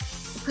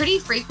pretty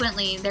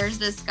frequently there's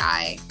this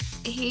guy.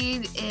 He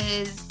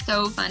is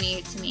so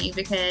funny to me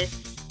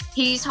because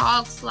he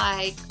talks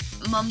like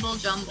mumble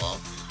jumble.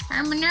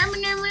 You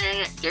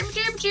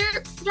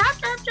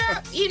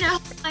know,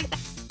 like that.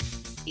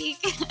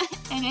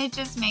 And it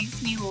just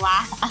makes me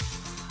laugh.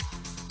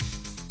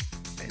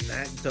 And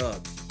that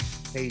Doug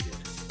hated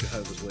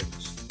Jehovah's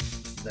Witness.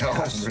 Oh,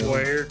 I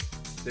swear,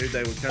 dude,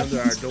 they would come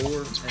to our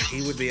door and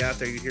he would be out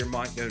there. You'd hear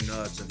Mike go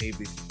nuts and he'd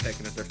be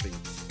pecking at their feet.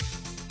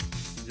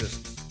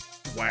 Just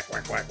whack,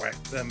 whack, whack, whack.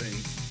 I mean,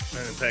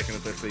 and pecking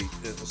at their feet.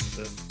 It was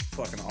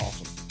fucking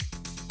awesome.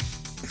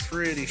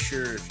 Pretty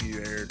sure if you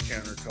aired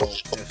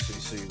CounterCult,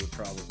 FCC would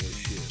probably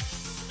shit.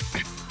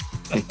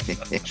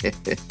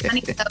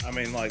 I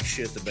mean, like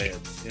shit the bed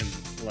and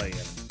lay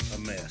in a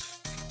mess.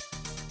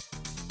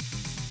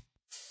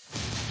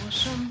 Will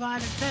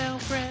somebody tell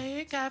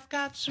Greg I've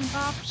got some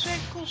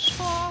popsicles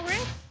for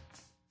him?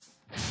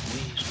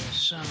 Please, with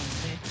some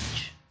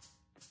bitch.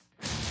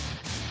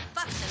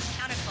 Fuck those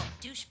CounterCult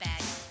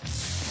douchebags.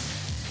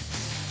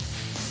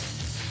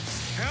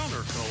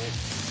 CounterCult?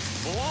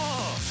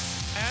 Blah!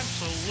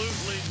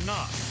 Absolutely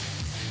not.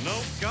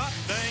 No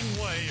goddamn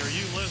way are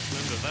you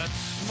listening to that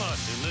smut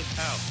in this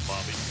house,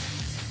 Bobby.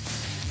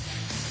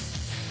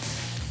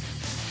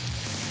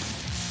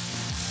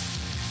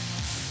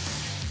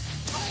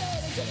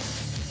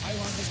 I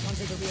want this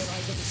country to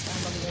realize that we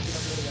stand on the edge of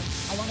oblivion.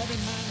 I want every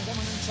man,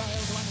 woman, and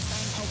child to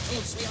understand how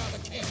close we are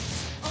to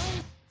chaos.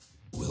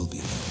 Will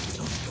be held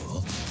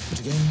accountable. But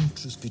again,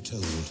 truth be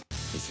told,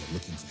 if you're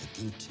looking for the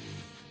guilty...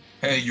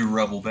 Hey, you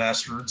rebel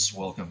bastards.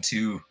 Welcome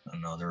to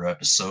another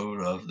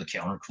episode of the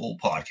CounterCult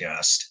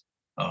podcast.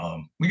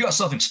 We got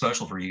something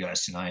special for you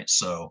guys tonight,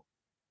 so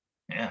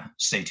yeah,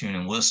 stay tuned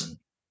and listen.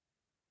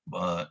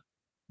 But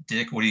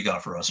Dick, what do you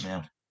got for us,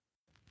 man?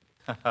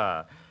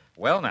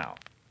 Well now,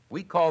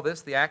 we call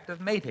this the act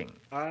of mating.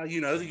 You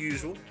know, the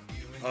usual.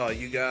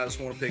 You guys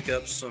want to pick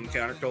up some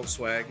CounterCult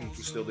swag, and you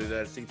can still do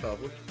that at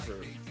TeePublic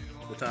for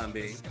the time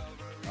being.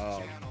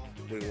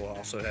 We will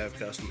also have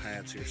custom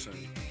hats here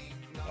soon.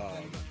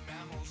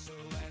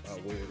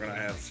 We're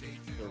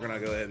gonna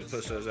go ahead and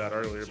push those out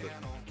earlier, but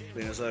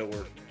being as though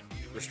we're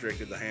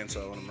restricted to hand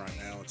sewing them right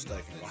now, it's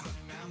taking a while.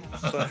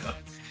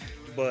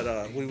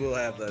 but we will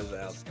have those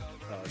out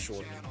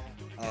shortly.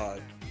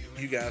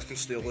 You guys can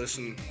still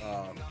listen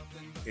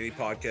any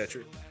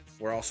podcatcher.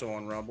 We're also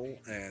on Rumble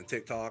and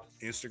TikTok,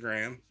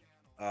 Instagram,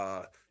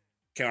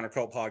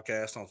 CounterCult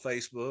Podcast on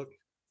Facebook.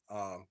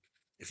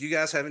 If you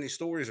guys have any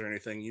stories or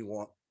anything you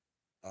want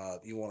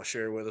to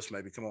share with us,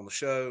 maybe come on the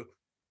show.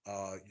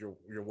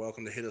 You're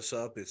welcome to hit us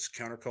up. It's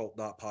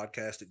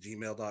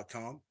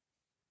countercult.podcast@gmail.com.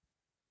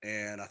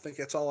 And I think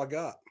that's all I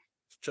got.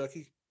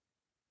 Chucky,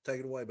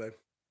 take it away, babe.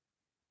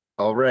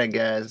 All right,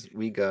 guys,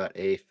 we got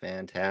a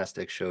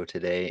fantastic show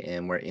today,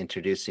 and we're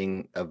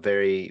introducing a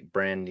very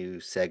brand new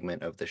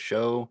segment of the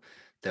show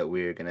that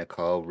we're going to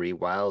call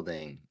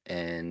Rewilding.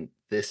 And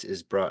this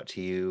is brought to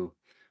you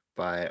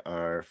by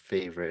our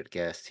favorite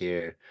guest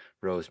here,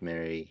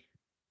 Rosemary.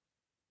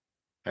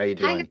 How are you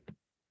doing? Hi.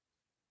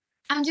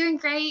 I'm doing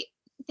great.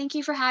 Thank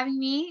you for having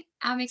me.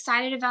 I'm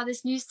excited about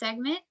this new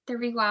segment, the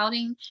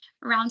Rewilding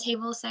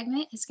Roundtable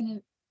segment. It's going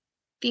to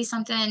be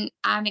something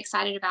I'm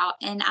excited about.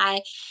 And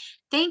I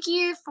thank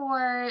you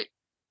for,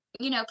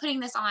 putting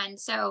this on.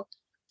 So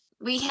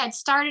we had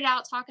started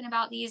out talking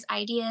about these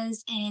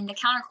ideas in the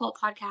CounterCult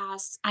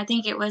podcast. I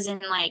think it was in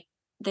like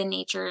the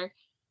nature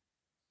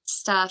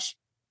stuff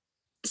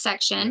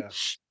section. Yeah.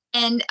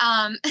 And,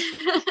 and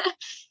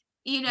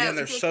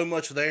there's so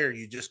much there.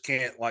 You just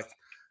can't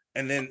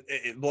and then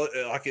it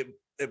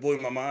blew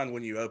my mind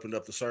when you opened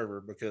up the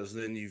server, because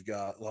then you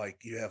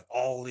have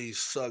all these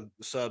sub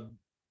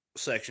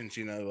sections,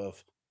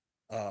 of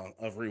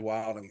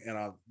rewilding,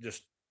 and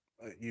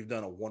you've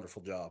done a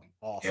wonderful job.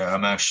 Awesome. Yeah,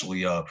 I'm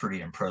actually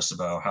pretty impressed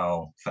about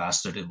how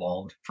fast it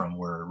evolved from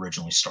where it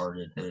originally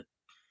started. It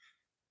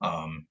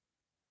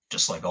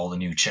just like all the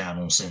new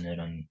channels in it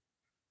and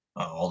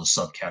all the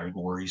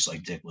subcategories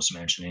like Dick was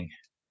mentioning.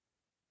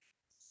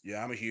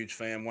 Yeah, I'm a huge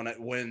fan.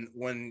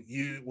 When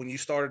you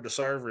started the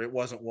server, it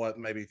wasn't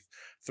maybe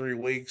 3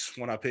 weeks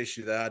when I pitched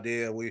you the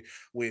idea. We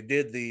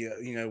did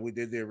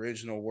the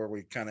original where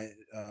we kind of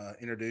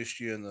introduced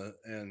you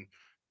and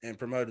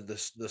promoted the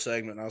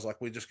segment. And I was like,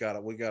 we got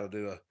to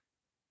do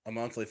a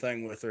monthly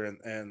thing with her,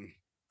 and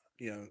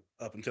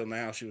up until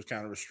now she was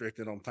kind of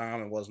restricted on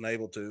time and wasn't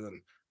able to,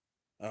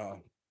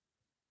 and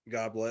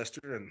God blessed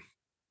her, and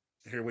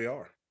here we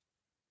are.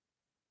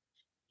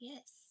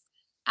 Yes.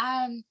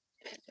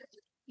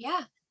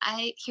 Yeah,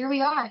 here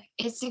we are.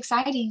 It's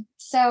exciting.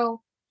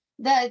 So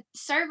the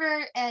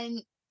server,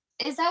 and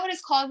is that what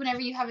it's called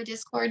whenever you have a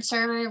Discord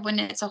server, when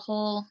it's a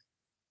whole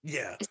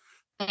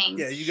thing?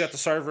 Yeah, you got the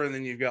server, and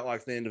then you've got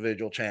like the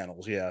individual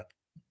channels,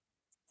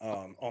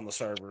 on the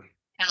server.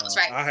 That's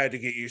right. I had to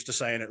get used to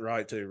saying it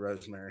right too,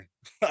 Rosemary.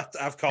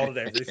 I've called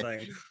it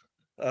everything.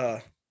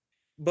 But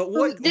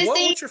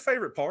what's your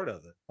favorite part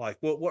of it? Like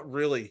what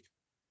are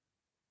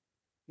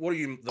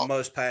you the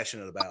most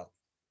passionate about?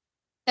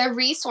 The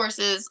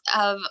resources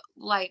of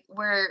like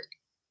where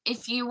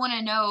if you want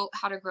to know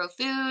how to grow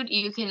food,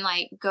 you can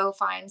like go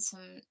find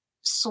some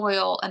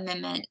soil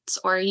amendments,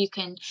 or you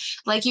can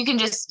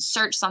just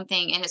search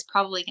something and it's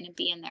probably going to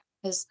be in there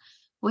because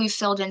we've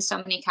filled in so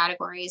many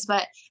categories.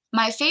 But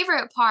my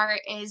favorite part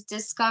is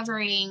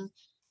discovering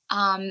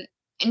um,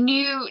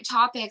 new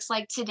topics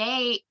like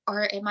today,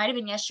 or it might have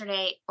been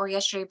yesterday or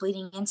yesterday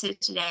bleeding into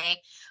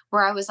today,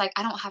 where I was like,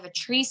 I don't have a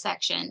tree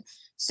section.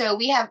 So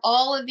we have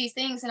all of these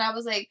things. And I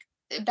was like,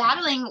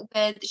 battling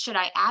with, should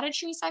I add a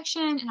tree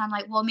section? And I'm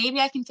like, well, maybe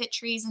I can fit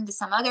trees into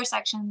some other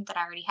section that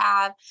I already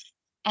have.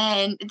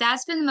 And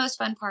that's been the most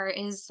fun part,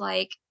 is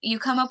like you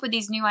come up with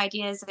these new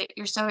ideas that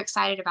you're so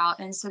excited about.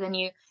 And so then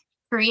you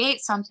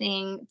create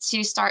something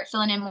to start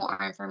filling in more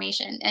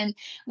information. And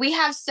we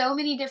have so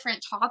many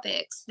different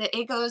topics that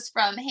it goes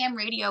from ham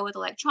radio with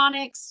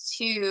electronics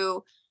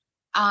to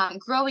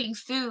growing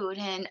food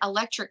and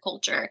electric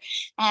culture.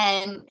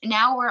 And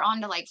now we're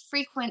on to like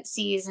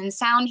frequencies and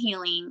sound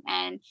healing.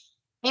 And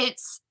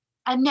it's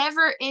a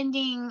never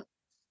ending,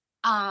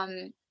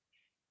 um,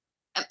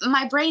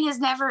 my brain is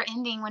never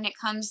ending when it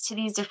comes to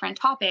these different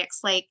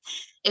topics. Like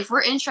if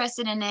we're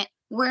interested in it,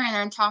 we're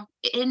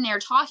in there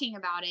talking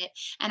about it,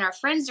 and our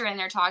friends are in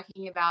there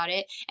talking about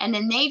it, and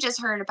then they just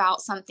heard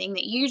about something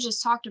that you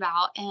just talked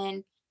about.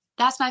 And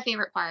that's my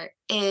favorite part,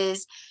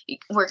 is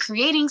we're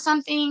creating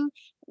something,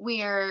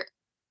 we're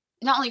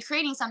not only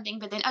creating something,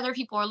 but then other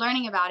people are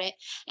learning about it.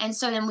 And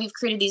so then we've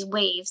created these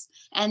waves,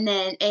 and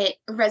then it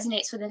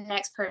resonates with the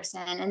next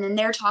person, and then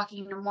they're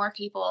talking to more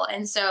people.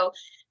 And so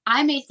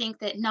I may think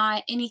that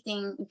not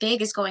anything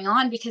big is going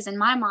on, because in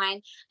my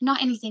mind, not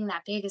anything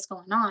that big is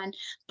going on,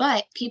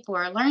 but people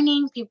are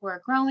learning, people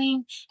are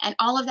growing, and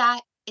all of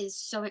that is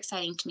so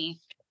exciting to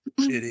me.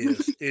 It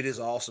is. It is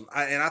awesome.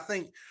 I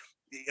think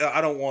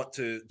I don't want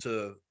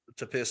to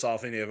piss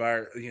off any of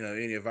our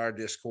any of our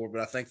Discord,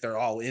 but I think they're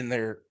all in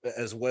there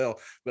as well.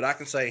 But I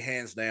can say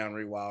hands down,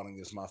 Rewilding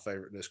is my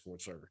favorite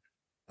Discord server.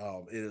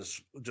 It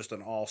is just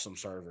an awesome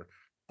server.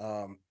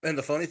 And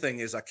the funny thing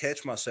is, I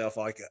catch myself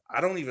like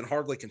I don't even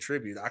hardly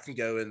contribute. I can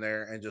go in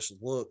there and just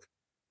look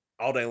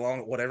all day long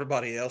at what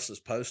everybody else is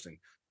posting.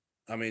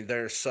 I mean,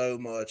 there's so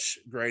much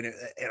great, and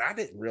I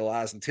didn't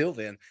realize until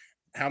then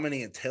how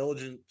many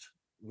intelligent,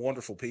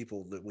 wonderful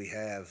people that we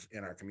have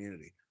in our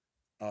community.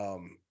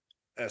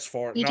 As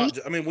far We do. not,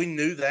 I mean, we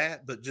knew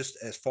that, but just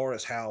as far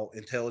as how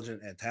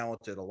intelligent and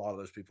talented a lot of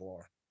those people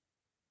are.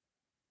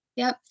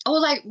 Yep. Oh,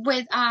 like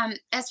with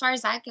as far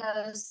as that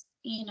goes,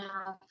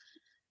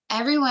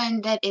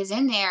 everyone that is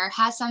in there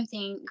has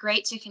something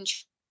great to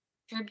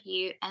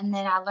contribute, and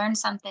then I learned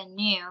something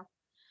new.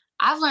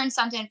 I've learned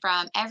something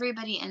from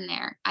everybody in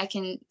there. I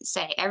can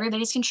say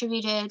everybody's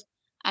contributed,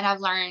 and I've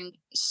learned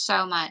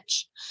so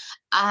much.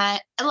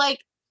 Like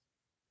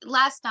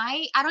last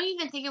night, I don't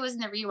even think it was in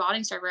the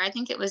rewilding server. I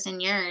think it was in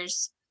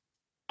yours.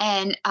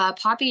 And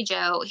Poppy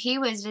Joe, he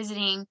was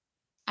visiting,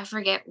 I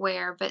forget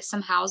where, but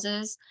some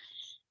houses,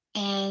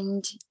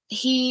 and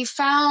he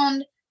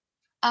found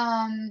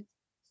um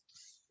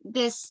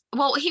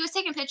he was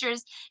taking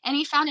pictures, and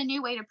he found a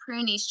new way to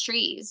prune these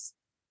trees.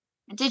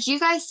 Did you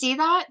guys see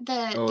that?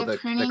 Oh, The the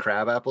pruning.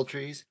 crab apple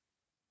trees?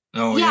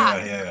 Oh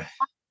Yeah. yeah.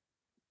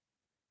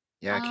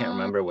 Yeah, I can't Um,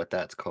 remember what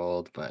that's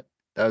called, but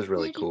that was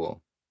really where did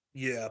cool.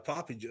 Yeah, it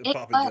Poppy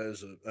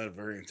Joe's a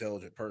very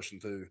intelligent person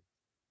too.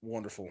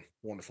 Wonderful,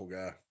 wonderful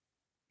guy.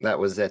 That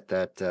was at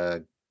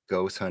that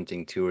ghost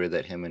hunting tour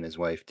that him and his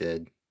wife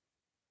did.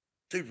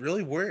 Dude,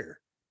 really? Where?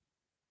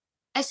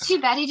 It's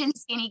too bad he didn't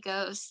see any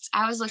ghosts.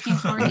 I was looking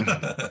forward to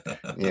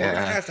We're gonna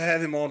Yeah, have to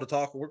have him on to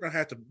talk. We're gonna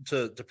have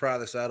to pry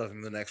this out of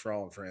him the next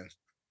Raw and Friends.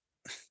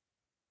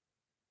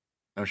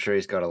 I'm sure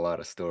he's got a lot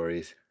of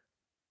stories.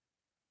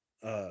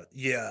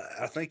 Yeah,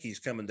 I think he's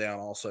coming down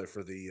also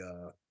for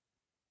the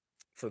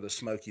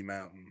Smoky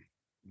Mountain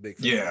Bigfoot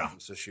Yeah.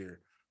 conference this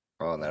year.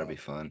 Oh, that'll be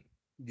fun.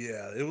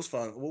 Yeah, it was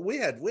fun. Well, we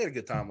had a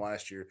good time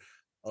last year.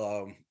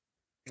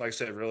 Like I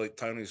said, really,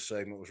 Tony's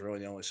segment was really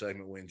the only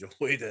segment we enjoyed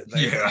it.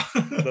 Yeah.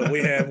 But we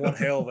had one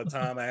hell of a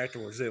time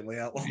afterwards, didn't we,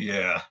 Outlaw?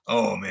 Yeah.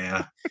 Oh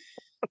man.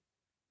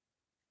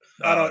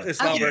 I don't.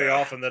 It's not very yeah.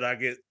 often that I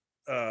get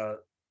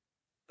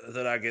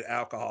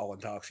alcohol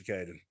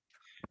intoxicated.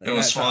 It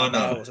was fun.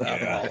 I was Yeah.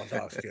 alcohol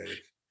intoxicated.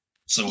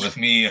 So with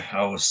me,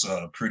 I was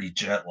pretty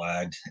jet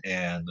lagged,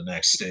 and the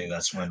next day,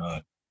 that's when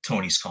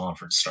Tony's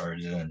conference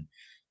started. And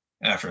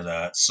after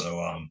that,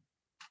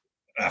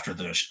 after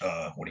the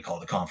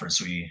the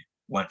conference, we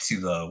went to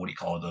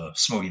the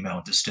Smoky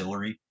Mountain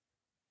Distillery.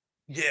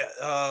 Yeah.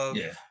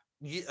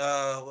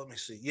 Yeah. Let me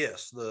see.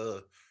 Yes,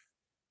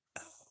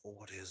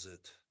 what is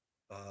it?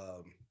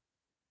 Old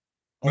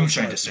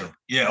Moonshine Smoky. Distillery.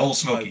 Yeah, Old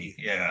Smoky.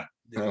 Yeah.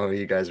 Oh,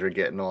 you guys were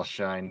getting all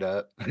shined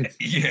up.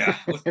 Yeah.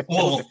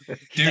 Well,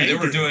 dude, they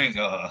were Hated. doing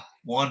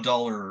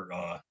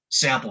 $1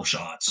 sample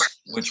shots,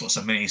 which was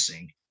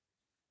amazing.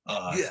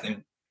 Yeah.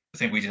 I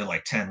think we did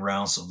like 10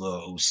 rounds of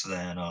those.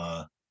 Then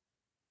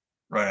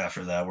right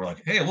after that, we're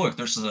like, hey, look,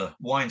 there's a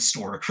wine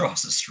store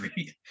across the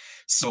street.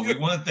 So we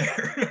went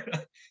there.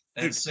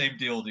 And Dude. same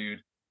deal,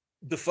 dude.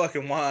 The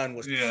fucking wine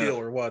was Yeah.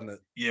 killer, wasn't it?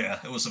 Yeah,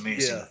 it was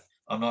amazing. Yeah.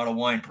 I'm not a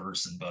wine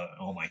person, but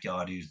oh my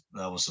god, dude,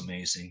 that was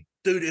amazing.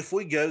 Dude, if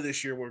we go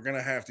this year, we're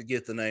gonna have to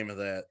get the name of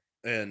that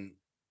and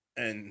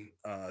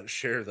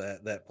share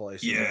that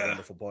place. It's a Yeah.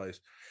 wonderful place.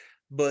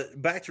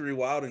 But back to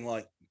rewilding,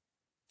 like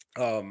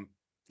um,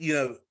 you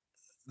know,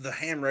 the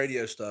ham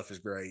radio stuff is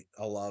great.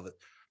 I love it.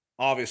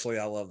 Obviously,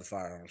 I love the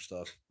firearm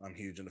stuff. I'm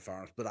huge into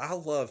firearms, but I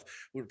love.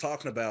 We were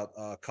talking about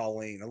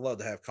Colleen. I'd love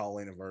to have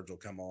Colleen and Virgil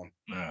come on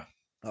Yeah,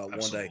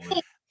 one day.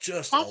 absolutely.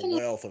 Just a Definitely.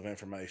 wealth of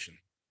information.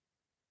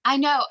 I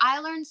know. I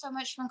learn so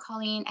much from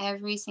Colleen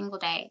every single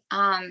day.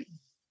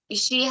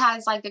 She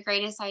has like the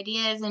greatest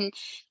ideas, and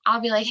I'll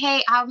be like,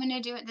 "Hey, I'm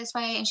gonna do it this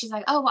way," and she's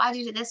like, "Oh, well, I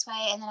did it this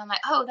way," and then I'm like,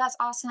 "Oh, that's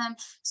awesome."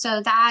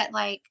 So that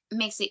like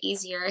makes it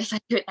easier if I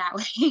do it that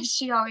way.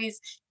 She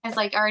always has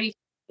like already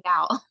figured it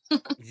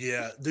out.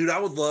 Yeah, dude, I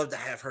would love to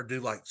have her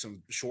do like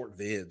some short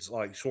vids,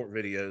 like short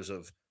videos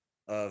of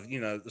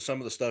some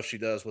of the stuff she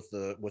does with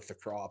the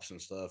crops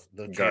and stuff,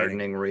 the canning.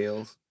 Gardening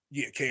reels.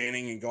 Yeah,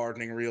 canning and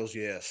gardening reels.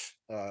 Yes.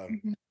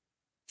 Mhm.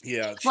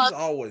 Yeah, she's Well,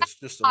 always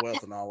just a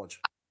wealth of knowledge.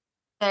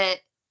 that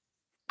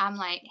I'm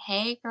like,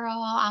 "Hey,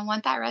 girl, I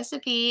want that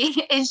recipe,"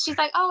 and she's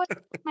like, "Oh."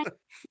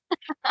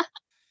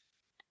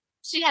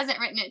 She hasn't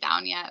written it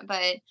down yet,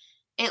 but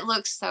it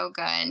looks so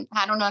good.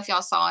 I don't know if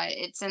y'all saw it.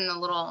 It's in the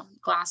little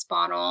glass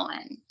bottle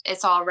and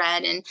it's all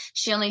red. And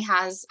she only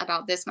has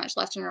about this much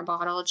left in her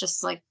bottle,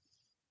 just like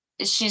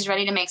she's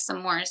ready to make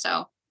some more.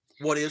 So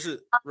What is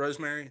it,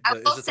 Rosemary? I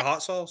will Is it the say,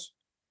 hot sauce?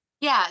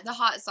 yeah, the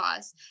hot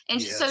sauce.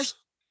 And so she Yes.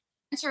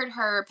 entered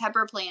her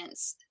pepper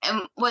plants.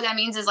 And what that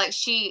means is like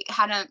she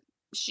had a,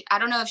 I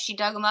don't know if she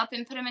dug them up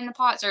and put them in the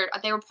pots or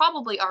they were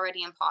probably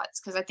already in pots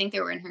because I think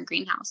they were in her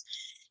greenhouse.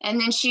 And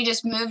then she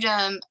just moved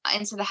them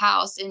into the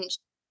house and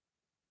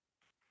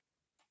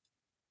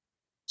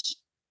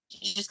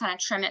you just kind of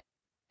trim it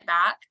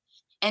back.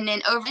 And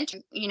then over winter,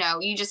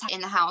 you just have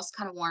in the house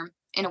kind of warm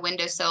in a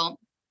windowsill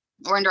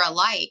or under a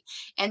light.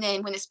 And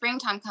then when the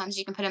springtime comes,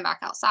 you can put them back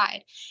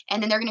outside.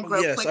 And then they're going to Oh,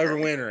 grow yes, quicker.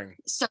 overwintering.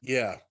 So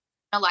Yeah.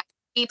 like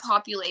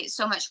repopulate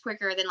so much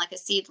quicker than like a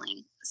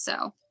seedling.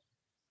 So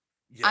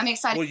I'm Yeah.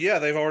 excited. Well, yeah,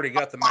 they've already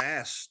got the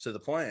mass to the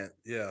plant.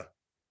 Yeah.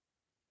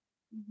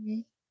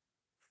 Mhm.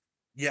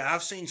 Yeah,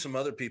 I've seen some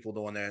other people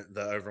doing that,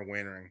 the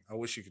overwintering. I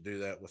wish you could do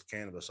that with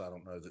cannabis. I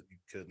don't know that you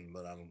couldn't,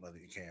 but I don't know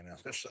that you can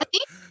out there. So, I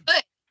think but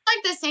it's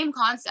like the same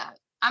concept.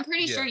 I'm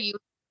pretty sure yeah, you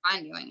would be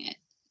fine doing it.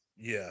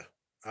 yeah.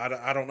 I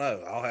don't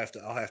know. I'll have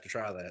to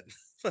try that.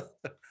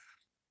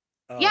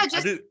 Yeah, I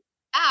just do.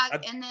 back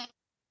I and then,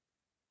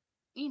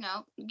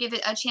 give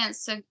it a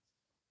chance to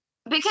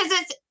because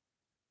it's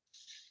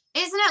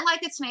isn't it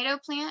like a tomato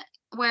plant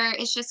where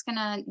it's just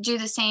gonna do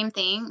the same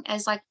thing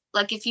as like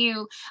if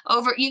you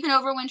can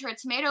overwinter a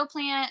tomato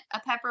plant, a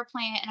pepper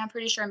plant, and I'm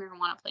pretty sure a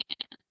marijuana plant.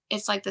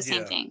 It's like the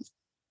same yeah. thing.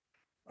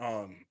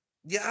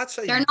 Yeah, I'd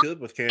say They're you not could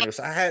with cannabis.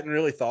 I hadn't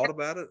really thought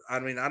about it. I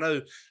mean, I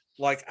know,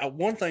 like,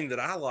 one thing that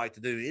I like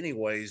to do,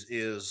 anyways,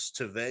 is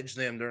to veg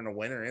them during the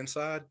winter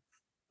inside.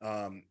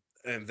 Um,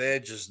 and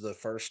veg is the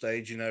first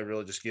stage,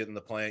 really just getting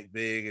the plant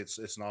big.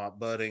 It's not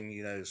budding,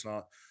 it's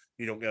not.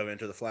 You don't go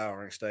into the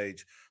flowering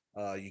stage.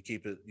 You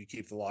keep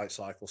the light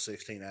cycle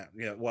 16 out.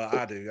 Well,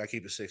 I do. I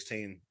keep it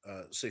 16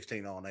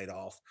 on, 8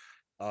 off.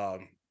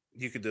 Um,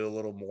 you could do a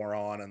little more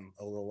on and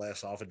a little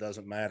less off. It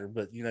doesn't matter,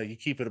 but you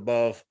keep it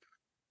above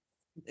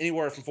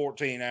anywhere from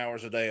 14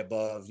 hours a day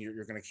above,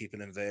 you're going to keep it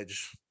in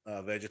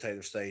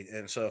vegetative state.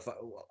 And so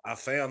I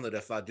found that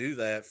if I do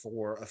that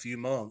for a few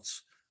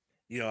months,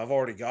 I've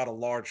already got a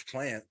large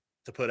plant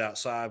to put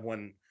outside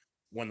when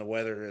the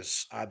weather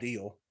is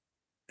ideal.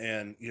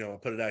 And I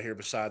put it out here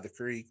beside the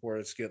creek where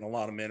it's getting a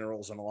lot of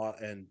minerals and a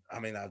lot. And I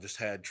mean, I just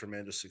had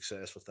tremendous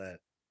success with that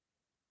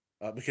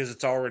because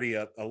it's already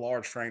a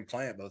large frame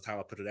plant by the time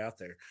I put it out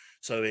there.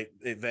 So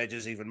it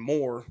veges even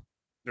more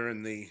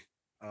during the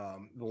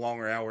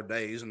longer hour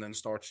days, and then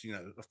starts,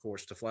 of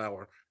course, to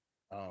flower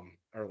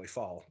early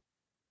fall.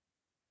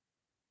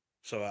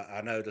 So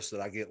I noticed that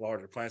I get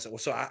larger plants. Well,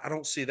 so I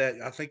don't see that.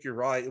 I think you're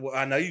right. Well,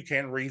 I know you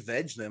can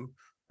re-veg them,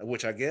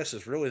 which I guess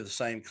is really the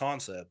same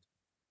concept.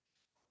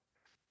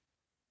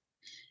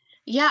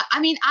 Yeah, I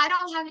mean, I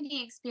don't have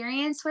any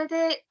experience with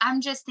it.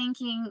 I'm just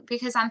thinking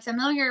because I'm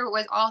familiar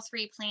with all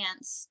three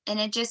plants, and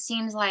it just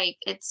seems like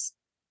because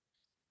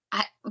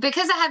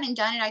I haven't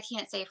done it, I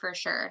can't say for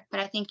sure, but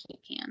I think you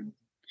can.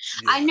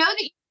 I Yeah. know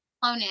that you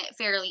clone it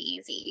fairly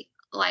easy.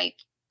 Like,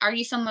 are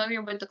you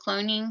familiar with the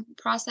cloning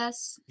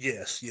process?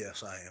 Yes,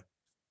 I am.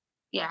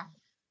 Yeah,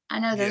 I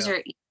know those Yeah.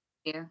 are easy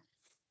to do.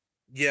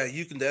 Yeah,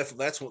 you can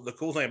definitely. That's what the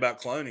cool thing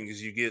about cloning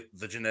is. You get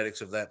the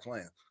genetics of that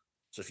plant.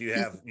 So if you Mhm.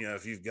 have,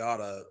 if you've got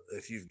a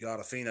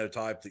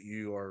phenotype that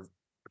you are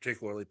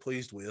particularly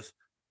pleased with,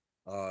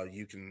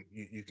 you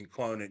can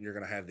clone it, and you're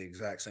going to have the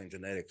exact same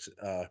genetics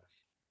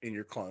in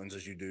your clones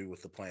as you do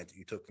with the plant that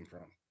you took them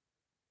from.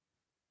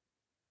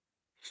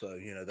 So I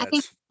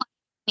think that's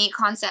neat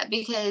concept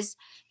because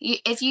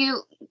if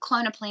you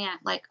clone a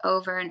plant like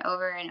over and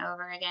over and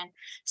over again,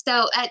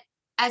 so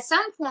at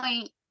some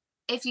point,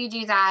 if you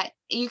do that,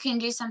 you can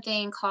do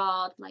something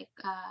called like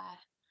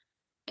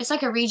it's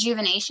like a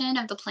rejuvenation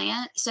of the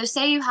plant. So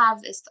say you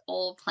have this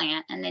old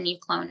plant and then you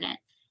clone it,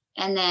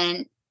 and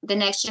then the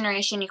next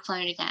generation you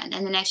clone it again,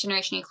 and the next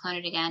generation you clone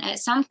it again. At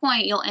some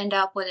point you'll end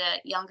up with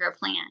a younger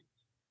plant,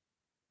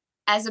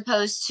 as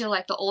opposed to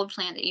like the old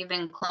plant that you've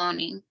been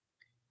cloning.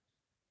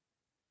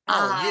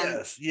 Oh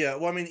yes, yeah.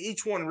 Well, I mean,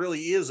 each one really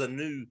is a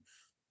new.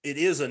 It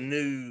is a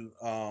new.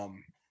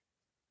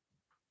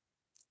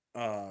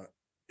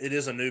 It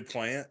is a new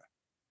plant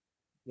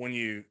when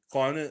you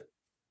clone it,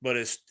 but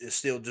it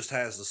still just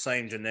has the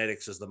same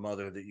genetics as the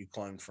mother that you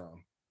cloned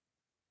from.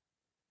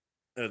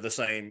 The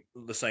same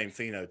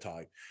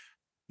phenotype.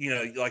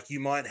 Like you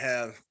might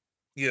have,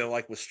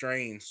 like with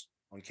strains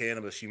on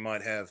cannabis, you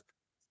might have,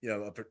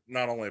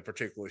 not only a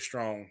particularly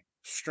strong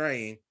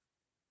strain,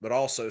 but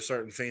also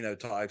certain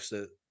phenotypes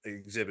that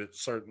exhibit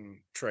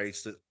certain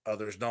traits that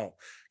others don't.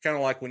 Kind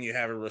of like when you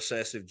have a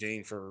recessive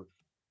gene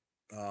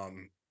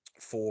um,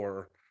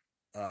 for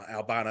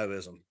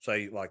albinoism,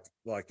 say like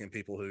in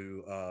people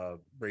who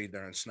breed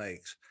their own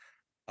snakes.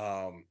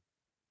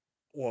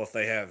 Well, if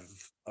they have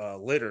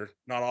litter,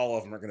 not all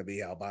of them are going to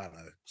be albino.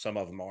 Some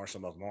of them are,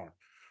 some of them aren't.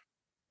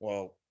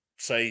 Well,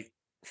 say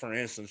for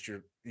instance,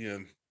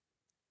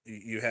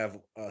 you have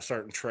a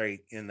certain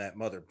trait in that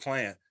mother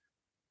plant.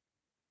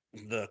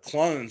 The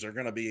clones are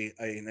going to be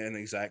an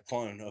exact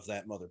clone of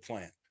that mother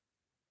plant.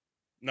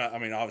 Not, I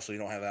mean, obviously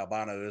you don't have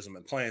albinoism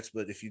in plants,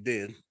 but if you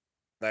did,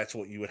 that's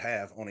what you would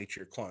have on each of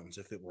your clones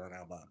if it were an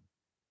albino.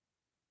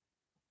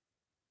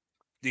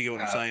 Do you get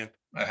what I'm saying?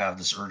 I have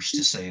this urge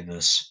to say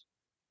this.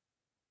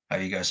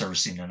 Have you guys ever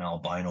seen an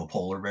albino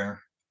polar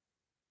bear?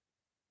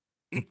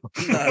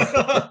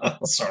 No.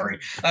 Sorry.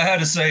 I had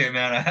to say it,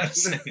 man. I had to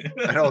say it.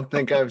 I don't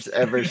think I've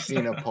ever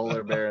seen a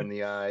polar bear in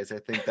the eyes. I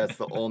think that's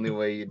the only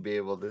way you'd be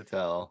able to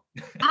tell.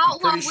 I'm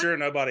pretty sure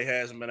nobody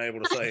hasn't been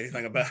able to say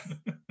anything about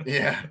it.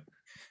 Yeah.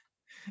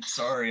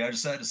 Sorry, I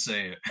just had to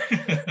say it.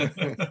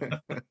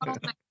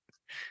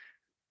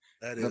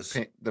 That is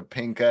the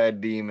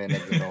pink-eyed demon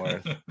of the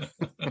north.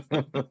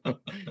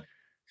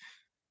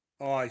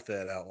 I like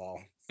that, outlaw.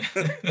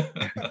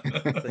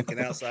 Thinking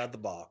outside the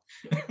box.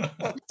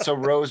 So,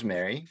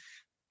 Rosemary,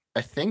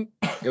 I think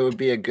it would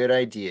be a good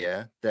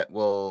idea that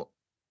we'll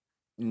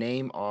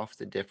name off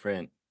the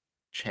different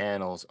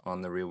channels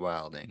on the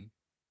Rewilding,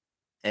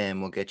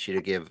 and we'll get you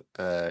to give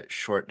a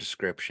short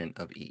description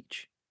of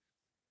each.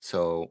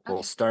 So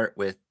we'll start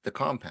with the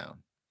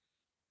compound.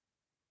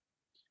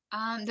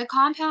 The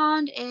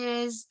compound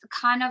is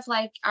kind of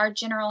like our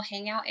general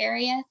hangout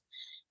area.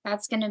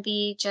 That's going to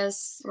be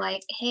just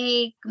like,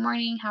 hey, good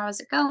morning, how's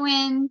it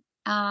going?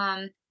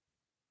 I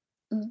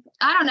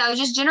don't know,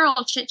 just general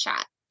chit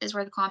chat is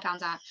where the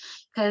compound's at,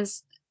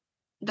 because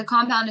the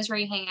compound is where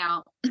you hang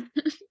out.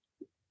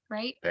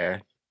 Right?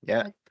 There.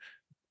 Yeah.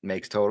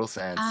 Makes total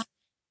sense.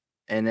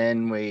 And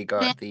then we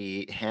got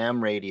the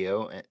ham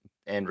radio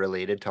and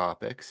related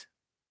topics.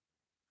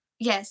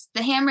 Yes,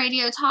 the ham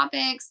radio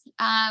topics.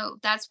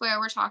 That's where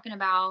we're talking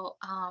about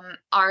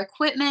our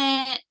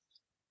equipment,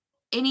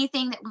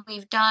 anything that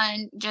we've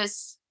done,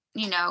 just,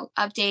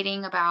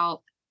 updating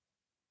about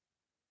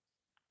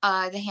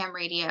the ham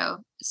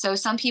radio. So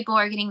some people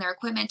are getting their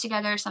equipment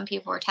together, some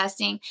people are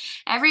testing.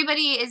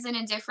 Everybody is in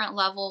a different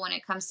level when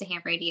it comes to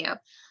ham radio.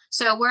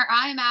 So where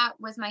I'm at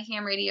with my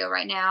ham radio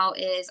right now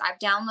is I've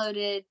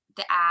downloaded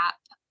the app.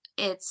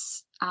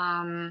 It's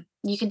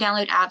you can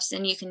download apps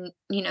and you can,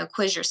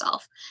 quiz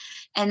yourself.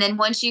 And then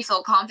once you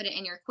feel confident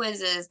in your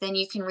quizzes, then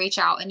you can reach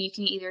out and you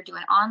can either do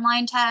an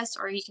online test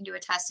or you can do a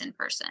test in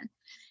person.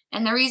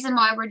 And the reason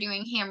why we're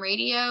doing ham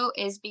radio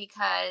is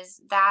because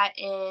that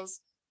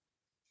is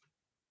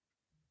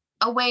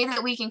a way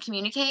that we can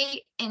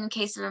communicate in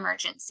case of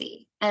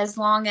emergency. As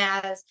long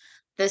as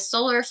the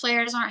solar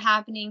flares aren't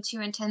happening too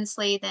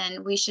intensely,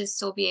 then we should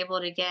still be able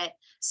to get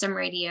some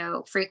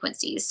radio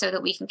frequencies so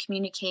that we can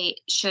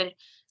communicate should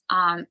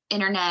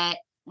internet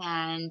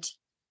and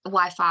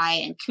Wi-Fi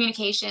and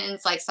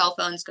communications like cell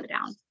phones go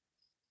down.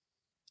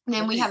 And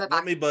then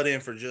let me butt in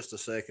for just a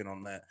second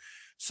on that.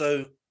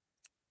 So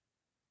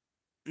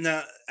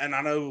now, and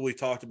I know we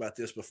talked about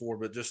this before,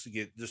 but just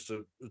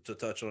to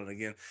touch on it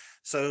again.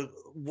 So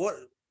what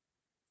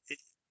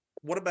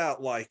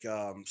about like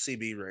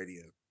CB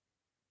radio?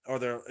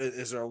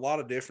 Is there a lot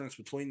of difference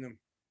between them?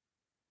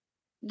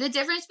 The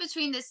difference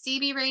between the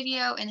CB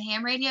radio and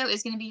ham radio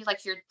is going to be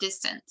like your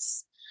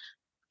distance,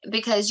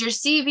 because your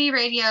CB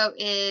radio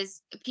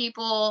is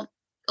people,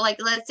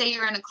 like, let's say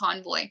you're in a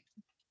convoy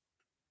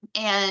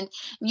and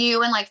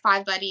you and like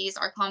 5 buddies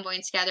are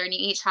convoying together and you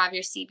each have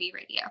your CB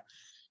radio.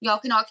 Y'all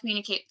can all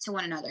communicate to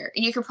one another.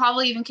 And you could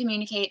probably even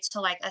communicate to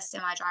like a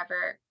semi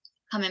driver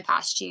coming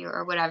past you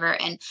or whatever.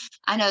 And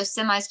I know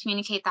semis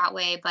communicate that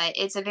way, but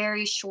it's a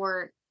very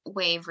short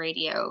wave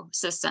radio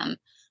system.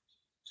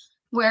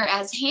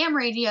 Whereas ham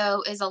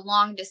radio is a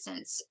long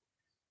distance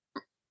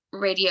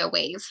radio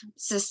wave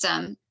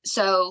system.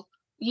 So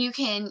you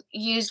can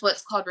use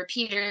what's called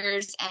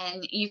repeaters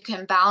and you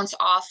can bounce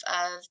off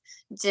of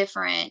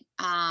different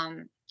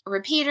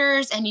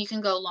repeaters, and you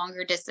can go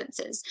longer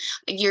distances.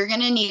 You're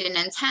going to need an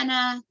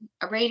antenna,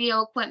 a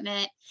radio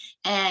equipment,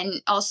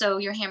 and also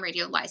your ham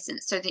radio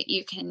license so that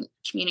you can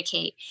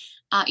communicate.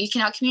 You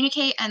cannot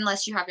communicate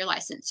unless you have your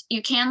license.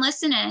 You can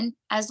listen in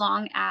as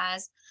long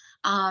as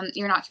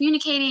you're not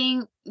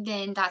communicating,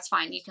 then that's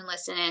fine. You can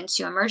listen in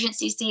to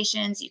emergency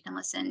stations. You can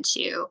listen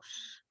to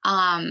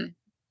um,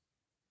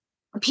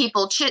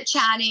 people chit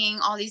chatting,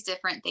 all these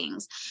different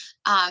things.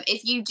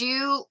 If you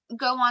do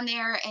go on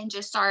there and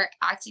just start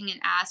acting an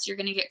ass, you're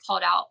going to get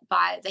called out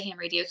by the ham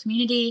radio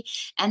community,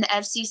 and the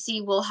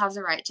FCC will have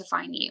the right to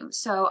fine you.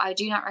 So I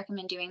do not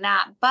recommend doing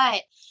that.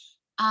 But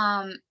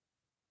um,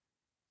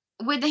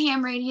 with the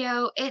ham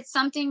radio, it's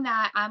something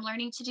that I'm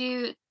learning to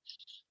do.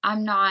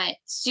 I'm not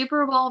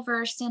super well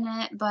versed in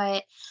it,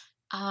 but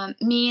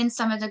me and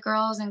some of the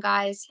girls and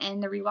guys in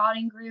the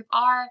rewilding group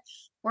are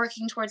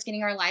working towards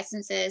getting our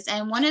licenses.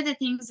 And one of the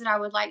things that I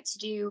would like to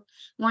do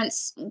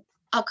once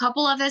a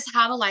couple of us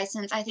have a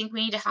license, I think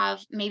we need to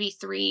have maybe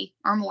 3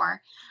 or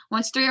more.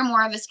 Once 3 or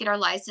more of us get our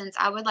license,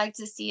 I would like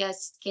to see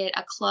us get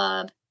a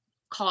club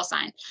call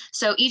sign.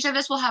 So each of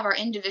us will have our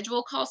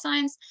individual call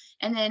signs,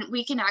 and then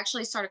we can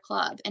actually start a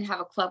club and have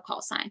a club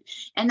call sign.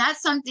 And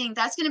that's something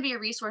that's going to be a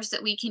resource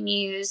that we can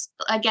use.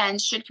 Again,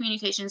 should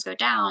communications go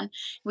down,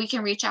 we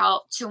can reach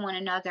out to one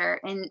another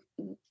and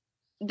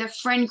the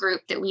friend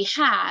group that we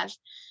have,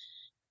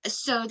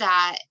 so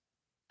that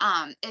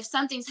if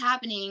something's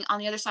happening on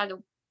the other side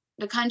of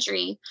the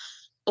country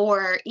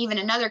or even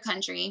another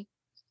country,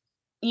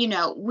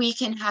 we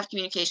can have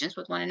communications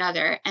with one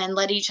another and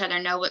let each other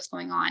know what's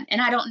going on.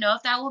 And I don't know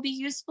if that will be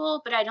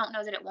useful, but I don't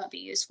know that it won't be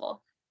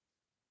useful.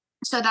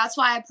 So that's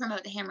why I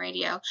promote the ham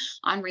radio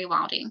on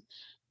Rewilding.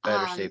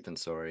 Better safe than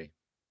sorry.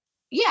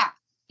 Yeah.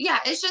 Yeah.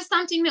 It's just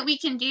something that we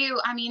can do.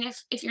 I mean,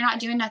 if you're not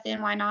doing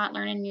nothing, why not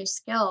learn a new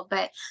skill?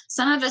 But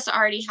some of us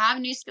already have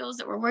new skills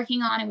that we're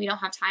working on, and we don't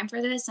have time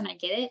for this. And I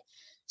get it.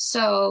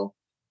 So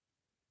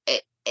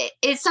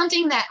it's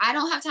something that I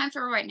don't have time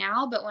for right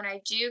now, but when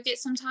I do get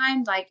some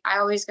time, like, I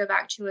always go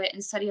back to it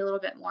and study a little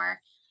bit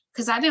more,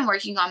 because I've been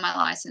working on my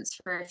license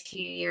for a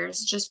few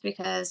years, just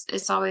because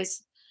it's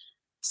always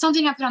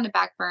something I put on the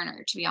back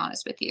burner, to be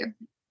honest with you.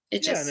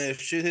 And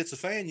if shit hits a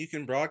fan, you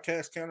can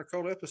broadcast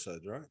CounterCult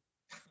episodes, right?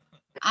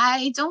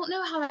 I don't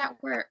know how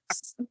that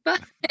works,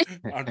 but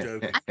I'm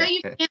joking. I know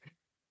you can't,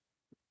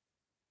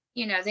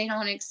 they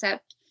don't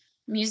accept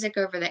music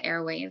over the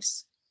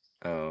airwaves.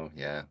 Oh,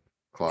 yeah.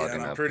 Yeah,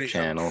 and Clogging up the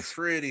channels. I'm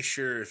pretty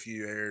sure if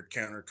you aired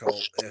CounterCult,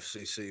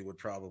 FCC would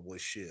probably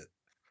shit.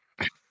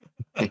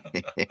 I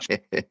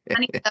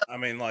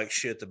mean, like,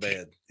 shit the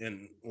bed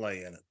and lay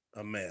in it.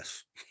 A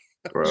mess.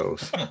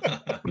 Gross.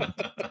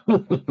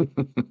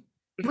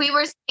 We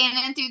were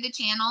scanning through the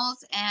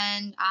channels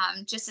and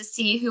just to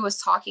see who was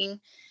talking.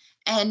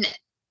 And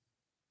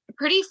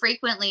pretty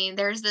frequently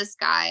there's this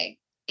guy.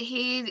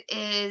 He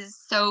is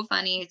so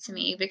funny to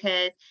me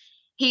because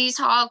he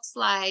talks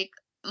like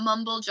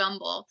mumble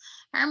jumble,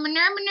 like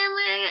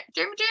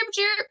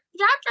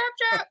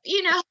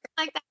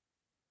that.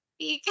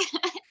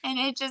 And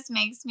it just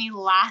makes me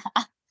laugh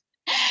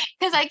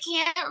because I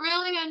can't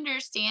really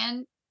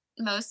understand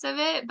most of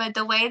it, but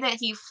the way that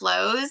he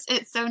flows,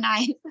 it's so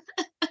nice.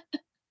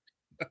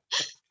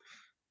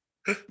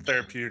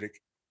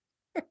 Therapeutic.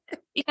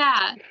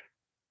 Yeah.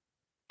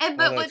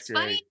 But what's great.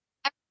 funny,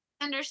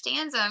 everyone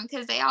understands them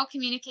because they all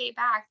communicate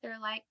back. They're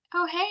like,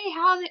 "Oh, hey,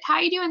 how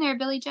you doing there,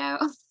 Billy Joe?"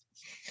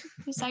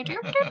 He's like,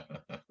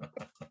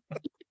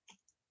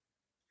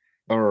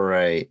 All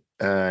right.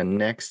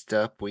 Next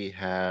up, we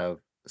have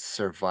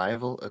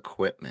survival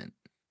equipment.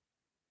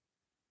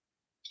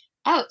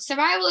 "Oh,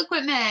 survival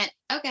equipment.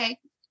 Okay,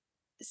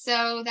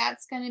 so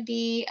that's going to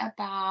be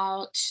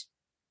about.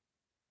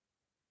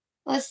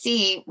 Let's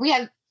see. We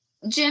have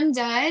Jim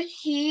Dudd.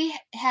 He's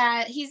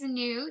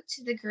new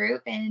to the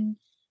group, and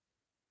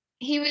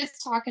he was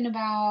talking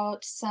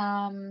about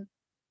some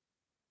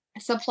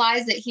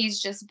supplies that he's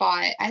just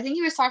bought. I think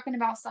he was talking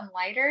about some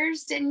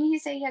lighters. Didn't he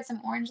say he had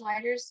some orange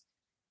lighters?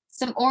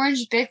 Some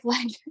orange Bic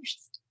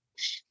lighters.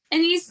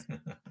 And he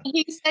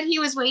said he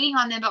was waiting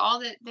on them, but all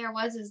that there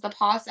was is the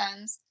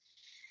possums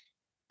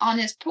on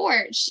his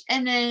porch.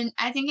 And then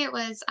I think it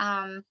was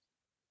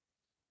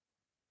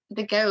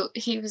the goat.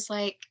 He was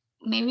like,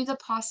 maybe the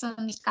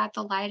possums got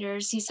the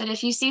lighters. He said,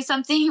 if you see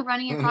something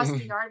running across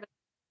the yard,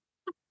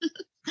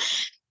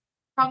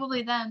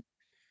 probably them.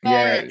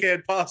 Yeah,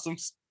 Crackhead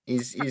possums.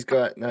 He's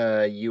got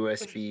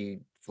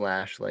USB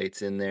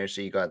flashlights in there,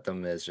 so you got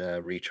them as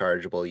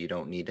rechargeable. You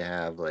don't need to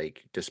have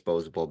like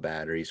disposable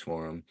batteries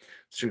for them.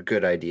 It's a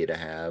good idea to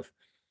have,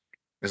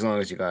 as long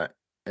as you got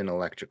an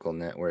electrical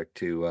network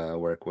to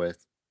work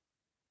with.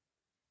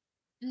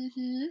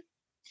 Mm-hmm.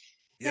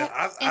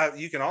 Yeah,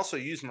 you can also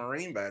use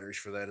marine batteries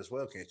for that as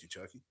well, can't you,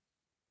 Chucky?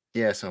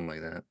 Yeah,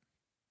 something like that.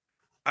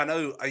 I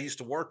know I used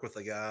to work with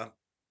a guy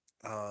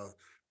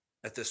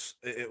at this,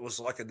 it was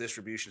like a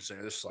distribution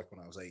center. This is like when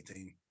I was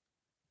 18.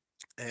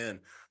 And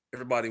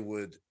everybody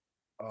would,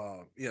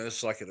 this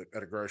is like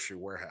at a grocery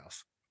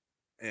warehouse.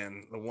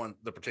 And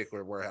the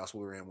particular warehouse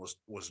we were in was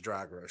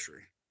dry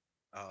grocery.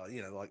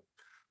 Like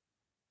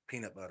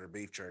peanut butter,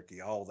 beef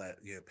jerky, all that,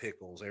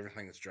 pickles,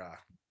 everything that's dry,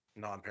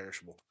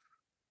 non-perishable.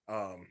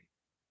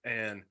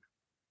 And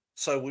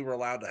so we were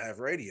allowed to have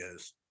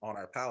radios on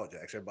our pallet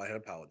jacks. Everybody had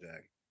a pallet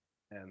jack.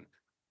 And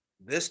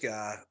this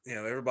guy,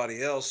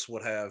 everybody else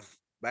would have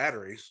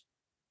batteries.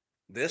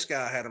 This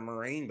guy had a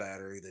marine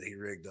battery that he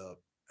rigged up,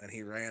 and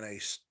he ran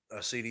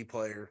a CD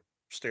player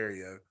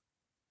stereo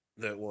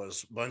that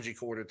was bungee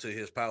corded to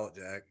his pallet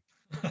jack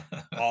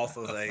off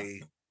of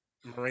a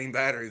marine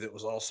battery that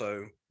was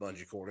also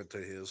bungee corded to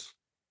his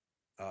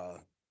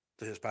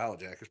pallet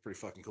jack. It's pretty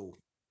fucking cool.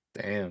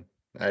 Damn,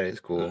 that is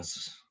cool.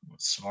 That's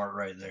smart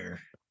right there.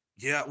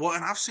 Yeah, well,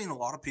 and I've seen a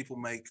lot of people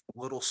make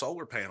little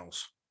solar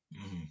panels,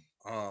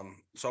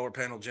 solar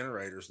panel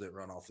generators that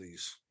run off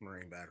these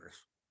marine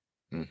batteries.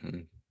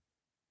 Mm-hmm.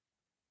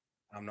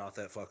 I'm not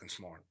that fucking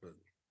smart, but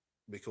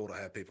it'd be cool to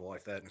have people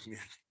like that in the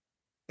community.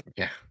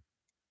 Yeah.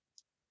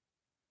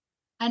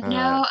 I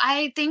know.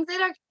 I think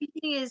that our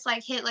community is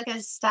like hit like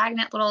a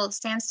stagnant little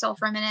standstill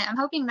for a minute. I'm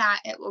hoping that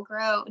it will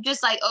grow,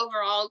 just like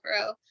overall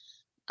grow,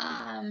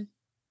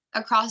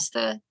 across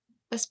the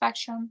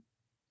spectrum.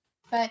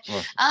 But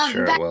Well,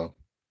 sure it will.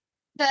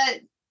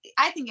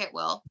 I think it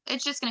will.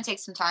 It's just going to take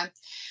some time.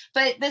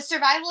 But the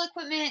survival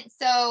equipment.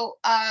 So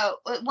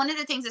one of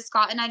the things that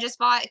Scott and I just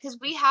bought, because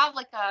we have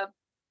like a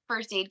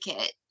first aid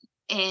kit,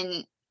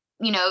 and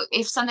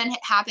if something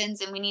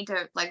happens and we need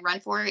to like run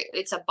for it,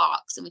 it's a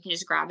box and we can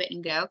just grab it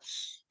and go.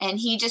 And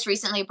he just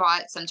recently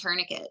bought some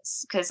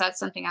tourniquets, because that's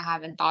something I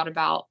haven't thought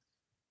about,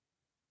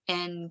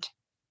 and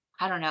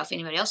I don't know if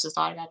anybody else has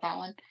thought about that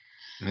one.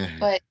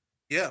 But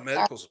yeah,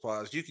 medical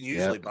supplies, you can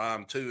usually buy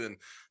them too. And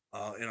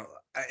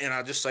and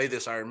I just say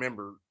this, I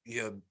remember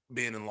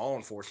being in law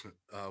enforcement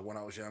when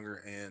I was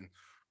younger, and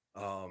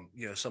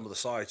some of the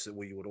sites that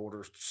we would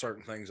order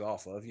certain things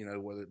off of,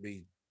 whether it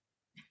be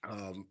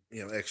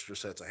extra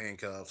sets of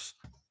handcuffs,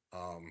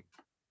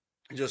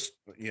 just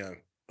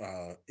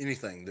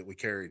anything that we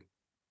carried,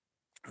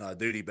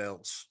 duty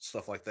belts,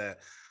 stuff like that.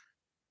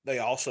 They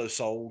also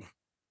sold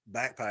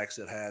backpacks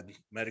that had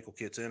medical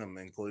kits in them,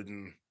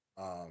 including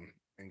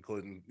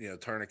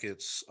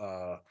tourniquets,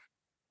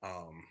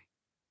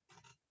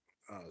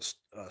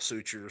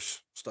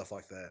 sutures, stuff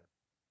like that.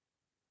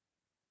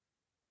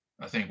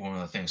 I think one of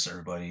the things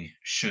everybody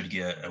should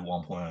get at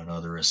one point or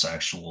another is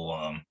actual.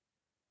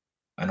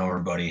 I know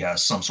everybody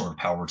has some sort of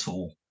power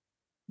tool,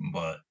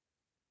 but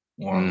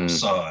one of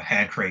those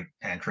hand crank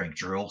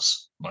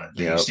drills that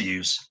they used to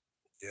use,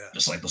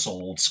 just like those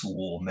old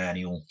school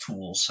manual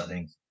tools. I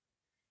think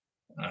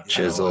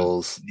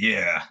chisels,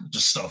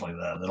 just stuff like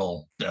that.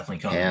 That'll definitely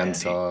come in handy.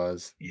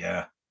 Saws.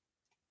 Yeah,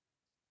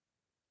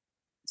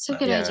 it's a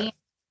good idea.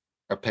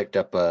 I picked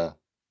up a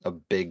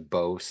big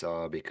bow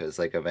saw because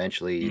like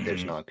eventually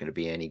there's not going to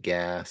be any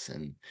gas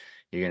and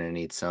you're going to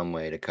need some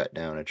way to cut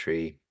down a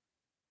tree.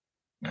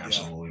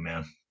 Absolutely,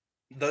 man.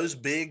 Those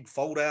big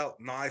fold out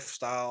knife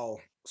style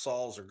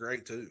saws are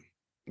great too.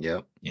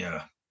 Yep.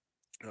 Yeah.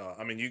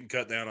 I mean, you can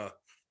cut down a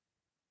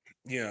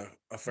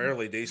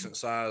fairly decent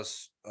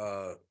size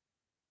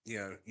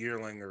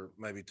yearling or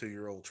maybe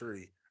 2-year-old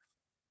tree.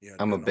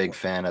 I'm a big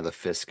fan of the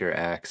Fisker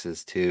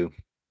axes too.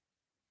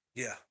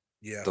 Yeah,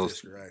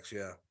 Fisker axe,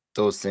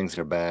 those things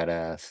are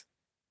badass.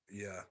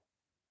 Yeah,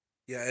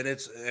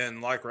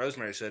 and like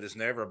Rosemary said, it's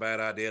never a bad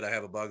idea to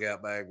have a bug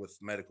out bag with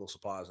medical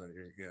supplies in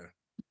it.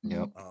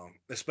 Yep.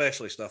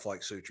 Especially stuff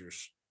like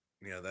sutures.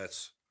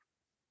 That's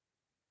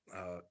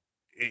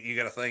you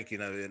got to think.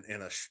 In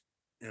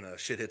a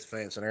shit hit the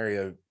fan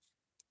scenario,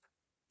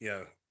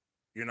 you're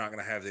not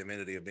going to have the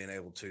amenity of being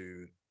able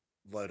to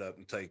load up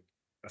and take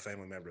a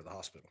family member to the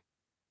hospital.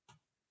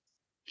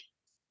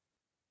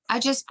 I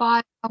just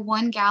bought a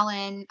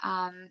 1-gallon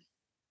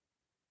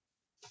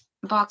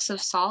box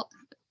of salt,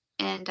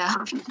 and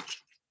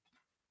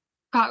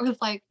Scott was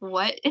like,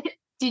 "What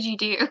did you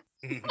do?"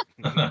 Well,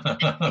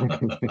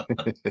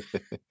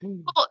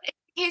 in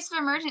case of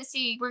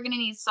emergency, we're gonna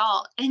need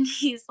salt, and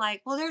he's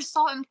like, "Well, there's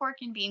salt in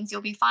pork and beans.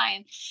 You'll be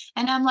fine."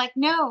 And I'm like,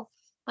 "No,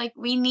 like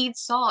we need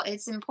salt.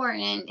 It's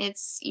important.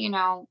 It's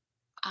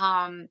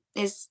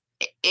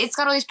it's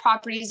got all these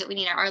properties that we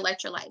need, our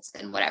electrolytes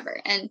and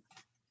whatever." And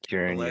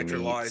curing your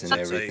meats and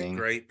everything. A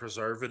great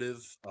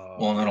preservative.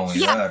 Well, not only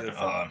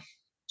that,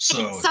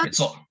 so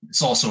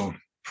it's also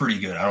pretty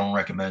good. I don't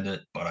recommend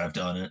it, but I've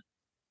done it.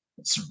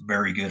 It's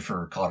very good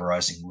for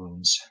cauterizing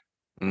wounds.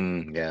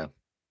 Yeah.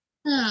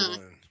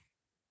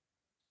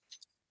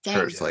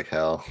 Hurts like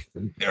hell.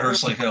 It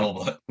hurts like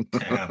hell, but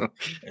damn,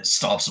 it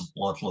stops the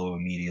blood flow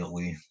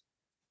immediately.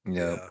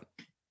 Yep.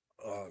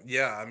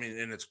 Yeah. I mean,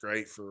 and it's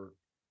great for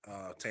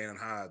tanning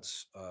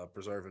hides,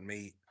 preserving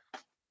meat,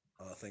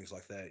 things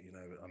like that.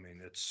 I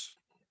mean, it's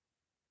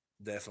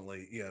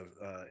definitely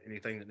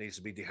anything that needs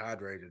to be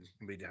dehydrated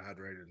can be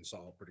dehydrated in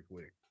salt pretty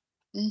quick.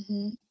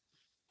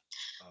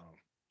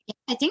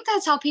 I think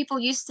that's how people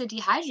used to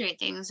dehydrate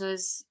things,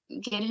 was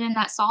get it in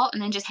that salt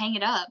and then just hang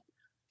it up.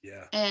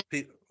 Yeah. And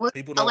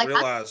people don't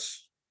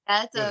realize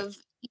death of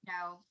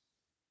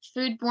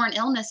foodborne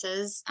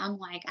illnesses. I'm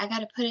like, I got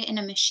to put it in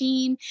a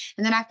machine.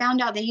 And then I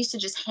found out they used to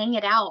just hang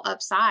it out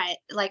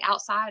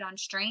outside on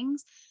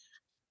strings.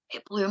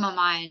 It blew my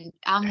mind.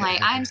 I'm like,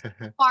 I'm so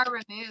far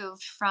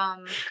removed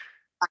from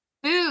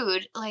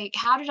food. Like,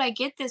 how did I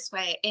get this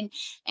way? And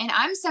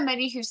I'm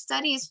somebody who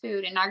studies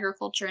food and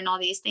agriculture and all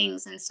these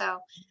things. And so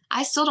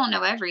I still don't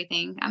know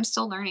everything. I'm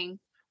still learning.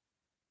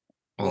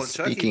 Well, Well, and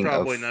Chucky speaking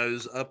probably of,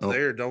 knows up oh,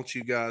 there, don't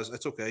you guys?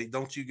 That's okay.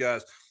 Don't you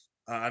guys?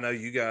 I know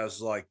you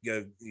guys like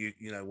go. You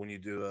know when you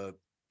do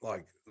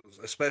like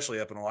especially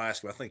up in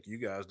Alaska. I think you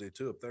guys do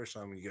too up there.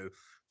 Some you go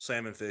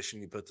salmon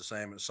fishing. You put the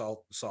salmon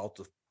salt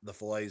the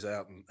fillets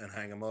out and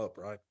hang them up,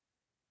 right?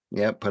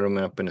 yeah, put them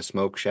up in a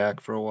smoke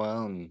shack for a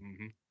while, and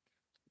Mm-hmm.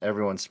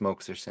 everyone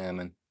smokes their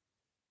salmon.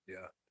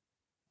 Yeah.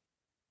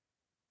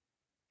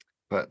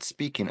 But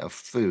speaking of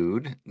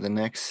food, the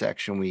next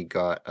section we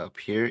got up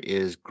here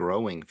is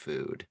growing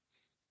food.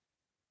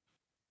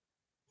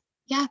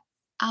 Yeah.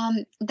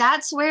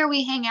 That's where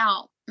we hang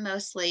out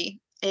mostly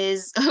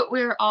is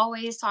we're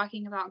always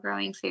talking about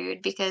growing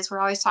food because we're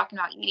always talking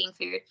about eating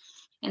food.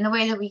 And the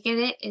way that we get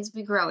it is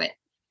we grow it.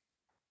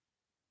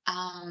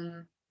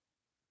 Um,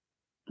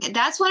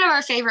 that's one of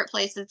our favorite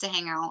places to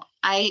hang out.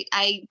 I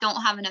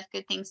don't have enough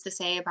good things to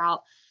say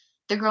about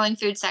the growing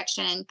food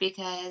section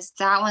because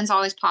that one's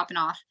always popping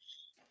off.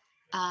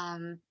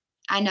 Um,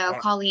 I know Uh,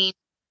 Colleen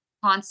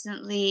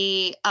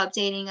constantly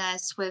updating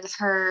us with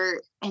her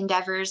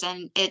endeavors,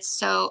 and it's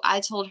so I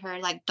told her,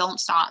 like, don't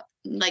stop,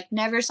 like,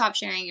 never stop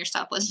sharing your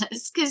stuff with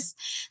us, because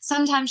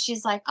sometimes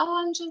she's like,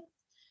 oh, I'm just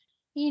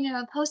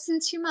posting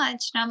too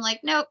much, and I'm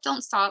like, nope,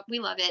 don't stop, we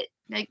love it,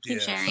 like, keep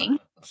yeah. sharing.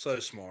 So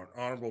smart.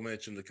 Honorable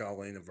mention to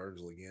Colleen and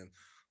Virgil again.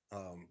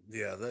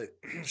 Yeah, they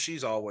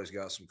she's always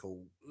got some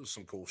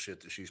cool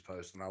shit that she's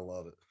posting. I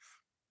love it.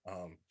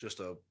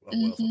 Just a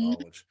wealth of Hmm.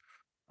 knowledge.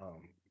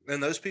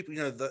 And those people,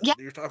 Yeah.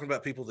 you're talking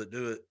about people that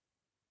do it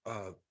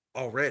uh,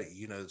 already.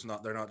 It's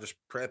not they're not just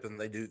prepping.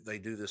 They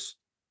do this.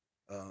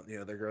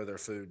 They grow their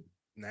food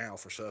now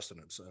for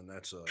sustenance, and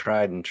that's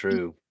Tried and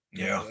true.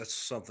 Yeah. that's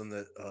something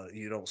that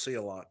you don't see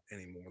a lot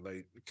anymore.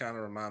 They kind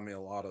of remind me a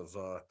lot of.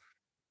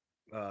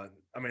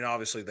 I mean,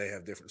 obviously they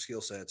have different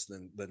skill sets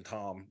than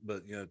Tom,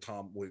 but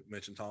Tom. We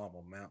mentioned Tom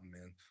on Mountain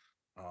Men.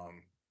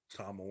 Um,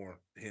 Tom Moore,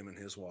 him and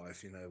his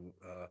wife.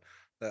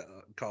 That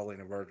Colleen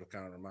and Virgil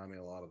kind of remind me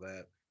a lot of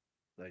that.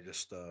 They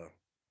just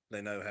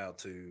they know how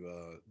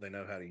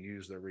to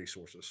use their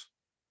resources.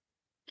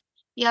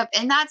 Yep,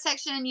 in that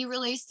section, you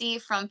really see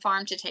from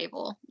farm to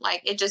table.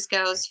 Like, it just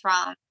goes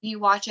from you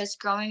watch us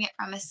growing it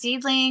from a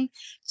seedling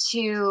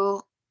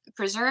to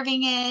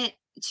preserving it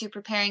to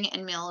preparing it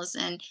in meals,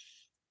 and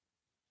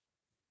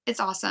it's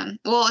awesome.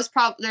 Well,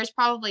 there's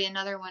probably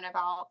another one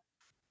about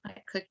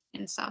like cooking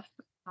and stuff.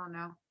 I don't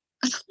know.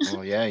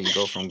 Well, yeah, you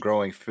go from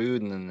growing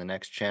food, and then the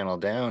next channel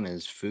down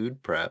is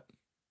food prep.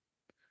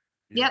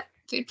 Yeah, Yep,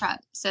 food prep.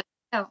 So,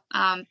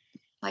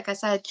 like I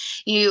said,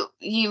 you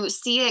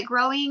see it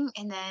growing,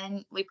 and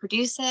then we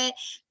produce it,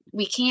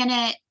 we can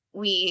it,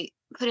 we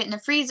put it in the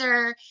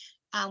freezer.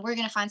 We're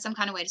gonna find some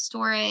kind of way to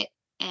store it,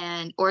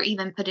 and or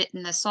even put it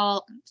in the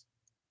salt.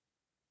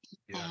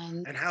 yeah.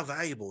 And And how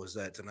valuable is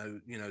that to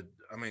know?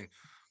 I mean,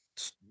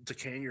 to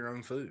can your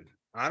own food.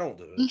 I don't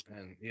do mm, it,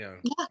 and yeah,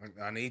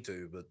 I need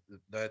to, but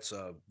that's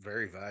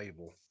very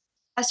valuable.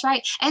 that's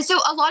right. And so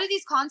a lot of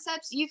these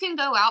concepts, you can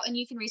go out and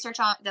you can research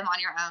on them on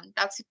your own.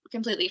 That's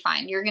completely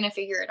fine. You're going to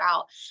figure it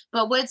out.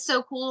 But what's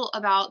so cool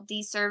about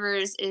these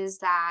servers is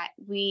that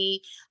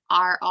we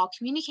are all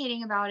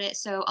communicating about it.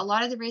 So a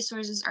lot of the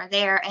resources are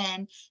there,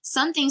 and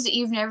some things that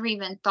you've never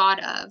even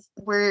thought of,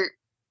 we're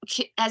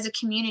as a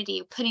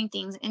community putting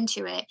things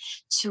into it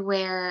to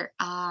where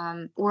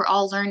we're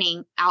all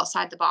learning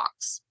outside the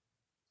box.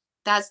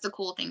 That's the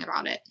cool thing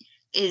about it,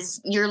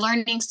 is you're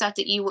learning stuff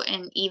that you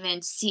wouldn't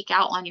even seek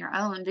out on your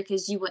own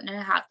because you wouldn't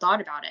have thought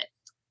about it.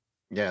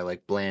 Yeah,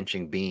 like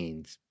blanching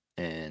beans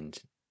and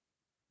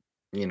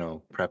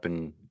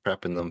prepping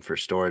them for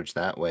storage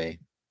that way,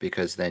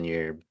 because then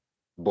you're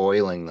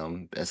boiling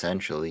them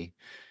essentially,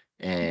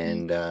 Hmm.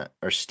 and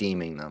or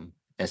steaming them,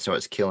 and so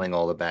it's killing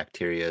all the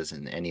bacterias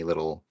and any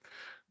little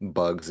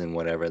bugs and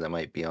whatever that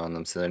might be on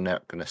them, so they're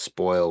not going to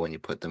spoil when you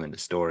put them into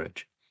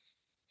storage.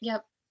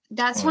 Yep.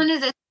 That's Well, one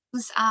of the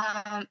things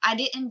I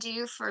didn't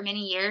do for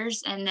many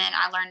years, and then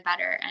I learned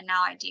better, and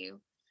now I do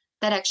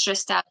that extra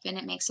step, and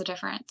it makes a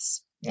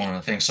difference. one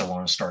of the things I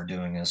want to start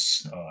doing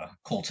is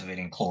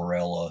cultivating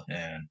chlorella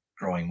and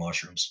growing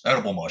mushrooms,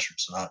 edible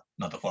mushrooms,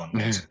 not the fun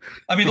ones.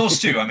 I mean, those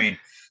too. I mean,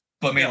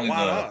 but Yeah, mainly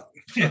why the not?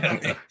 I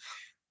yeah,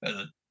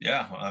 mean,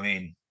 yeah. I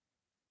mean,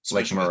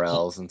 Like especially with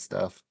morels and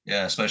stuff.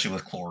 yeah, especially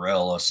with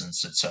chlorella,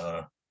 since it's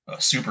a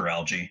super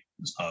algae,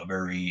 it's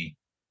very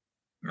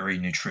very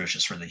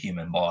nutritious for the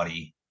human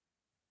body.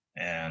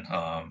 And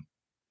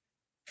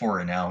for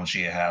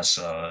analogy, it has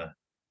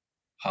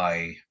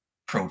high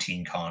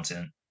protein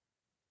content.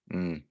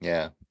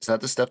 Yeah, is that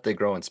the stuff they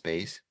grow in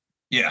space?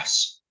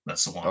 Yes,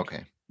 that's the one.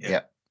 Okay. Yeah.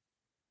 Yeah.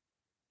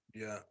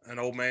 yeah, and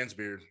old man's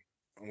beard.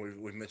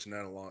 We've mentioned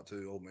that a lot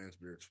too. Old man's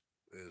beard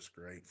is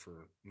great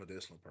for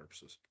medicinal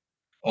purposes.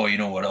 Oh, you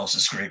know what else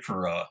is great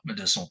for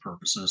medicinal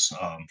purposes?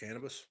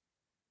 Cannabis.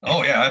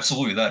 Oh yeah,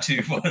 absolutely that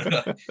too.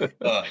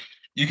 But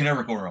you can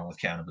never go wrong with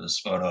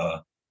cannabis.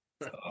 But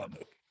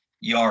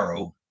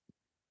yarrow,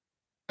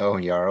 Oh,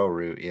 yarrow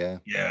root, yeah.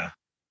 yeah,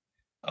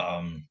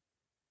 um,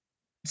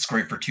 it's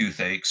great for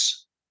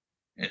toothaches.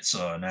 It's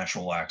a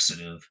natural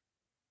laxative.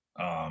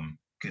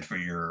 Good for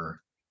your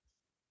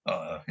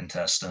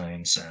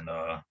intestines and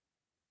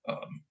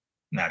um,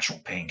 natural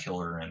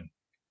painkiller. And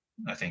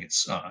I think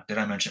it's did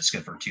I mention it's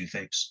good for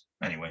toothaches?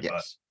 Anyway, but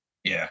Yes.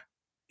 yeah,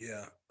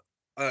 Yeah.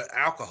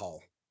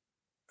 Alcohol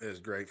is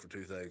great for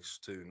toothaches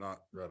too. Not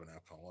rubbing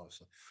alcohol,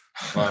 obviously.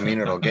 Well, I mean,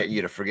 it'll get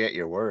you to forget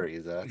your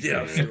worries. That's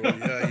Yeah, for sure. sure.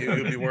 Yeah,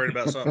 you'll be worried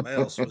about something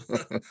else.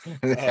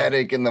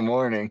 Headache in the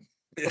morning.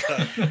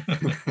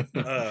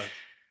 Yeah.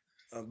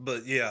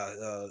 But yeah,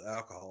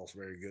 alcohol is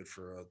very good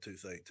for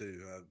toothache too.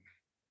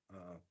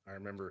 I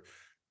remember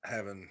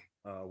having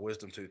a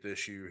wisdom tooth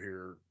issue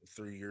here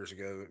 3 years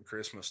ago at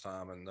Christmas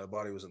time, and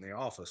nobody was in the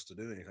office to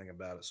do anything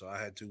about it. So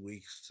I had 2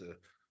 weeks to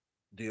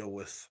deal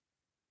with,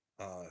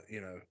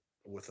 you know,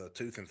 with a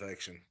tooth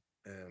infection,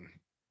 and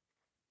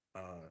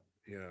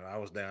I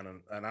was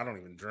down and I don't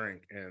even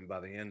drink. And by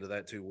the end of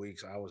that 2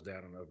 weeks, I was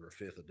down in over a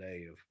fifth a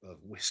day of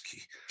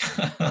whiskey.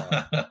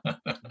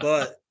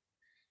 But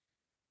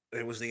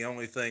it was the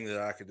only thing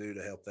that I could do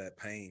to help that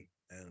pain,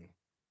 and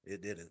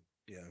it did it.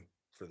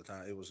 For the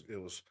time, it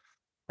was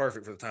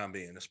perfect for the time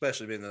being,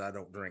 especially being that I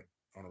don't drink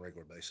on a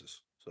regular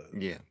basis. So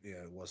Yeah.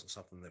 it wasn't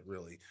something that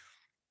really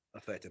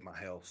affected my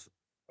health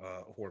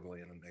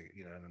horribly in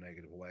a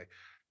negative way.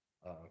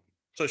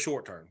 So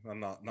short term, I'm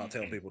not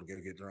telling people to go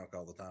get drunk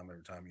all the time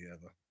every time you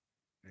have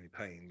any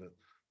pain,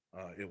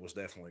 but it was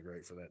definitely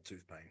great for that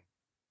tooth pain.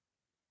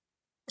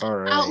 All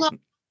right. Outlaw,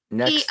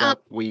 Next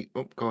up,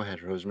 go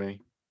ahead,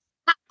 Rosemary.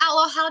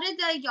 Outlaw, how did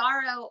the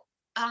yarrow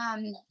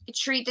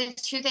treat the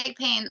toothache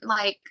pain?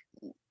 Like,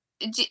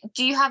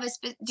 do you have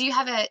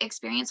a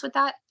experience with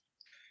that?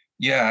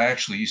 yeah. I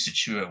actually used to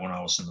chew it when I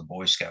was in the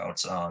Boy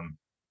Scouts.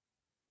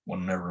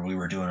 Whenever we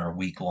were doing our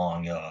week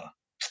long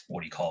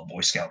what do you call it,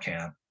 Boy Scout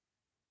camp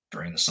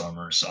during the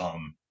summers.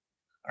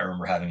 I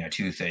remember having a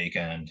toothache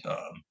and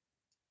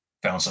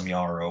found some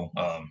yarrow.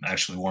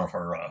 Actually, one of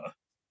our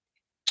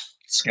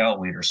scout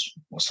leaders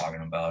was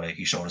talking about it.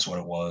 He showed us what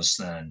it was.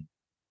 Then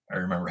I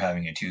remember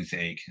having a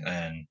toothache,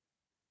 and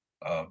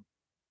uh,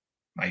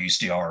 I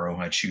used yarrow.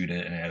 I chewed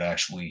it, and it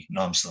actually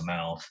numbs the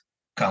mouth,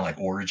 kind of like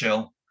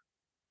Orajel.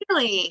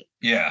 Really?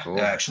 Yeah, it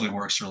Cool. actually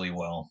works really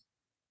well.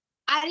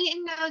 I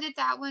didn't know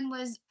that one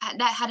was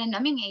that had a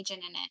numbing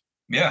agent in it.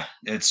 Yeah,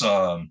 it's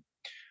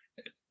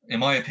in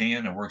my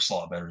opinion, it works a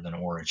lot better than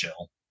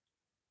Orajel.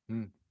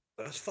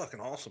 That's fucking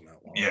awesome,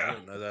 Outlaw. I Yeah.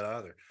 didn't know that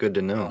either. Good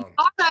to know.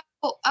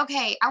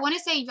 Okay, I want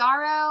to say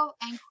yarrow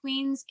and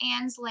Queen's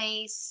Anne's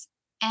lace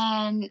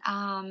and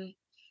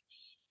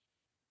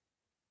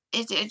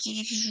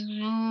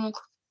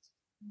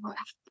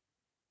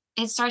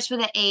it starts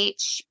with a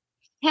H.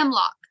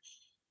 Hemlock.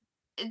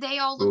 They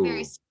all look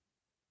very. Ooh.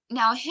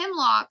 Now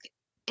hemlock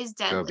is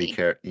Gotta be deadly.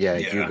 careful. Yeah,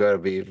 you Yeah. gotta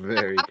be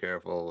very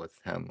careful with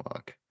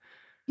hemlock.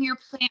 Your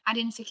plant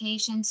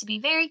identification to be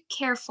very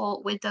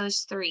careful with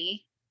those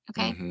three.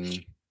 Okay.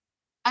 Mm-hmm.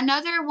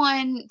 Another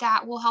one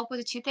that will help with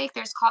a toothache,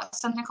 there's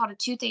something called a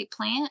toothache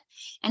plant,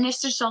 and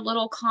it's just a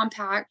little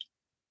compact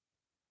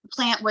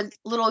plant with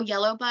little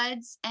yellow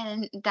buds,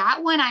 and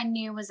that one I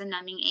knew was a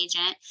numbing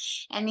agent.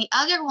 And the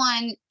other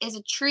one is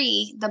a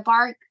tree, the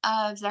bark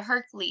of the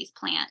Hercules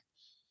plant,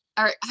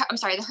 or I'm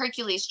sorry, the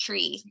Hercules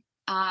tree.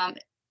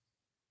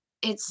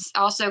 It's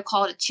also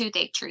called a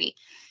toothache tree,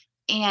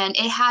 and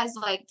it has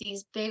like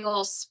these big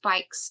old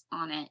spikes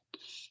on it.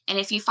 And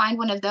if you find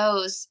one of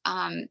those,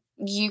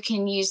 you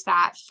can use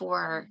that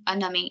for a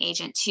numbing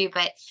agent too.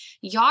 But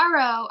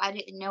yarrow, I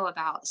didn't know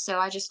about, so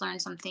I just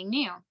learned something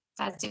new.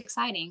 That's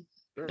exciting.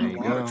 There are There a you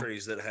lot of go.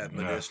 trees that have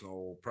Yeah.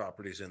 medicinal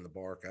properties in the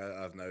bark.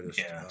 I've noticed.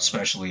 Yeah,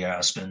 especially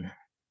aspen.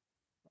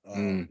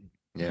 Yeah.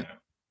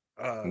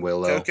 Yeah.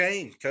 Willow.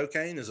 Cocaine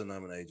is a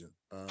numbing agent.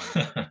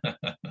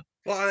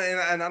 Well,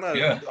 and I know.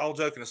 Yeah. All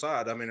joking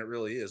aside, I mean it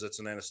really is. It's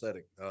an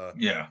anesthetic.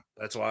 Yeah.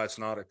 That's why it's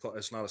not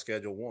a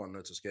Schedule 1.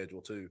 It's a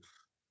Schedule 2,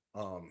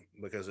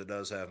 because it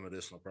does have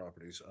medicinal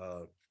properties.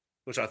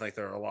 Which I think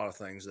there are a lot of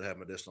things that have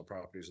medicinal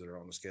properties that are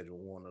on the Schedule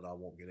 1 that I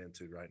won't get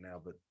into right now.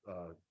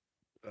 But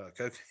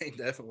cocaine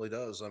definitely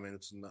does. I mean,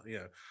 it's not,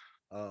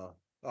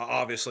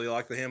 obviously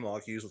like the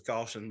hemlock, used with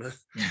caution, but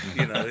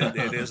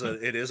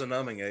it is a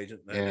numbing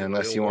agent. And Yeah, it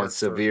unless will you want work for.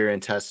 severe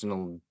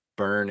intestinal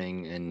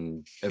burning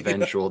and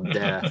eventual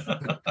death.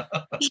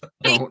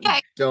 Don't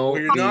Well,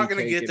 you're be not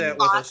going to get taking that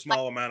with a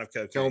small amount of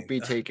cocaine. don't be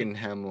taking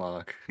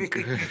hemlock.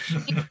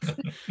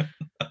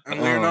 And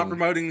we are not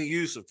promoting the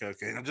use of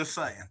cocaine. I'm just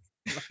saying.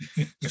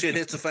 Shit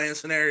hits a fan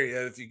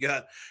scenario. If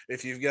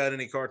you've got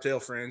any cartel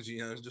friends,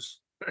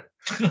 just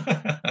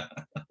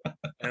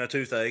and a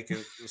toothache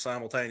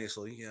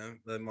simultaneously,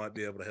 they might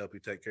be able to help you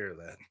take care of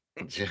that.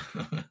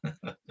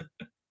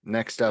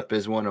 Next up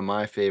is one of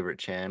my favorite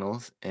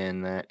channels,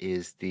 and that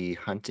is the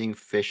hunting,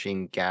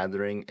 fishing,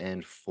 gathering,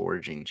 and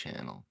foraging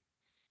channel.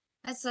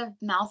 That's a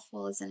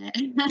mouthful, isn't it?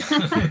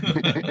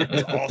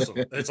 It's awesome.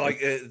 It's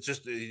like you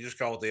just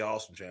call it the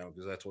awesome channel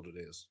because that's what it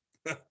is.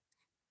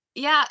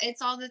 Yeah,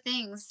 it's all the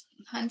things.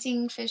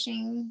 Hunting,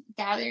 fishing,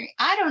 gathering.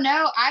 I don't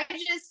know. I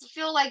just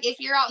feel like if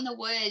you're out in the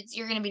woods,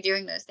 you're gonna be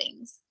doing those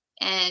things.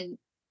 And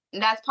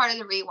that's part of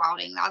the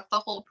rewilding. That's the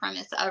whole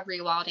premise of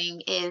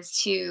rewilding is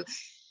to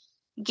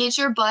get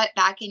your butt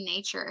back in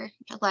nature.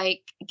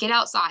 Like get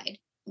outside.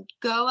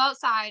 Go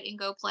outside and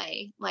go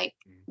play. Like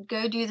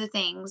go do the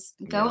things.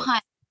 Go Yep.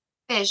 hunt,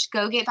 fish,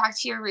 go get back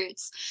to your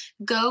roots.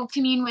 Go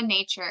commune with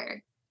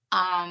nature.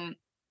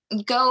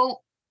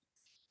 Go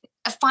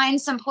find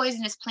some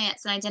poisonous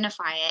plants and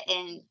identify it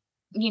and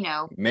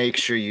Make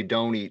sure you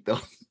don't eat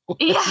those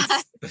yeah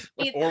ones.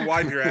 Or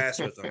wipe your ass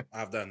with them.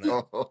 I've done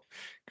that Oh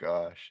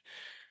gosh.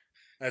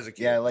 as a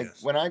kid. Yeah, like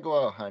Yes. when I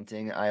go out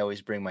hunting, I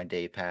always bring my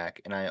day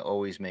pack and I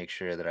always make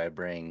sure that I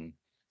bring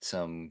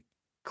some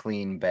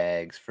clean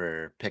bags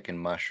for picking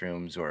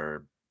mushrooms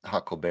or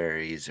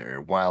huckleberries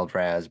or wild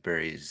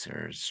raspberries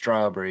or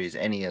strawberries,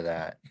 any of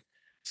that,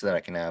 so that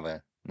I can have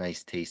a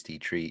nice tasty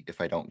treat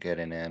if I don't get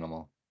an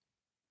animal.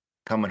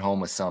 Coming home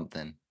with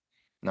something,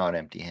 not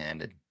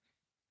empty-handed.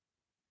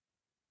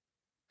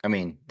 I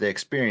mean, the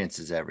experience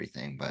is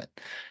everything, but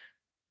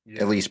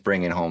Yeah. at least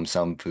bringing home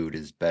some food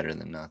is better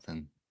than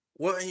nothing.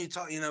 Well,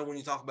 and when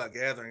you talk about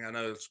gathering, I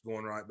know it's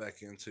going right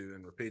back into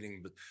and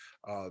repeating, but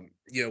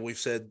we've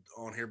said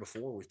on here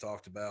before, we've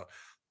talked about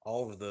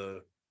all of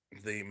the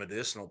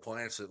medicinal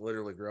plants that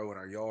literally grow in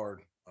our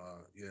yard.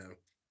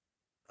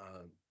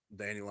 Uh,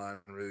 dandelion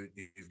root.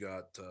 You've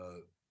got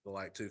the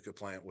lactuca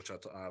plant, which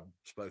I've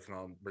spoken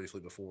on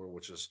briefly before,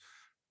 which is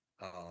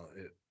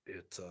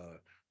it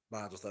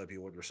binds with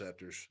opioid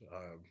receptors.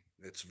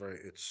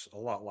 It's a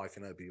lot like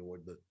an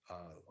opioid, but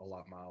a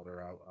lot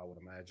milder, I would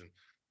imagine.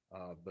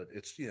 But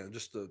it's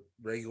just a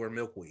regular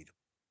milkweed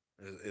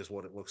is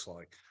what it looks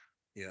like.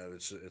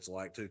 It's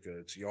lactuca.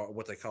 It's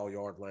what they call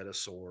yard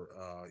lettuce or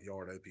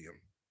yard opium.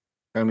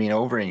 I mean,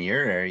 over in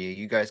your area,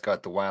 you guys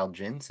got the wild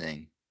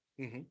ginseng.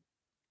 Mm-hmm.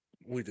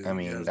 We do. I Yeah.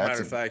 mean, As a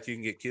matter of fact, you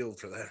can get killed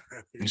for that.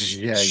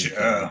 yeah, you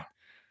can.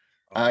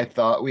 I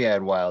thought we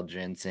had wild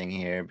ginseng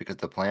here because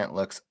the plant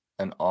looks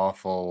an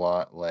awful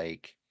lot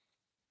like.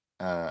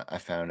 I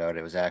found out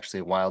it was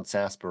actually wild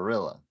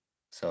sarsaparilla,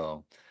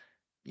 so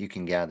you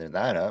can gather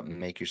that up and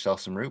make yourself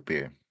some root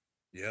beer.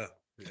 Yeah.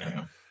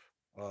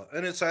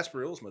 And it's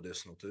sarsaparillas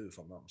medicinal too, if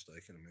I'm not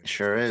mistaken. I mean,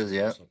 Sure it's got is, some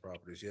yeah. medicinal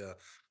properties. Yeah.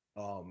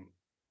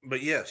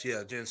 But yes,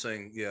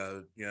 ginseng.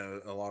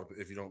 A lot of,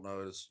 if you don't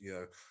know,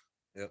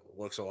 it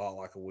looks a lot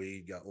like a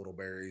weed. Got little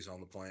berries on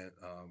the plant.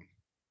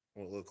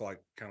 What look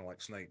like kind of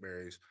like snake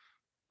berries.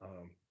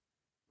 Um,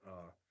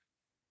 uh,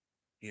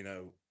 you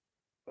know,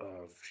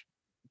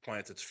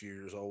 plant that's a few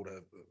years old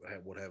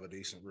would have a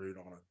decent root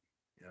on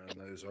it.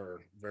 And those are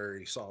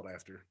very sought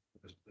after,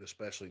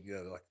 especially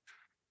like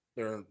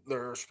there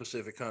are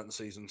specific hunting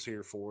seasons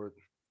here for it.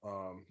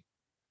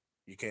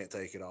 You can't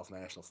take it off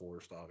national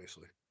forest,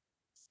 obviously.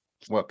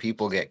 What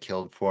people get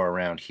killed for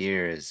around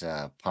here is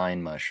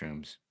pine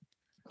mushrooms.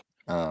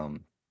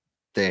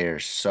 They're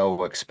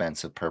so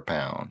expensive per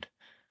pound,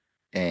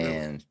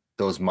 and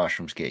those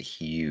mushrooms get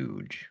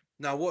huge.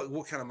 Now,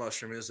 what kind of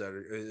mushroom is that?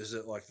 Is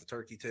it like the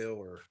turkey tail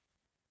or?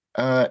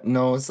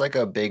 No, it's like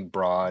a big,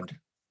 broad,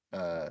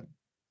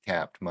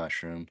 capped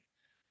mushroom.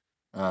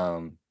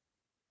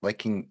 Like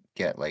can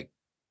get like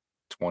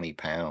 20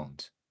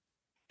 pounds.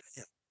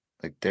 Damn.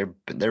 Like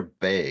they're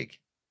big.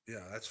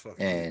 Yeah, that's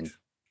fucking And huge.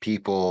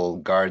 people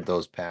guard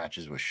those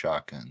patches with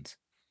shotguns.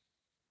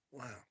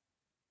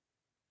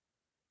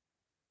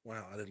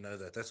 Wow, I didn't know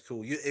that. That's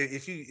cool.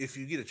 If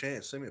you get a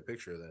chance, send me a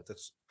picture of that.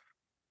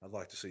 I'd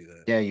like to see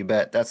that. Yeah, you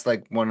bet. That's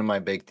like one of my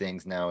big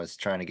things now is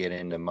trying to get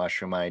into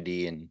mushroom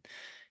ID and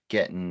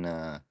getting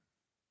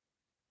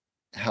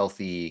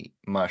healthy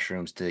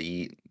mushrooms to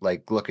eat,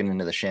 like looking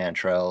into the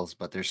chanterelles,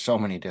 but there's so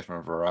many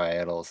different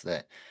varietals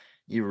that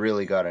you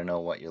really got to know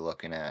what you're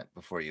looking at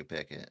before you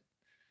pick it.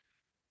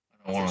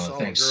 One of the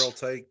things.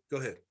 Go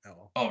ahead.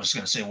 I was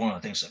going to say one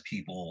of the things that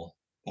people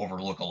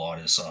overlook a lot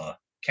is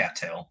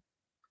cattail.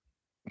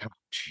 Oh,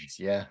 jeez,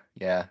 yeah.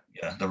 Yeah,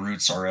 the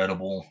roots are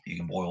edible. You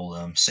can boil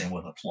them. Same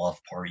with the fluff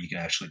part. You can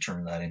actually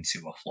turn that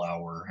into a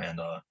flour and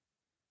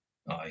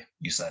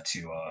use that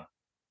to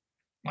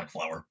like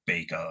flour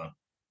bake a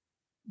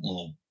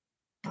little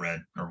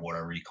bread or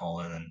whatever you call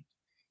it,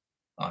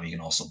 and you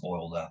can also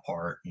boil that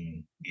part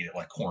and eat it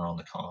like corn on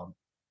the cob.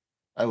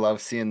 I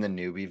love seeing the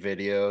newbie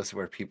videos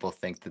where people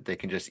think that they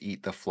can just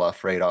eat the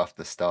fluff right off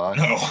the stalk.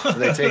 No. So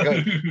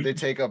they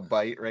take a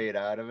bite right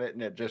out of it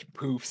and it just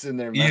poofs in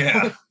their mouth.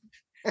 Yeah.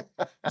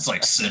 It's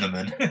like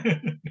cinnamon.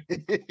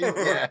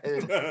 Yeah,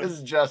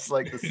 it's just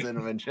like the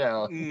cinnamon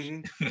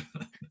challenge.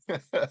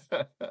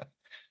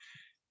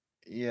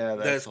 Yeah,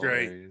 that's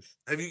great.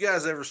 Have you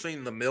guys ever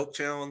seen the milk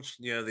challenge?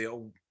 The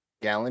old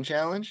gallon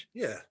challenge?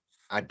 Yeah.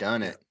 I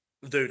done it.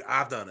 Dude,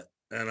 I've done it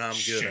and I'm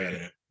good at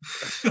it.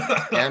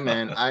 Yeah,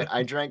 man.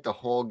 I drank the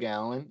whole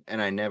gallon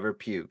and I never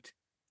puked.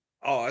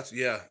 Oh, that's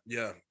yeah.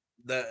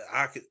 That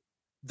I could,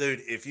 dude,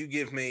 if you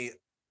give me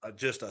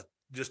just a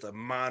just a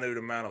minute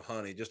amount of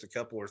honey, just a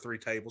couple or 3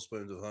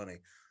 tablespoons of honey.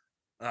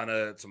 I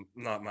know it's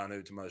not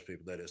minute to most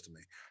people. That is to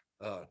me.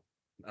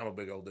 I'm a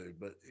big old dude,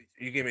 but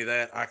you give me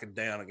that, I could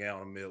down a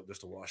gallon of milk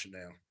just to wash it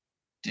down.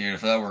 Dude,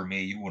 if that were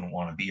me, you wouldn't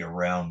want to be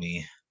around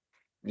me.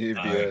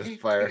 You'd be a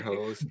fire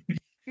hose.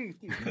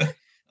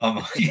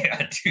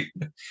 Yeah,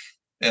 dude.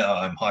 Yeah,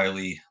 I'm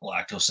highly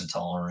lactose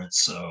intolerant,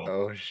 so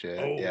Oh shit!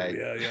 Oh, Yeah,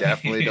 yeah, you yeah.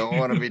 definitely don't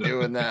want to be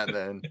doing that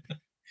then.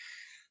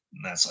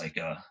 that's like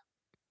a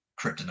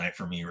kryptonite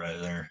for me right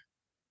there.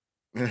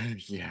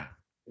 Yeah.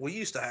 We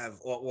used to have,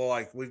 well,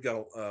 like we've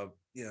got,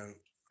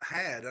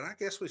 had, and I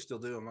guess we still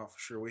do. I'm not for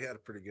sure. We had a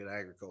pretty good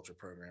agriculture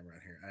program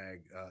right here,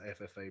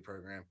 FFA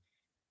program.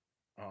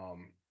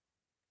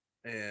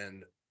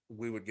 And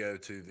we would go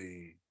to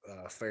the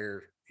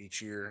fair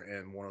each year,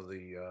 and one of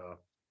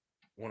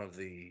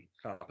the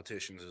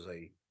competitions is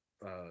a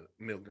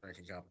milk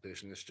drinking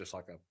competition. It's just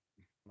like a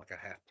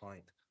half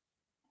pint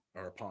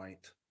or a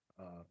pint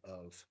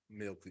of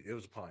milk. It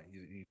was a pint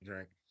you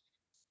drink,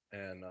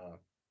 and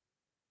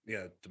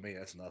yeah, to me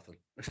that's nothing.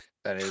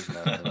 That is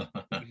nothing.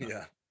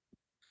 Yeah,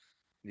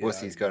 yeah,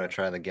 Wussy's got to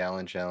try the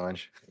gallon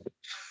challenge.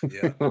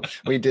 yeah.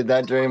 We did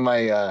that during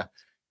my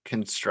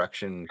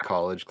construction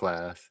college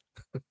class.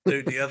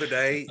 Dude, the other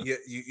day,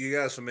 you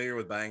guys familiar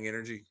with Bang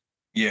Energy?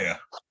 Yeah.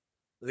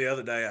 The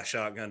other day, I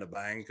shotgunned a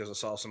Bang because I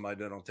saw somebody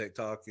doing it on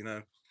TikTok.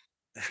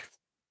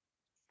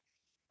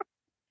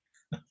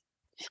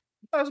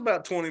 I was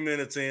about 20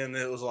 minutes in.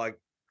 It was like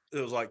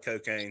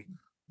cocaine.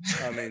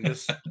 I mean,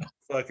 just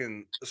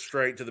fucking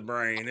straight to the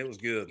brain. It was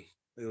good.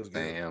 It was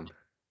good. Damn.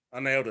 I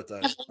nailed it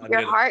though. I Your did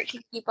it. heart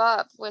can keep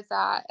up with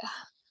that.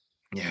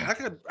 Yeah.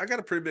 I got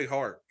a pretty big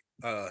heart.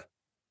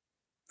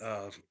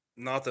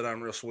 Not that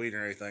I'm real sweet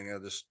or anything.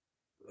 I'm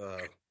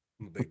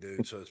a big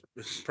dude, so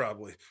it's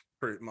probably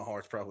pretty. My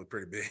heart's probably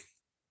pretty big.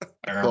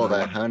 I Well, remember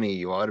that when honey,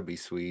 you ought to be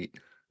sweet.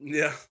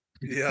 Yeah,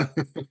 yeah.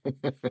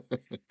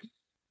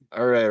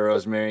 All right,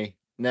 Rosemary.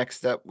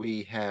 Next up,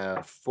 we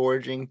have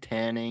forging,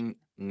 tanning,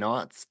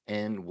 knots,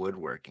 and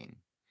woodworking.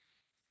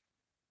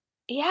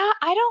 Yeah,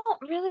 I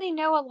don't really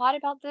know a lot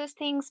about those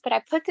things, but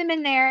I put them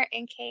in there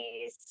in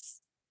case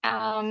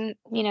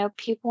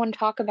people want to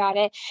talk about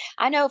it.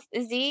 I know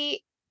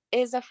Z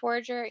is a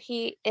forger.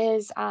 He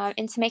is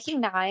into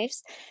making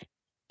knives,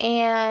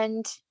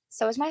 and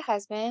so is my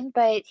husband,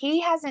 but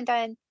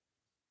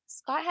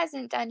Scott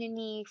hasn't done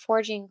any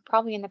forging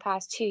probably in the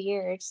past 2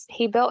 years.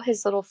 He built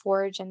his little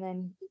forge and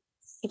then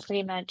he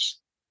pretty much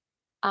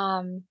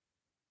um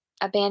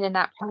abandoned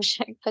that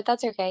project, but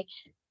that's okay.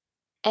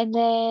 And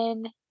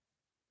then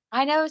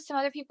I know some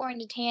other people are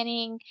into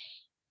tanning.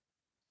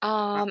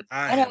 I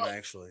I know. am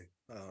actually.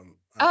 Oh,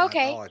 I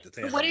okay. like to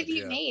tan What have hides.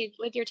 you Yeah. made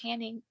with your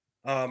tanning?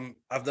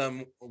 I've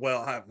done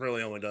well. I've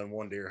really only done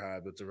one deer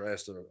hide, but the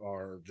rest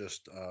are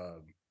just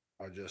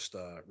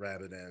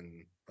rabbit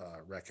and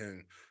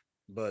raccoon,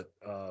 but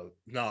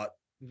not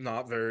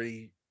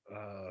very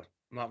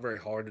not very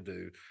hard to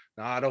do.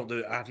 Now I don't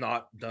do. I've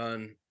not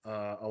done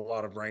a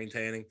lot of brain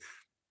tanning.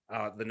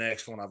 The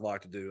next one I'd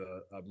like to do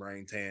a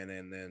brain tan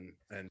and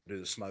do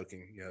the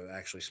smoking.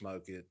 Actually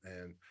smoke it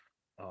and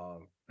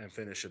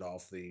finish it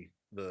off the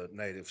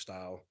native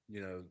style.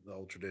 The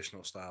old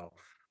traditional style.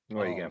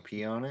 What, are you going to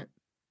pee on it?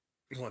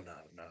 Well, no.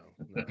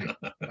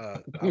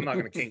 I'm not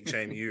going to kink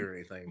shame you or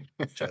anything,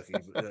 Chucky.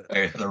 But,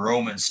 hey, the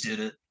Romans did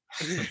it.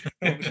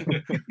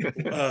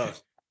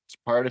 It's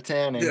part of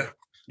tanning.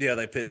 Yeah,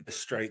 they piss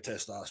straight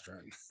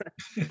testosterone.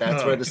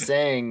 That's where the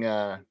saying,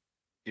 you're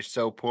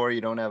so poor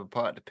you don't have a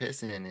pot to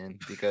piss in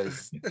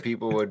because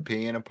people would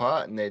pee in a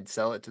pot and they'd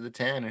sell it to the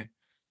tanner.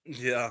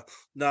 Yeah.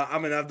 No, I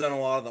mean, I've done a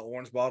lot of the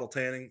orange bottle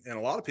tanning, and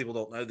a lot of people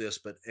don't know this,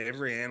 but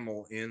every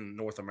animal in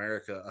North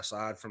America,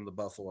 aside from the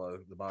buffalo,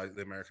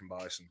 the American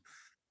bison,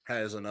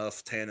 has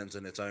enough tannins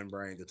in its own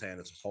brain to tan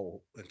its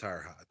whole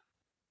entire hide.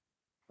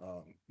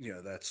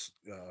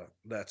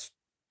 That's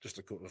just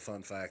a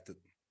fun fact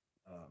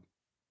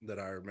that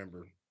I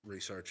remember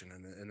researching,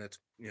 and that's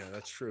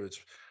true. It's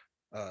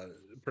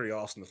pretty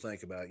awesome to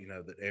think about.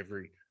 That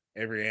every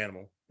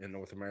animal in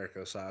North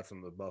America, aside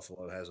from the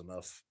buffalo, has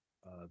enough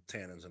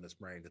tannins in its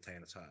brain to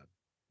tan its hide.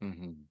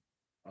 Mm-hmm.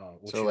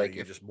 Which So, like,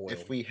 you just boil.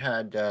 if we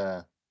had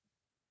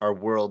our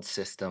world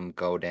system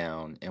go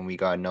down and we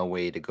got no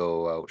way to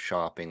go out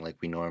shopping like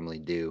we normally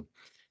do,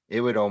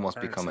 it would almost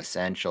become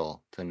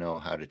essential to know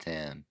how to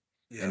tan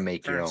and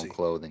make your own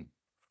clothing.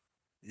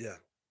 Yeah,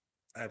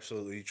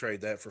 absolutely. You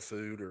trade that for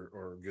food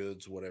or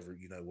goods, whatever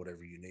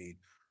you need.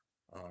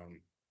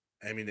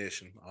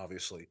 Ammunition,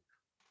 obviously.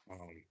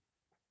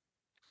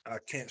 I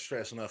can't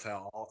stress enough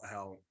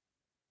how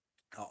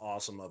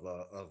awesome of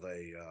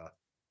a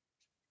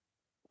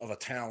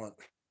talent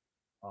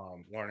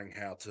learning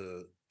how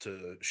to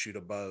shoot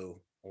a bow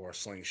or a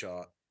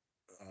slingshot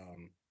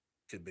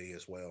could be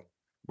as well.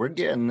 We're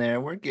getting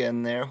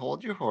there.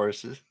 Hold your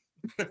horses.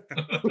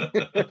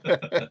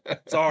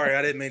 Sorry,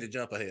 I didn't mean to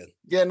jump ahead.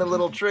 Getting a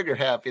little trigger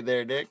happy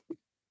there, Dick.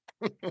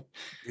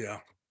 Yeah.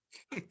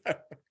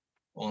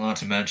 Well, not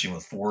to mention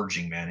with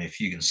forging, man, if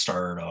you can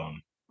start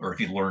or if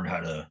you learn how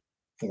to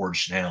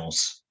forge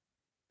nails,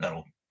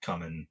 that'll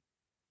come in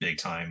big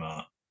time.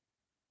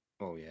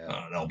 Oh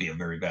yeah. That'll be a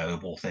very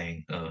valuable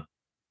thing to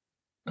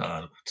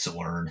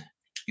learn.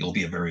 You'll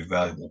be a very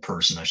valuable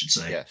person, I should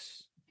say.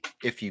 Yes.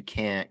 If you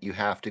can't, you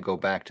have to go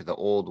back to the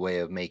old way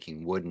of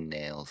making wooden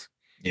nails.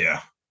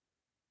 Yeah.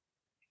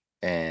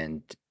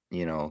 And,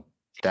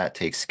 that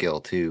takes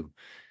skill too,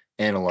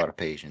 and a lot of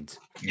patience.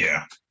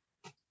 Yeah.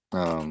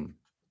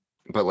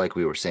 But like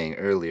we were saying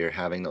earlier,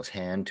 having those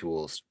hand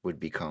tools would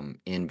become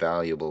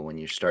invaluable when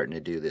you're starting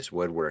to do this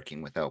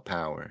woodworking without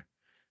power.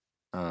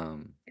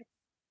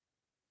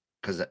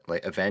 Because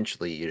like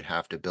eventually you'd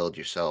have to build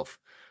yourself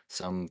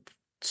some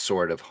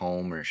sort of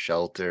home or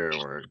shelter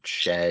or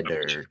shed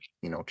or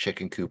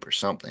chicken coop or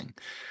something,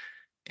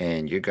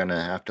 and you're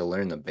gonna have to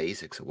learn the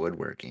basics of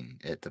woodworking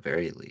at the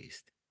very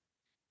least.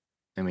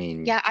 I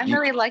mean, Yeah, I'm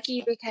really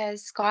lucky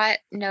because Scott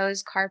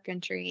knows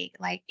carpentry.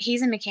 Like,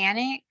 he's a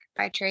mechanic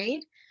by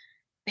trade,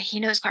 but he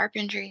knows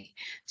carpentry.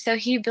 So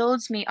he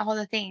builds me all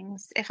the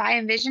things. If I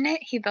envision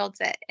it, he builds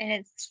it, and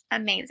it's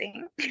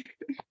amazing.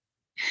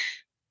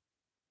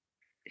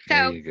 there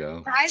So, you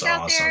go. guys It's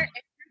out there, awesome.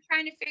 if you're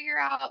trying to figure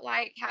out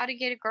like how to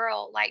get a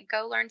girl, like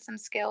go learn some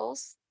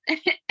skills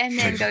and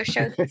then go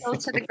show the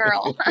skills to the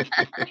girl.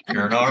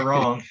 You're not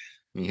wrong.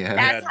 Yeah.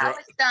 That's how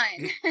it's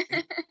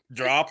done.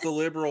 Drop the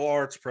liberal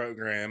arts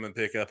program and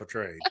pick up a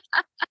trade.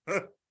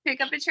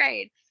 Pick up a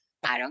trade.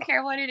 I don't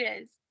care what it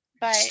is.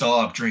 But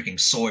Stop drinking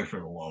soy for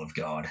the love of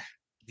God.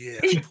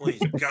 Yes,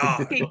 please,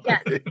 God. yeah.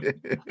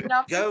 Get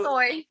off the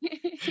soy.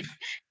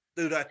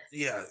 Dude, I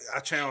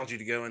challenge you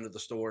to go into the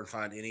store and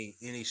find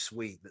any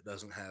sweet that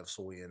doesn't have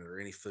soy in it or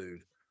any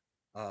food.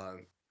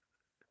 And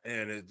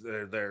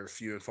they're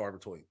few and far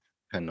between.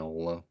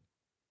 Canola.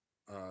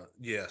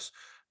 Yes.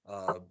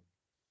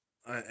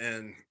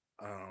 And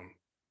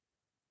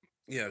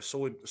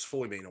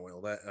soybean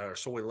oil, that or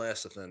soy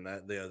lecithin,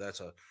 that yeah,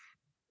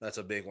 that's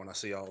a big one I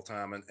see all the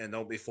time. And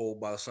don't be fooled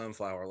by the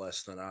sunflower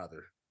lecithin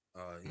either.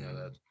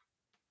 That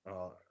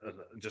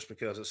just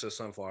because it says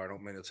sunflower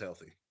don't mean it's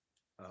healthy.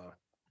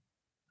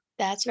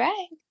 That's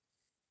right.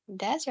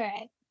 That's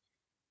right.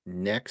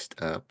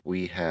 Next up,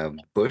 we have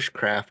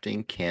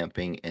bushcrafting,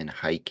 camping, and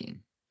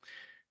hiking.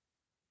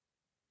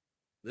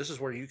 This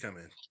is where you come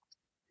in,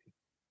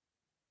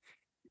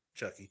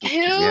 Chucky. Who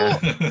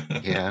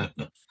Yeah.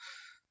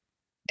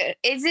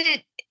 is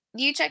it?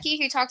 You,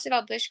 Chucky, who talks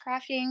about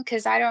bushcrafting?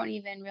 Because I don't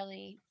even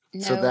really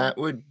know. So that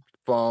would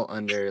fall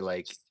under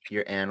like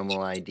your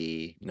animal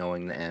ID,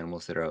 knowing the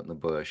animals that are out in the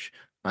bush,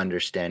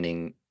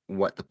 understanding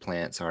what the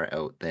plants are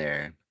out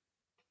there,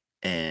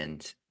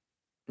 and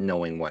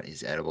knowing what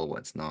is edible,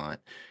 what's not,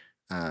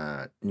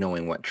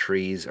 knowing what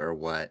trees are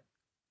what.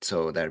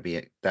 So that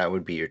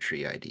would be your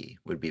tree ID,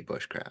 would be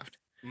bushcraft.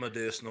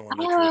 Medicinal and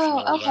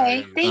nutritional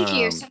okay. value. Thank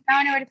you. So now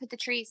I know where to put the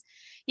trees.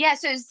 Yeah.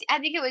 So I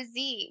think it was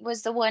Z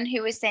was the one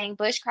who was saying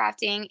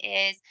bushcrafting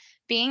is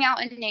being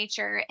out in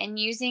nature and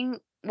using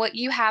what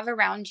you have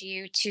around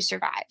you to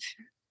survive.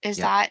 Is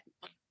that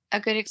a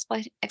good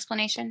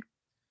explanation?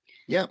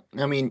 Yeah.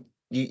 I mean,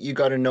 you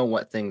got to know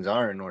what things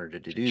are in order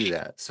to do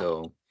that.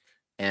 So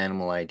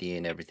animal ID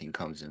and everything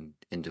comes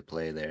into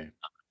play there.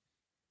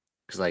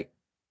 Because like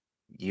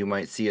you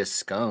might see a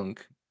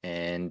skunk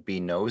and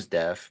be nose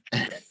deaf.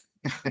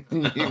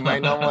 You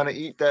might not want to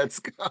eat that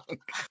skunk.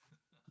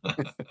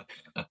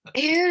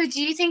 Ew,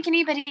 do you think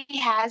anybody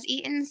has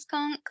eaten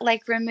skunk?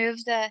 Like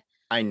remove the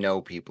I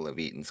know people have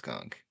eaten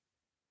skunk.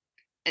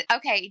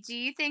 Okay, do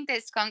you think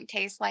that skunk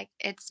tastes like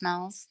it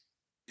smells?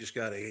 You just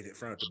gotta eat it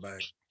front to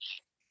back.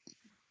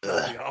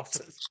 Not the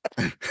opposite.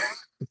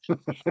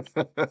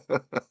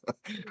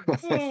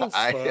 Oh,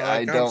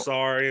 I'm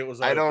sorry. It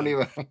was. I don't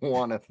open. even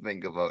want to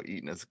think about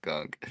eating a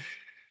skunk.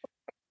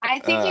 I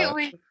think it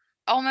would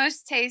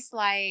almost taste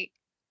like,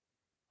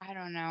 I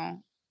don't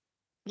know,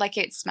 like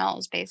it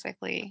smells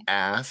basically.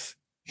 Ass.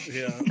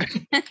 Yeah.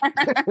 A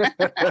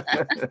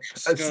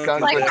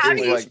skunk like that how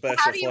tastes do you, like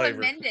how do you flavor.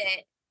 amend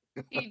it?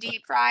 You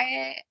deep fry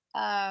it,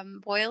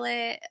 boil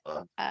it.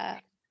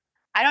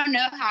 I don't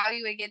know how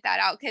you would get that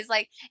out because,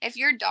 like, if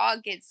your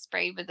dog gets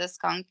sprayed with a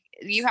skunk,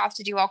 you have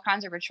to do all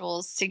kinds of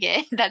rituals to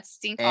get that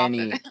stink off of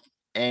it.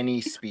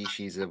 Any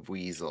species of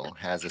weasel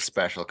has a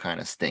special kind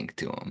of stink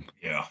to them.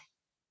 Yeah.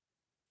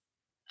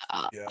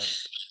 Yeah.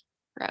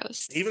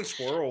 Gross. Even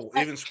squirrel,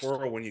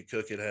 when you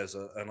cook it, has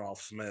an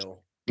off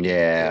smell.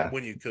 Yeah.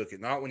 When you cook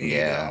it, not when you eat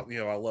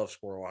it. I love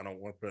squirrel. I don't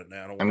want to put it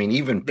down.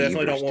 Even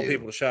definitely don't want do.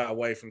 people to shy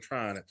away from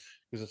trying it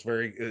because it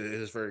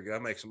is very good. I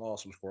make some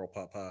awesome squirrel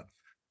pot pie,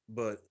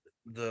 but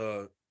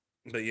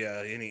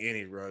yeah,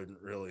 any rodent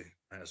really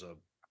has a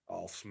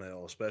off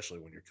smell, especially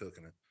when you're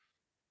cooking it.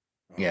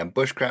 Yeah,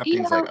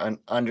 bushcrafting is like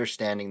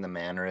understanding the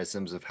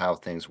mannerisms of how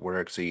things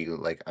work, so you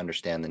like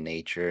understand the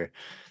nature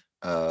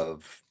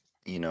of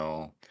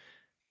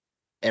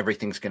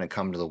everything's going to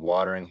come to the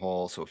watering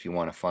hole. So if you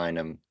want to find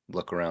them,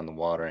 look around the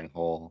watering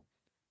hole.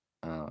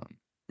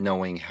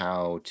 Knowing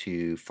how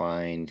to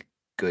find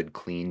good,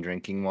 clean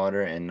drinking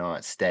water and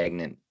not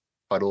stagnant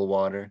puddle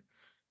water.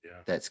 Yeah,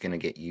 that's going to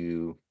get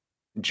you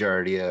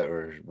giardia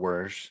or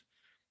worse.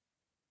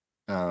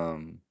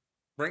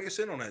 Bring us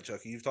in on that,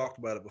 Chucky. You've talked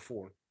about it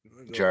before.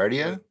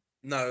 Giardia?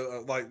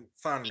 No, like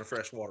finding a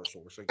fresh water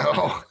source.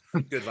 Oh,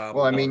 good viable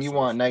well, I water mean, you source.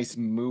 want nice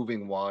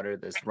moving water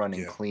that's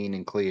running Yeah. clean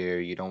and clear.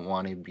 You don't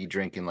want to be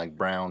drinking like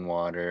brown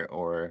water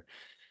or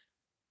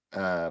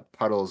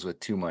puddles with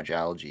too much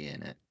algae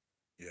in it.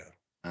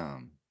 Yeah.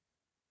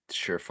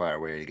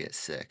 Surefire way to get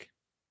sick.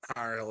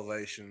 Higher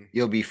elevation.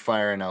 You'll be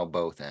firing out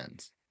both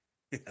ends.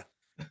 Yeah.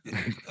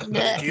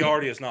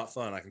 Giardia is not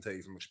fun, I can tell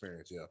you from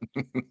experience. Yeah.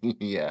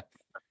 Yeah.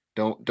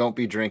 Don't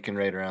be drinking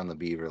right around the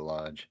beaver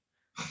lodge.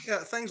 Yeah,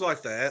 things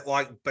like that,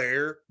 like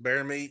bear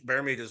meat.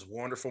 Bear meat is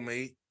wonderful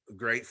meat,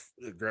 great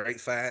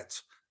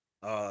fats.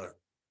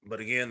 But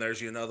again,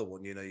 there's another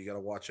one. You know, you got to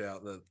watch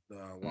out that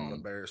a lot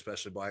of bear,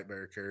 especially black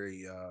bear,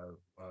 carry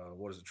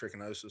what is it,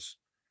 trichinosis?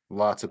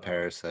 Lots of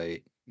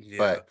parasite, Yeah,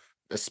 but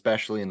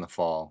especially in the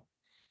fall.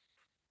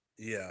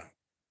 Yeah.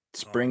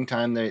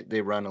 Springtime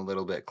they run a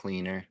little bit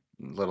cleaner,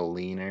 a little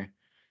leaner.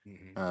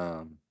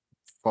 Mhm.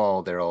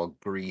 Fall they're all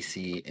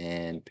greasy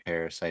and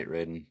parasite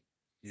ridden.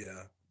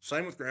 Yeah.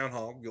 Same with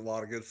groundhog. A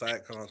lot of good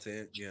fat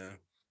content. Yeah.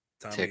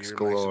 Time Ticks of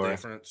year makes a galore.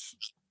 difference.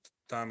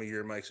 Time of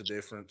year makes a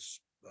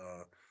difference.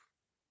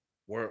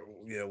 Where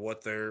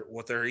what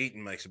they're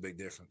eating makes a big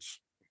difference.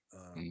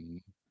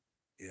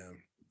 Yeah.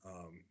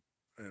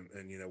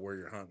 And you know where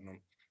you're hunting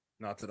them.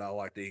 Not that I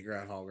like to eat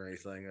groundhog or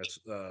anything. That's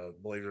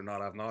believe it or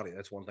not, I've not eaten.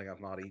 That's one thing I've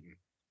not eaten.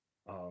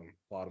 A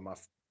lot of my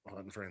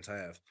hunting friends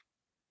have.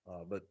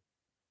 But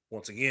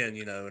once again,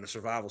 you know, in a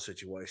survival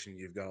situation,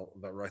 you've got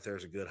that right there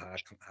is a good high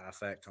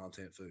fat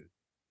content food.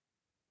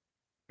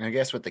 I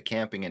guess with the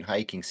camping and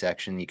hiking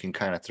section, you can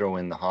kind of throw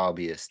in the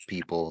hobbyist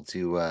people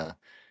to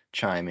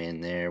chime in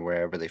there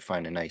wherever they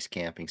find a nice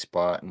camping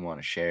spot and want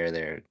to share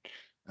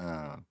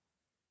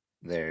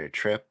their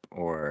trip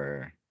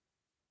or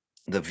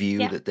the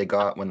view that they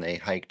got when they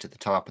hiked to the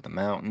top of the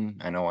mountain.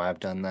 I know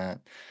I've done that.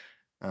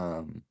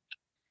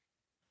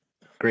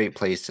 Great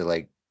place to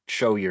like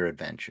show your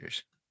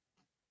adventures.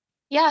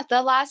 Yeah,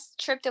 the last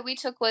trip that we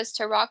took was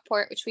to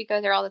Rockport, which we go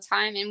there all the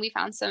time, and we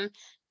found some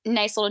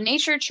nice little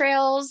nature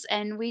trails,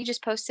 and we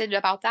just posted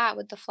about that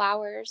with the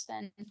flowers.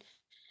 And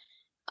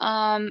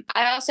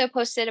I also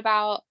posted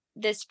about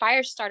this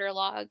fire starter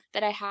log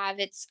that I have.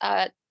 It's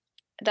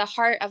the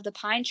heart of the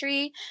pine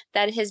tree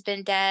that has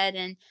been dead,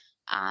 and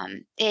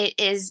it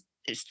is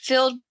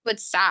filled with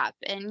sap,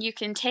 and you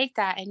can take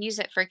that and use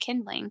it for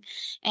kindling.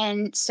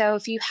 And so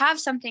if you have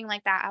something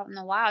like that out in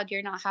the wild,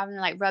 you're not having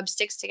to like rub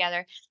sticks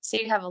together. So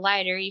you have a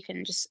lighter, you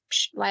can just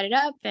light it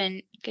up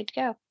and good to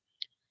go.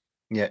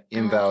 Yeah,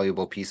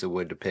 invaluable piece of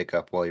wood to pick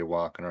up while you're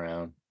walking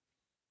around.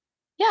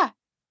 Yeah.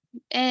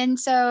 And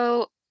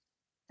so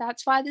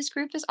that's why this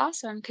group is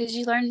awesome, because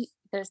you learn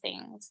those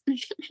things.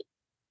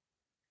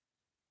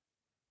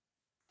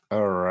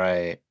 All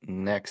right.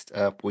 Next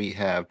up, we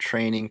have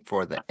training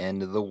for the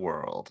end of the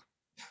world.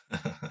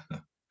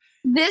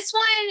 This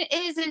one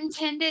is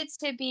intended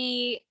to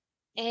be,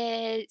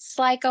 it's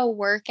like a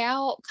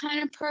workout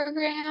kind of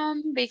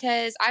program,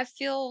 because I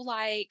feel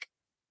like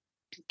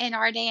in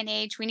our day and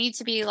age, we need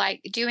to be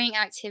like doing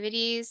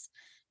activities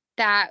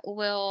that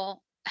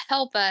will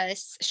help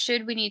us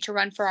should we need to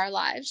run for our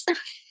lives.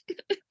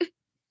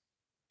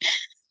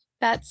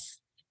 that's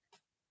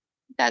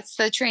that's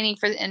the training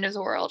for the end of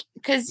the world,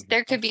 because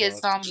there could be a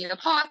zombie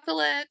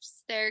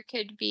apocalypse, there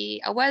could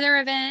be a weather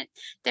event,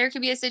 there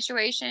could be a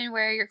situation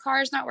where your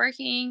car is not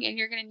working and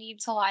you're going to need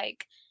to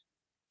like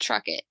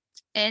truck it.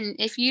 And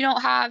if you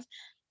don't have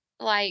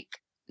like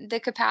the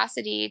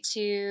capacity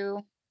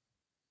to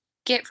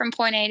get from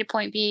point A to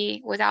point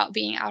B without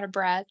being out of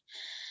breath,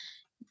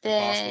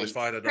 Possibly then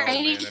fight a dog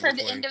training man in for the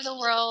between. end of the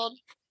world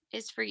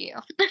is for you.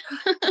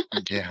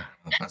 Yeah.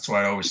 That's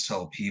why I always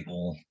tell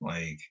people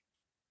like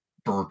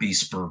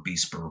burpees.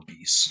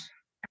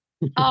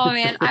 Oh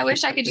man, I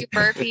wish I could do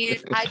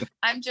burpees.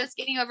 I'm just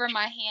getting over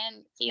my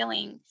hand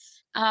feeling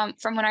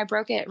from when I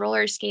broke it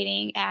roller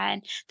skating,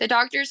 and the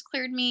doctors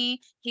cleared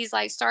me. He's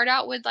like, start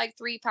out with like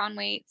 3-pound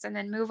weights and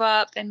then move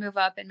up and move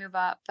up and move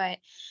up. But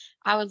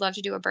I would love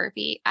to do a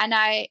burpee, and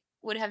I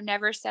would have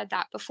never said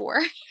that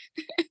before.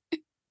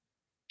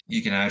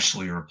 You can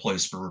actually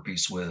replace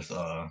burpees with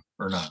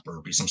or not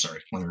burpees, I'm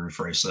sorry, let me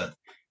rephrase that.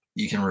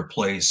 You can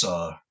replace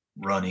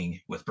running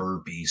with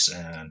burpees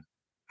and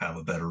have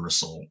a better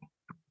result.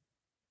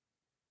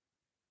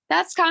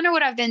 That's kind of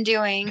what I've been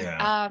doing.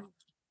 Yeah.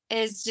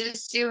 Is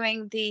just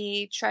doing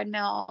the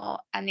treadmill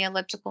and the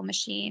elliptical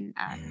machine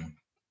and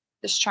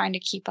just trying to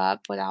keep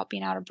up without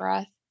being out of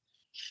breath.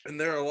 And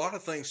there are a lot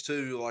of things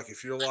too. Like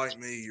if you're like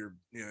me,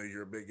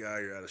 you're a big guy,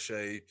 you're out of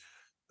shape.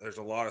 There's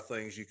a lot of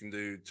things you can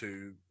do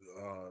to,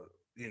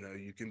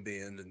 you can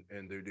bend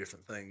and do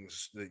different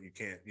things that you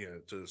can't,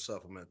 to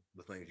supplement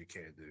the things you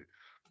can't do.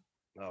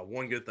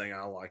 One good thing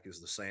I like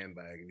is the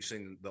sandbag. You've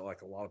seen that,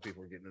 like a lot of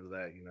people are getting into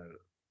that.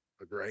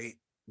 A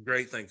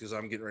great thing, because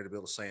I'm getting ready to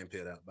build a sand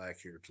pit out back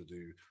here to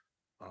do,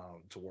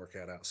 to work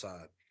out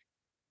outside.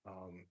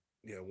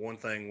 One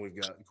thing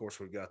we've got, of course,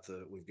 we've got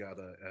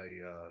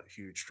a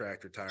huge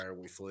tractor tire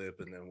we flip,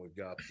 and then we've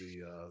got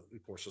the,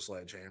 of course, the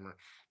sledgehammer.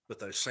 But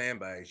those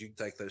sandbags, you can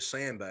take those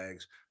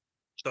sandbags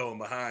throw them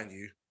behind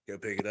you, go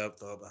pick it up,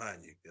 throw it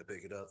behind you, go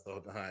pick it up, throw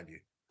it behind you.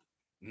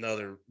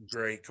 Another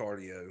great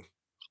cardio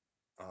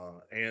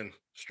and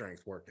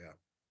strength workout.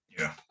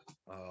 Yeah.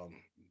 A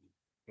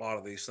lot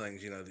of these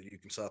things, that you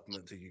can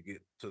supplement till you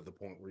get to the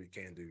point where you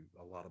can do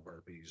a lot of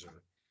burpees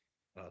or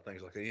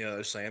things like that.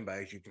 Those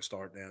sandbags, you can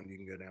start down, you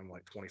can go down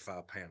like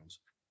 25 pounds.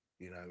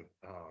 You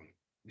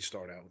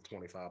start out with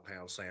 25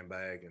 pound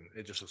sandbag, and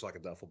it just looks like a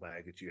duffel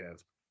bag that you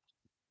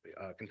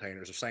have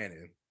containers of sand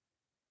in.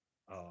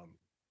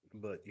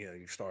 But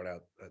you start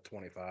out at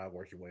 25,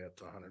 work your way up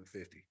to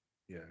 150.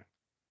 Yeah.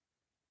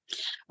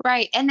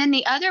 Right. And then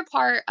the other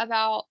part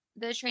about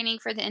the training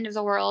for the end of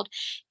the world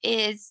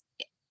is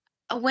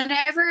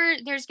whenever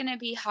there's going to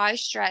be high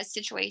stress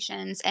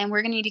situations and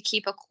we're going to need to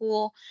keep a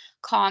cool,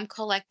 calm,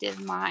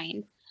 collective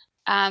mind,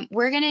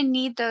 we're going to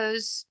need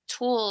those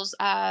tools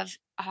of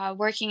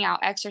working out,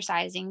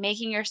 exercising,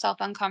 making yourself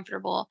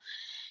uncomfortable.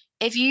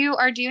 If you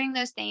are doing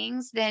those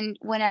things, then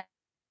whenever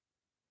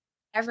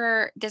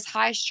this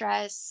high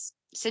stress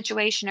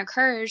situation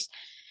occurs,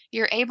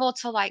 you're able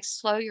to like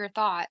slow your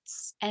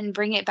thoughts and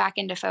bring it back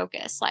into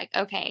focus. Like,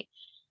 okay,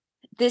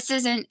 this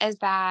isn't as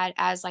bad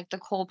as like the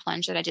cold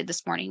plunge that I did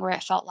this morning where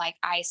it felt like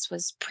ice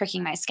was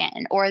pricking my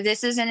skin, or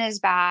this isn't as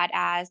bad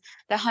as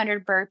the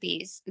 100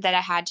 burpees that I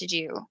had to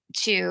do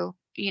to,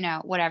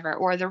 whatever,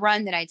 or the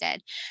run that I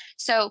did.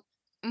 So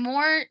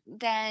more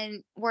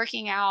than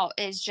working out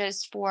is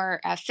just for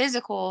a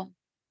physical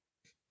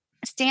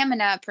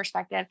stamina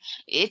perspective,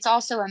 it's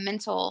also a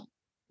mental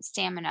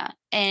stamina.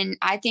 And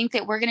I think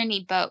that we're going to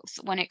need both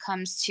when it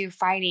comes to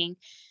fighting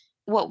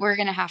what we're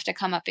going to have to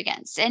come up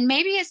against. And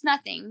maybe it's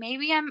nothing.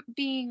 Maybe I'm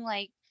being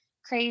like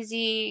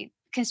crazy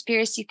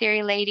conspiracy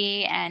theory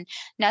lady and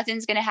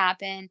nothing's going to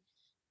happen.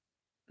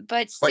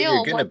 But But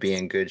you're still, gonna be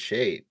in good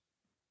shape.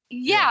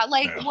 yeah,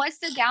 like Yeah. what's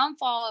the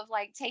downfall of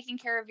like taking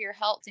care of your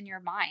health and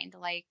your mind?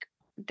 Like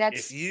If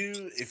that's you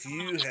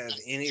have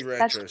any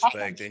that's awesome.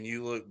 retrospect and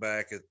you look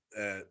back at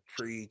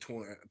pre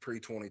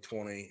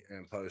 2020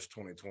 and post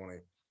 2020,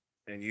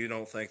 and you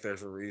don't think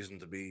there's a reason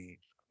to be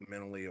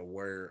mentally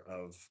aware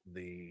of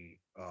the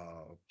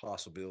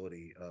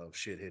possibility of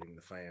shit hitting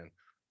the fan,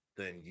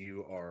 then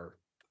you are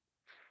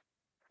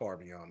far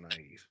beyond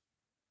naive.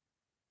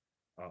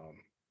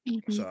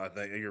 Mhm. So I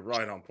think you're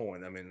right on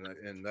point. I mean,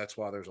 and that's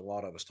why there's a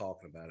lot of us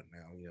talking about it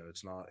now.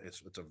 It's not.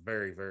 It's a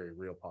very very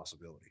real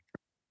possibility.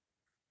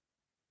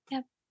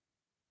 Yep.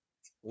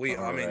 I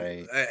All mean,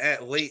 right.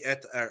 at late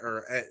at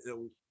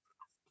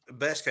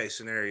best case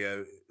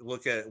scenario,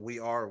 look at we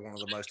are one of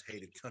the most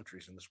hated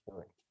countries in this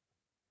world.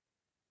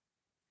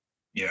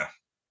 Yeah.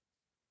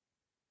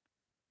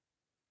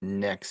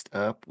 Next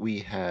up, we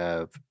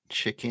have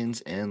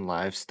chickens and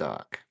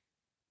livestock.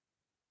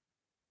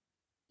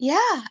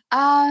 Yeah.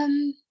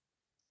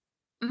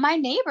 My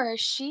neighbor,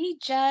 she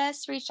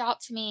just reached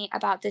out to me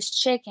about this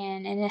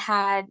chicken and it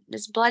had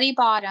this bloody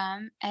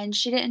bottom and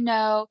she didn't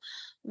know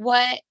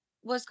what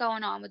was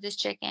going on with this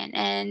chicken.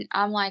 And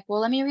I'm like, well,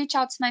 let me reach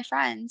out to my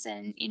friends.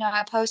 And,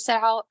 I posted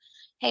out,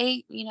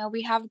 hey,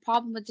 we have a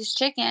problem with this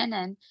chicken.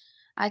 And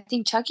I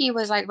think Chucky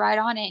was like right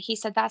on it. He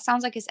said, that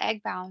sounds like it's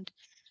egg bound.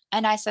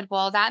 And I said,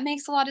 well, that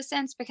makes a lot of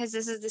sense because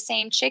this is the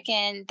same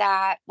chicken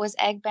that was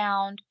egg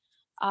bound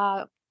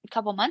a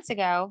couple months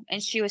ago,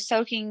 and she was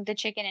soaking the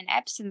chicken in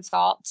Epsom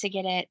salt to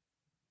get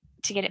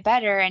it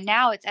better, and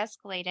now it's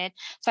escalated.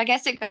 So I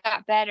guess it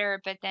got better,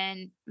 but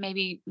then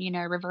maybe,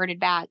 reverted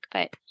back.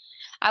 But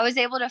I was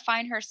able to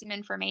find her some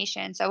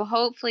information. So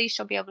hopefully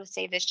she'll be able to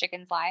save this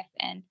chicken's life.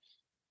 And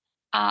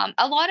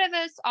a lot of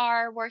us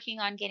are working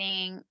on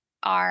getting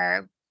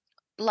our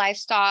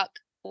livestock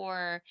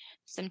or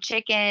some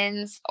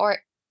chickens or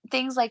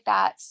things like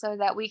that so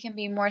that we can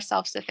be more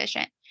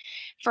self-sufficient.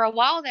 For a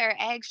while there,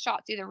 eggs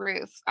shot through the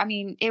roof. I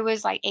mean, it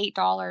was like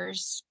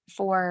 $8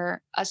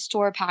 for a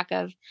store pack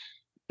of,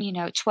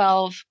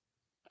 12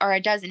 or a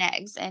dozen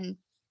eggs. And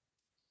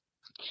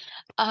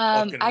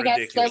Fucking I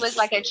guess there was ridiculous.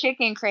 like a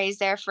chicken craze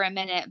there for a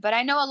minute. But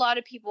I know a lot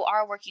of people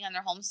are working on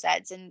their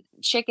homesteads, and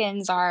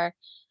chickens are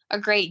a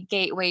great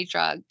gateway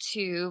drug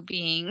to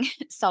being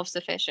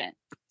self-sufficient.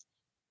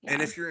 And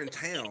Yeah. if you're in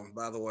town,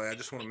 by the way, I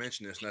just want to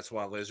mention this, and that's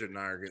why Lizard and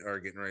I are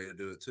getting ready to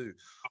do it too.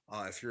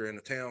 If you're in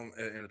a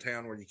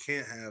town where you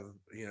can't have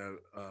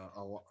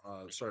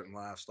a certain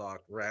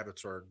livestock,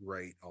 rabbits are a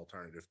great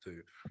alternative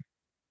too.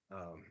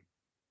 Um,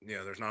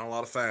 there's not a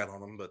lot of fat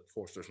on them, but of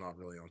course there's not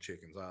really on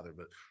chickens either.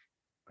 But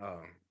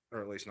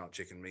or at least not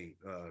chicken meat.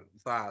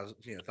 Thighs,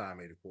 thigh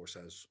meat, of course,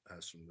 has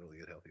some really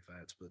good healthy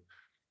fats, but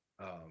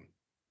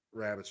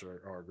rabbits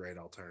are a great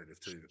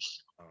alternative too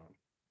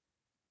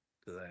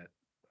to that.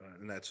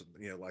 And that's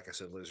like I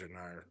said, Lizard and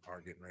I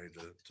are getting ready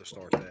to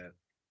start that.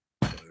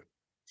 So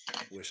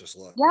wish us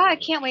luck. Yeah, there, I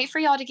can't wait for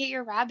y'all to get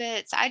your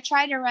rabbits. I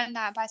tried to run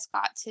that by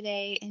Scott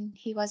today and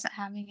he wasn't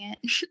having it.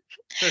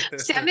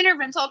 See, I'm in a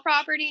rental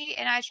property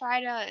and I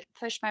try to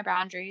push my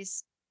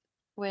boundaries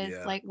with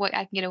Yeah. like what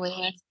I can get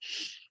away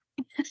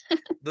with.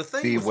 The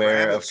thing with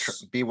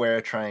rabbits, Beware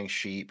of trying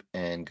sheep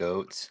and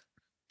goats.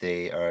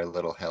 They are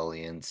little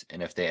hellions,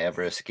 and if they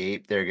ever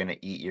escape, they're gonna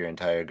eat your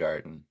entire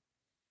garden.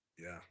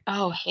 Yeah.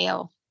 Oh,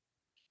 hell.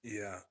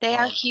 Yeah. They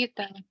are cute,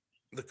 though.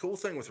 The cool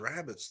thing with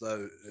rabbits,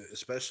 though,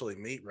 especially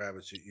meat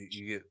rabbits,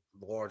 you get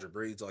the larger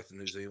breeds like the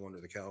New Zealand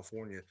or the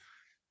California.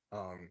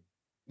 Um,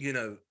 you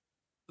know,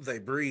 they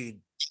breed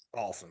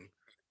often,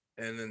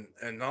 and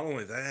not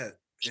only that,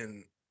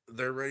 and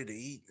they're ready to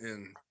eat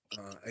in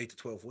 8 to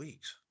 12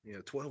 weeks.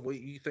 12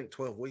 weeks. You think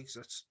 12 weeks?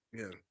 That's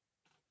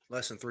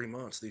less than 3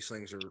 months. These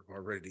things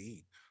are ready to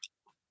eat.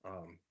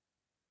 Um,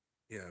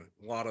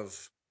 a lot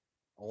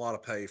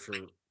of pay for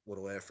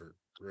little effort,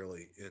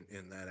 really,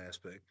 in that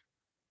aspect.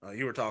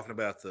 You were talking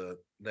about the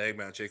egg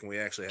mound chicken. We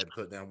actually had to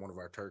put down one of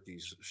our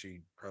turkeys.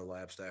 She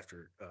prolapsed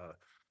after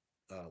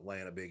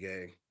laying a big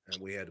egg,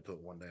 and we had to put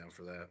one down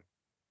for that.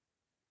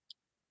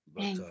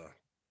 But Dang.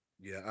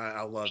 yeah,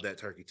 I love that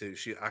turkey too.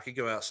 I could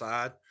go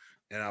outside,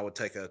 and I would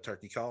take a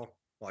turkey call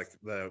like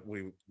that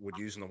we would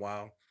use in the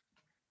wild,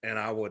 and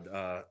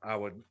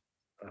um,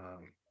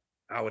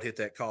 I would hit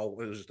that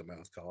call. It was just a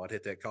mouth call. I'd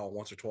hit that call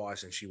once or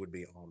twice, and she would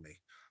be on me.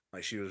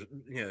 Like she was,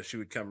 she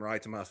would come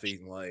right to my feet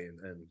and lay,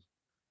 and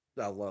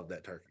I love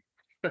that turkey.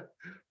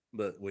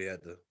 But we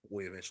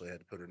eventually had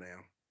to put her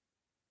down.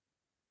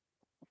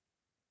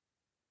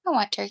 I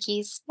want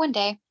turkeys one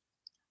day.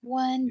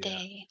 One Yeah.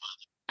 day.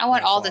 I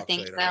want That all the fox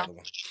things, ate our though. other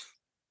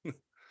one.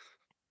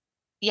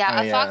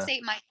 Yeah, a fox I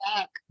ate my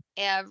duck.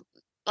 Yeah,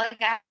 like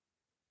I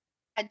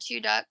had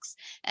 2 ducks,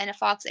 and a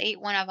fox ate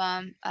one of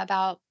them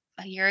about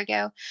a year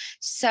ago.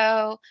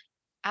 So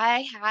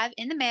I have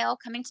in the mail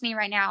coming to me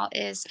right now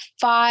is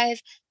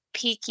 5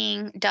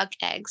 Peking duck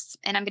eggs,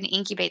 and I'm going to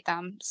incubate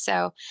them.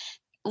 So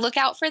look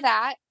out for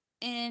that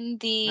in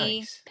the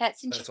nice.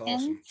 Pets and That's awesome.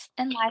 Chickens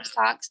and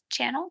Livestock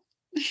channel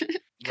That's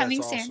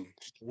coming soon. awesome.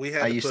 We I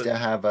had to used put to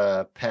have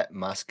a pet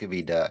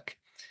muscovy duck,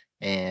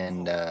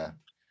 and oh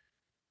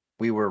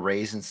we were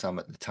raising some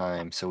at the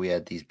time, so we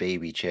had these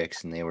baby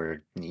chicks, and they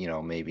were,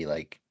 maybe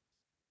like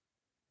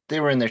they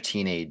were in their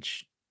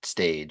teenage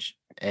stage,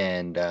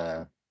 and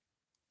I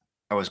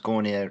was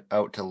going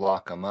out to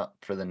lock them up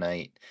for the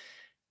night,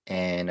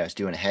 and I was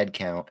doing a head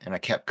count, and I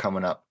kept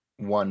coming up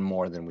one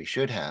more than we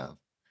should have.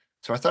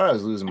 So I thought I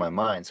was losing my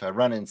mind. So I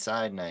run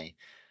inside and I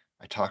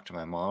talk to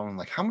my mom. I'm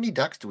like, "How many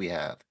ducks do we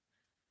have?"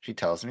 She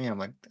tells me. I'm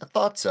like, "I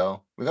thought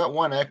so. We got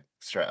one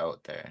extra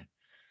out there."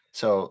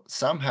 So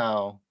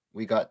somehow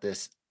we got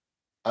this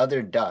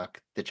other duck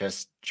that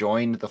just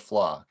joined the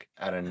flock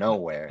out of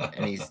nowhere,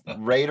 and he's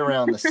right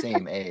around the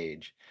same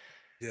age.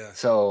 yeah.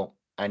 So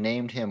I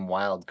named him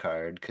Wild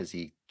Card because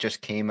he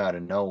just came out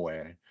of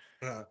nowhere,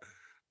 Uh,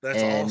 that's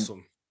and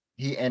awesome.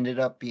 he ended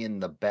up being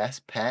the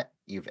best pet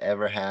you've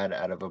ever had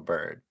out of a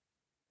bird.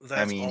 I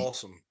That's mean,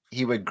 awesome.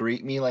 he would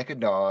greet me like a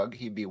dog.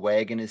 He'd be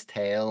wagging his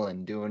tail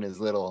and doing his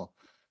little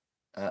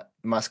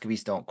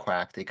muscovies don't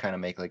quack. They kind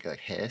of make like a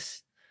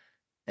hiss.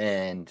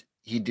 And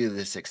he'd do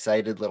this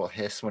excited little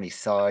hiss when he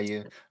saw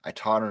you. I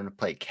taught him to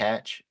play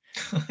catch.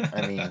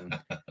 I mean,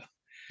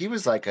 he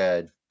was like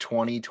a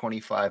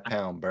 25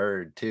 pound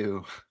bird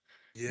too.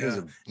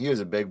 Yeah, He was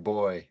a big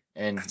boy,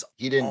 and that's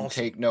he didn't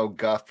awesome. take no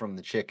guff from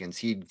the chickens.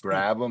 He'd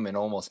grab them and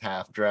almost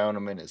half drown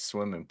them in his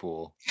swimming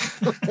pool.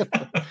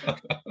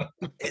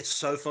 It's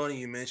so funny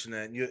you mentioned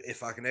that.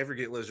 If I can ever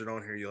get Lizard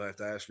on here, you'll have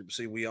to ask her. But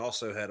see, we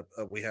also had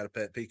we had a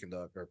pet Pekin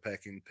duck or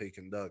pecking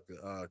Pekin duck.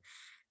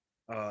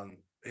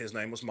 His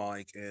name was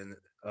Mike, and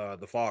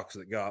the fox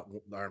that got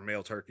our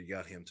male turkey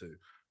got him too.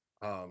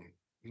 Um,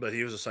 but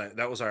he was the same.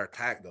 That was our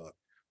attack duck.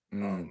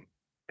 Mm.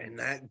 And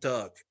that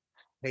duck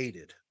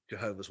hated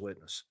Jehovah's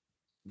Witness.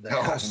 I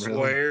Oh, really?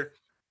 swear,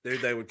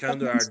 dude, they would come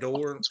to our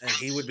door, and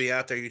he would be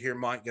out there. You'd hear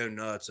Mike go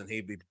nuts, and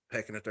he'd be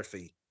pecking at their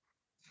feet,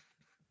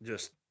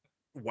 just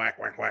whack,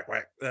 whack, whack,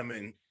 whack. I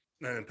mean,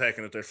 and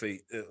pecking at their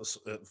feet. It was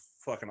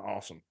fucking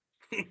awesome.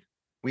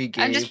 We I'm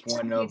gave just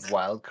one of curious.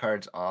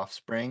 Wildcard's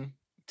offspring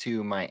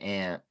to my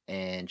aunt,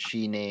 and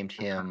she named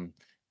him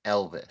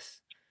Elvis.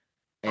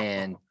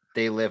 And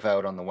they live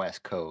out on the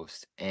West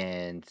Coast,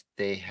 and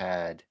they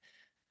had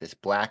this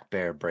black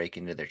bear break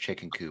into their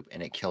chicken coop,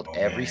 and it killed Oh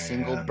every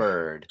single man.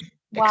 bird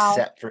Wow.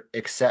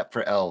 except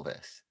for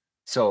Elvis.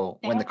 So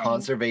when the Dang.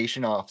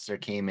 conservation officer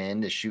came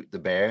in to shoot the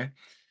bear,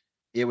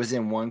 it was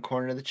in one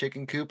corner of the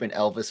chicken coop, and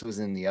Elvis was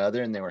in the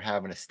other, and they were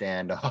having a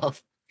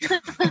standoff.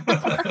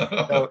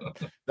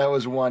 That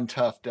was one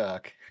tough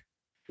duck.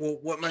 Well,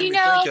 what made You me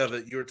think know, of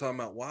it, you were talking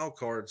about wild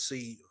cards.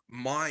 See,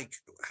 Mike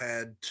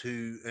had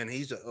to, and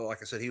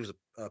like I said, he was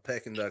a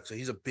Peking duck, so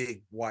he's a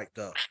big white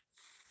duck.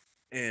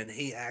 And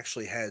he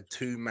actually had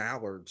 2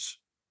 mallards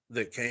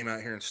that came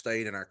out here and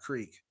stayed in our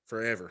creek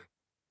forever.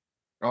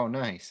 Oh,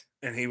 nice.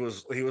 And he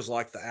was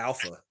like the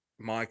alpha,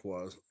 Mike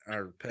was,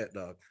 our pet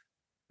duck.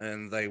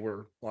 And they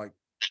were like,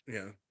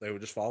 they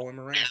would just follow him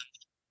around.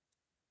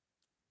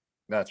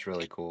 That's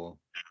really cool.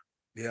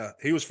 Yeah,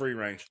 he was free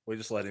range. We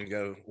just let him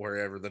go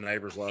wherever. The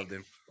neighbors loved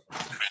him.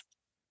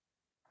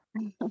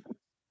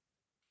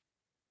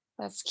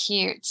 that's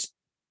cute.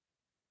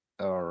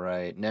 All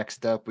right.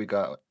 Next up, we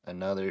got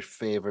another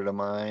favorite of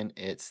mine.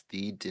 It's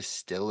the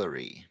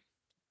distillery.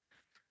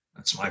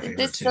 That's my favorite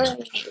This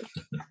too.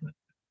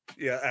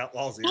 Yeah,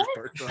 Outlaws is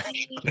personal.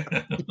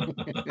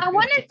 I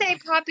want to say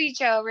Poppy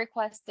Joe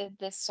requested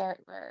this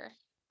server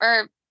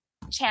or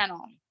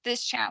channel,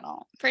 this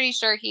channel. Pretty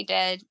sure he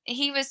did.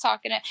 He was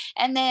talking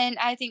and then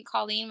I think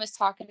Colleen was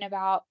talking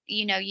about,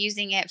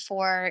 using it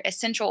for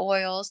essential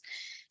oils.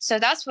 So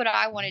that's what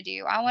I want to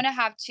do. I want to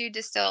have 2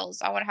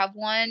 distills. I want to have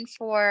one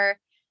for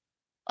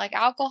like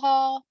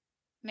alcohol,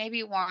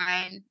 maybe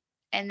wine,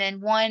 and then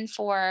one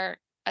for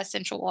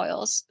essential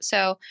oils.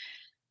 So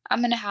I'm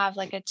going to have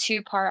like a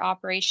 2-part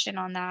operation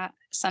on that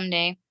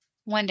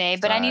one day,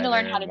 but I need to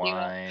learn how Cider, to do it.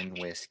 wine,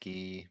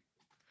 whiskey.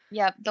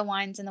 Yep, the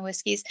wines and the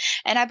whiskeys.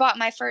 And I bought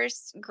my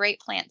first grape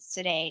plants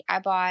today. I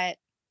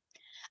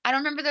don't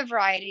remember the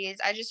varieties.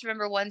 I just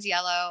remember one's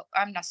yellow.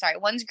 I'm not sorry,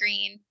 one's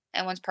green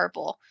and one's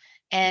purple.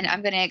 And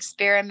I'm going to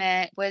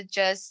experiment with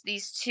just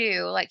these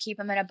 2, like keep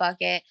them in a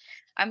bucket.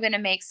 I'm going to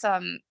make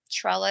some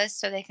trellis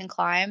so they can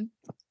climb.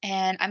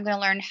 And I'm going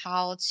to learn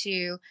how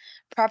to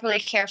properly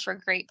care for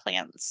grape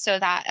plants so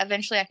that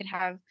eventually I can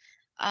have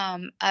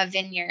a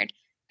vineyard.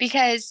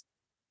 Because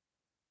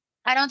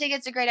I don't think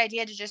it's a great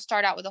idea to just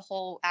start out with a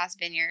whole ass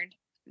vineyard.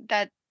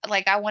 That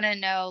like I want to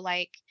know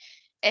like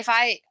if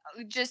I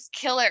just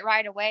kill it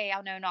right away,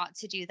 I'll know not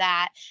to do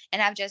that.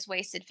 And I've just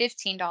wasted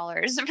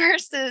 $15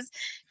 versus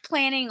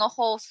planning a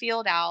whole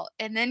field out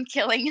and then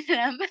killing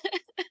them.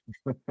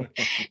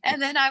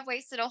 And then I've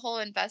wasted a whole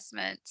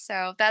investment.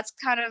 So that's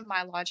kind of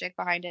my logic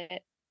behind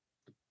it.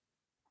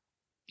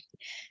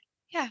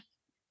 Yeah.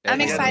 I'm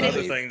That's excited.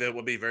 another thing that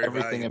would be very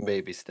Everything in valuable.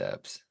 baby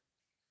steps.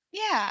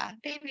 Yeah,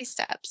 baby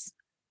steps.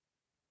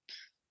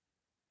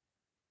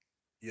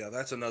 Yeah,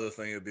 that's another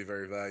thing that'd be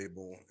very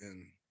valuable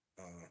in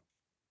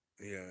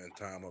in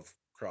time of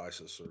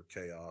crisis or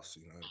chaos,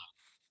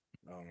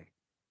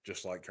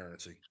 just like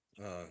currency.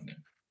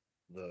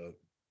 The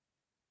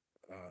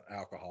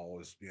alcohol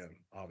is,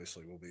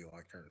 obviously will be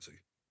like currency.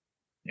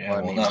 Yeah, Well,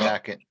 I well, mean,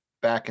 no,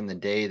 back in the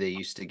day, they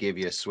used to give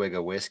you a swig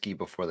of whiskey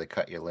before they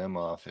cut your limb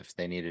off if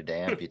they needed to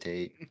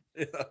amputate.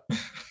 Yeah.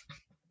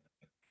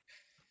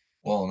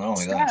 well, not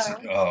only that,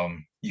 So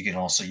you can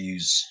also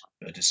use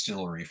a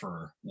distillery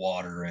for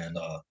water and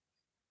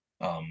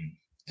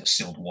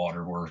distilled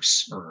water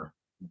works, or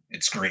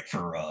it's great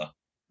for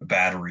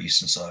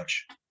batteries and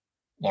such,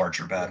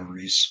 larger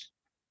batteries,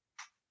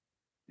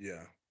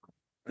 Yeah.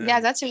 yeah,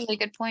 And that's a really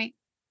good point.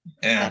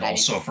 and That I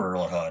didn't. also for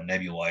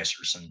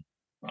nebulizers and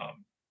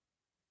um,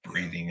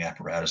 breathing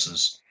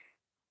apparatuses.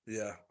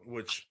 yeah,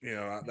 which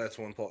that's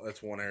one part.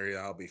 That's one area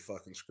I'll be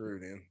fucking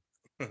screwed in,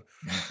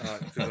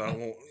 because I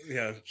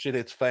won't. Shit,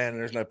 it's fan.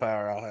 There's no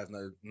power. I'll have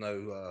no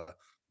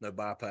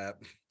BiPAP.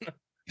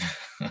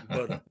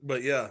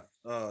 But yeah,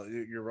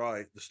 you're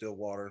right. Distilled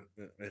water,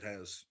 it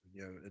has,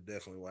 it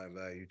definitely will have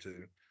value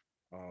too,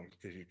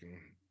 because you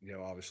can,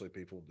 obviously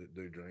people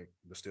do drink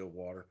distilled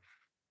water.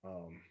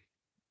 Um,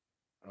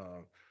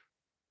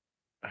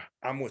 uh,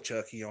 I'm with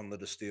Chucky on the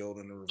distilled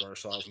and the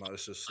reverse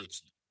osmosis.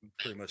 It's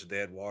pretty much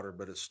dead water,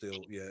 but it's still,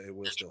 it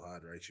will still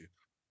hydrate you.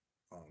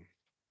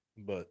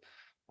 But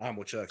I'm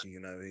with Chucky.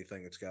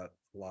 Anything that's got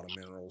a lot of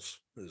minerals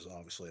is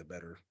obviously a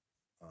better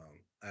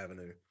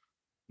avenue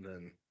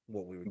than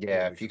what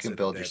Yeah, we if you can consider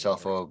build dead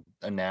yourself water.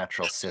 a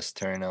natural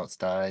cistern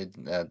outside,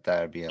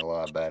 that'd be a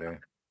lot better.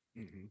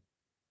 Hmm.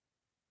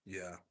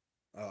 Yeah.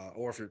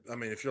 Or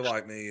if you're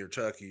like me or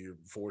Chucky, you're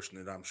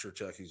fortunate. I'm sure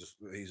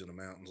he's in the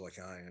mountains like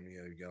I am.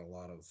 You got a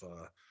lot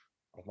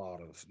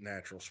of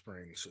natural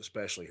springs,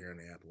 especially here in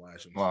the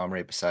Appalachians. Well, I'm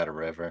right beside a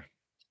river.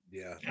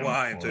 Yeah. Yeah, Well,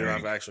 I am well, too. there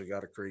I've you- actually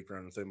got a creek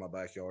running through my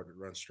backyard that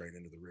runs straight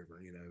into the river,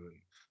 and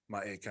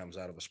my egg comes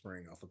out of a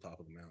spring off the top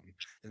of the mountain.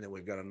 And then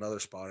we've got another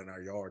spot in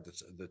our yard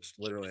that's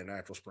literally a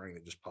natural spring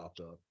that just popped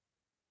up.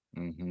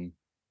 Mm-hmm.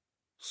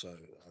 So,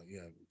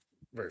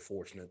 very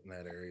fortunate in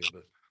that area.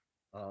 But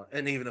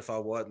and even if I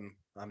wasn't,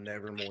 I'm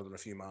never more than a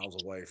few miles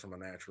away from a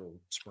natural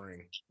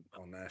spring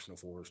on national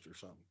forest or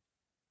something.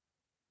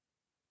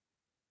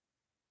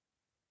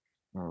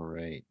 All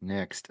right.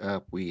 Next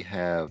up, we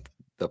have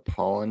the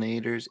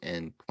pollinators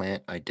and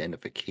plant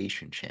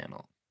identification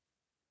channel.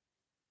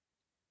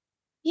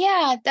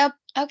 Yeah,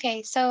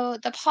 okay, so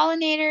the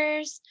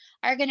pollinators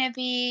are going to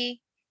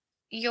be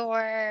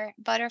your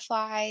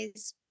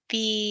butterflies,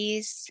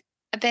 bees,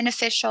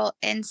 beneficial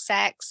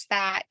insects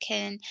that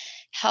can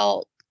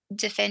help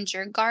defend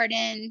your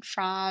garden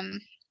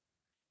from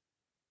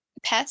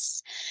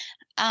pests.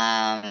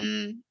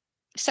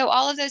 So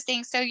all of those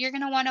things. So you're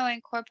going to want to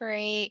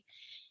incorporate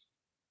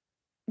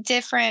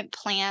different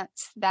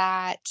plants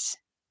that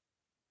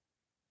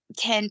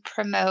can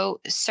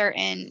promote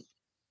certain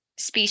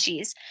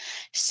species.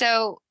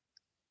 So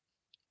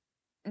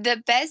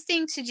the best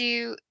thing to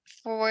do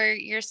for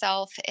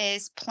yourself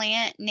is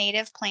plant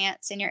native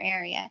plants in your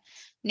area.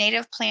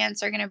 Native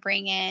plants are going to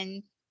bring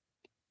in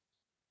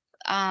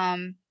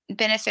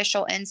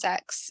beneficial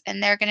insects,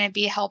 and they're going to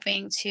be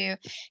helping to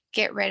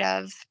get rid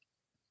of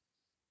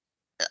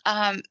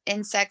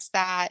insects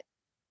that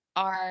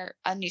are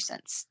a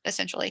nuisance,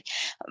 essentially.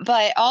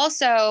 But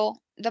also,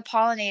 the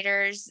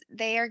pollinators,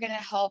 they are going to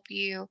help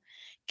you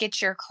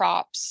get your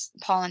crops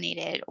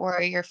pollinated,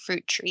 or your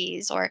fruit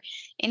trees, or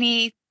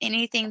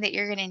anything that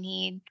you're going to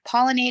need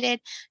pollinated.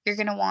 You're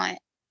going to want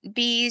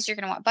bees, you're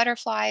going to want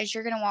butterflies,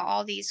 you're going to want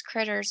all these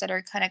critters that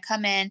are going to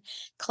come in,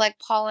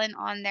 collect pollen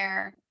on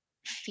their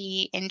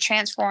feet, and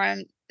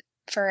transform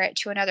for it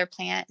to another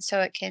plant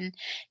so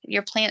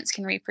your plants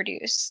can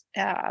reproduce.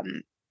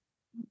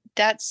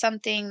 That's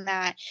something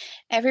that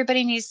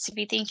everybody needs to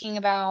be thinking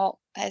about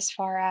as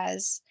far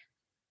as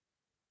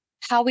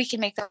how we can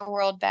make the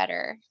world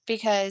better,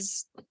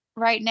 because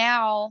right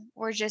now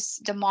we're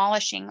just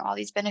demolishing all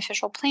these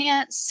beneficial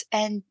plants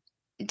and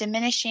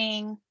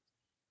diminishing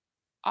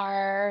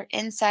our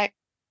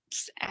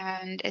insects,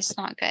 and it's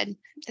not good.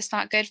 It's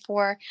not good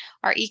for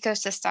our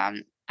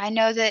ecosystem. I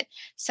know that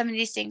some of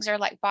these things are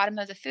like bottom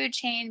of the food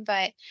chain,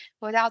 but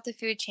without the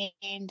food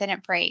chain, then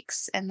it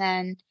breaks. And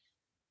then,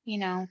 you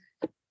know,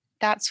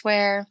 that's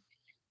where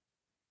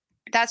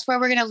we're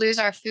going to lose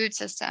our food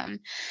system.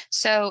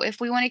 So if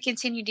we want to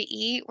continue to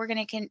eat,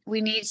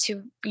 we need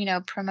to,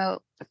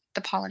 promote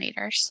the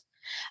pollinators.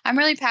 I'm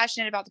really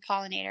passionate about the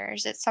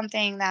pollinators. It's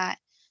something that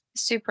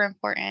is super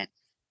important.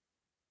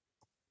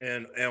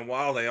 And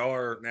while they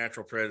are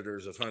natural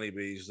predators of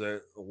honeybees,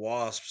 the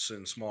wasps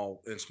in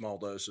small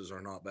doses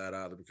are not bad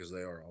either, because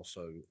they are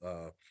also.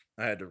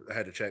 I had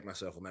to check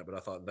myself on that, but I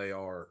thought they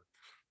are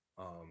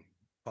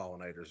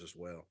pollinators as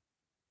well.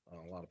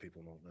 A lot of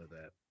people don't know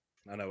that.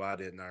 I know I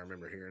didn't. I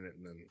remember hearing it,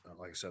 and then,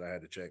 like I said, I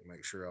had to check,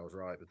 make sure I was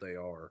right. But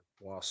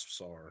wasps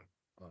are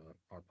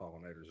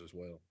pollinators as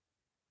well.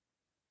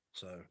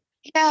 So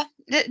Yeah,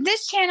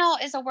 this channel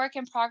is a work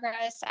in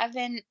progress. I've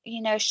been,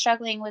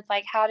 struggling with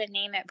like how to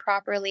name it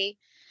properly,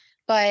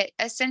 but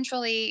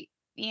essentially,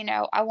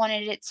 I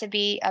wanted it to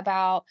be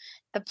about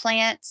the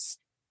plants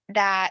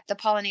that the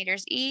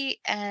pollinators eat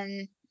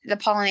and the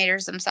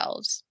pollinators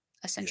themselves,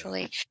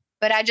 essentially. Yeah.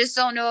 But I just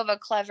don't know of a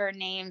clever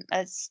name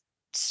that's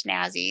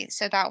snazzy,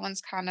 so that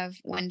one's kind of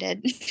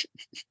winded.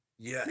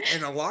 Yeah,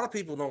 and a lot of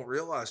people don't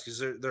realize, because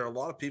there are a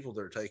lot of people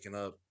that are taking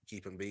up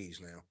keeping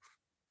bees now.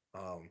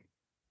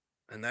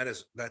 And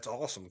that's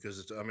awesome,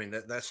 because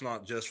that's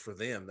not just for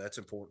them. That's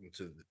important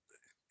to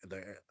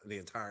the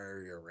entire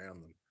area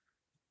around them.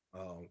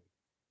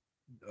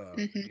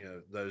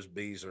 Those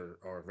bees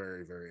are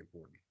very, very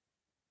important.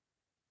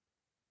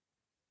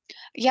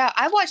 Yeah,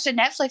 I watched a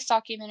Netflix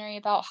documentary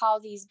about how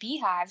these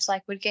beehives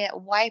like would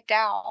get wiped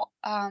out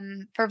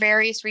for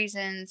various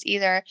reasons,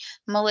 either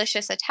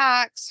malicious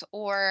attacks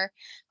or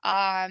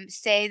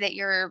say that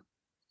you're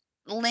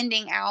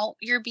lending out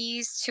your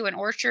bees to an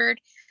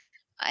orchard,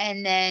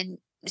 and then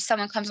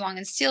someone comes along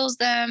and steals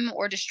them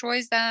or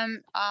destroys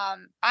them.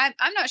 I'm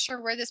not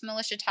sure where this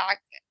malicious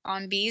attack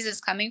on bees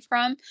is coming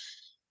from.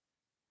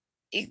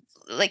 It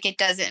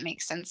doesn't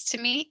make sense to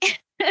me,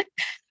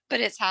 but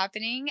it's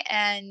happening,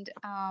 and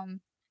I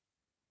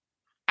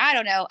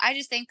don't know. I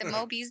just think the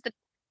Moby's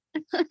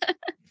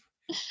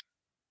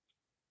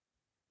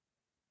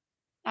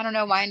I don't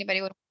know why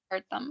anybody would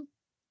hurt them.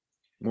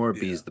 More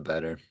bees, the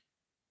better.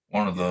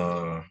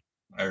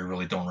 I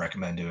really don't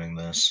recommend doing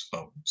this,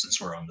 but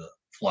since we're on the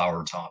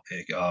flower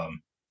topic,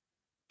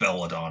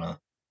 belladonna.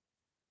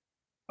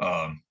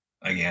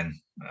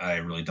 Again, I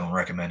really don't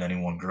recommend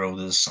anyone grow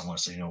this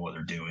unless they know what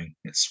they're doing.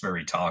 It's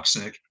very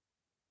toxic,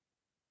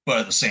 but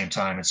at the same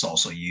time, it's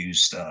also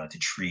used to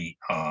treat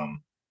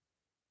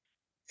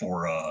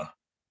for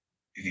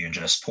if you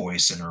ingest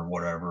poison or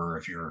whatever.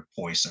 If you're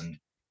poisoned,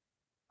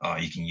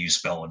 you can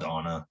use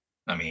belladonna.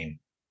 I mean,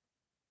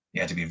 you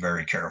have to be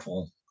very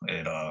careful.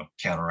 It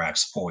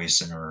counteracts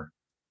poison or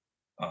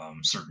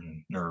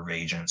certain nerve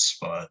agents,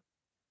 but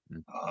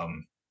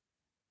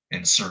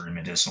in certain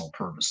medicinal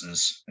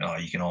purposes,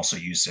 you can also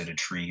use it to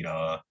treat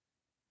heart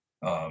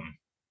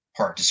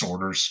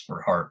disorders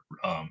or heart.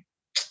 How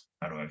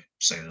do I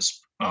say this?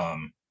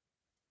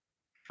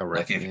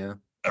 Arrhythmia.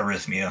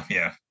 Arrhythmia.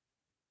 Yeah.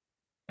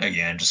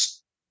 Again,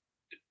 just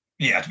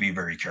you have to be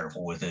very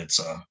careful with it. It's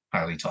a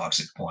highly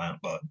toxic plant,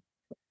 but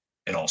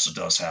it also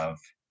does have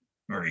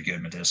very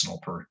good medicinal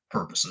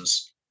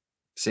purposes.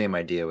 Same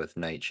idea with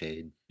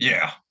nightshade.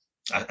 Yeah,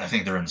 I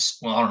think they're in.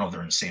 Well, I don't know if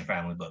they're in the same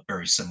family, but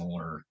very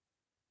similar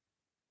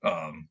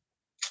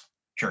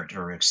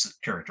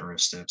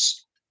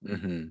characteristics.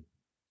 Mm-hmm.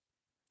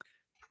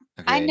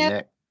 I Okay,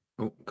 know.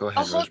 go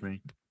ahead,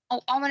 Rosemary.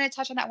 I want to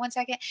touch on that 1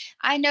 second.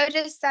 I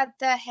noticed that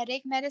the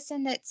headache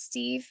medicine that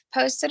Steve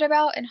posted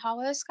about in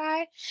Hollow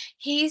Sky,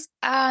 he's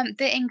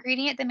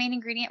the main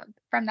ingredient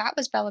from that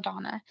was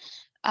belladonna.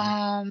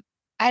 I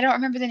don't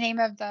remember the name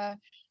of the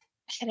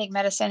headache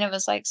medicine. It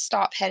was like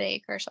stop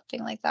headache or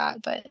something like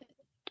that, but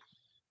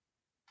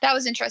that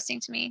was interesting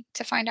to me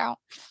to find out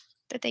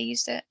that they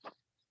used it.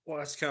 Well,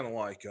 that's kind of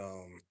like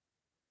the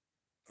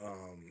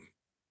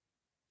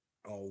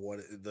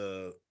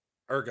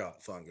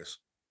ergot fungus.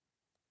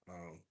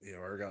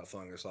 Ergot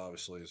fungus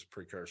obviously is a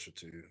precursor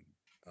to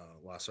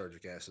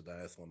lysergic acid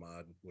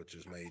diethylamide, which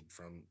is made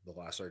from the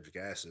lysergic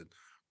acid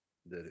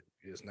that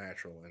is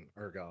natural in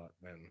ergot,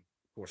 and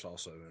of course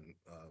also in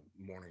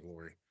morning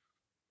glory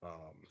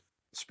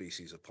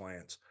species of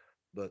plants.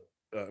 But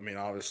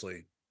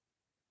obviously,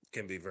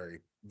 can be very,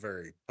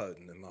 very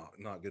potent and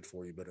not good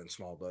for you, but in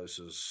small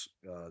doses,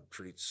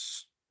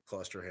 treats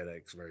cluster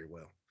headaches very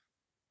well.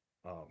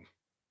 Um,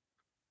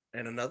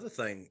 and another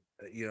thing,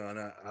 and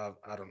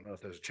I don't know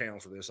if there's a channel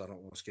for this. I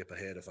don't want to skip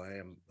ahead. If I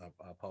am,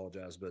 I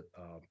apologize. But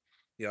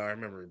I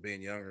remember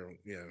being younger,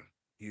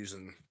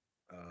 using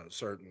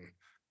certain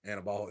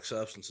anabolic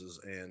substances,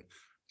 and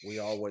we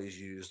always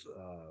used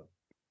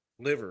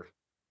liver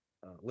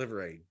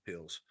aid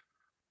pills.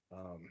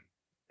 Um,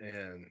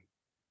 and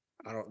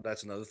I don't.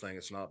 That's another thing.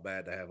 It's not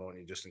bad to have on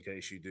you just in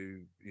case you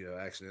do,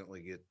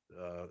 accidentally get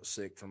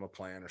sick from a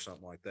plant or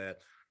something like that.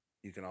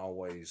 You can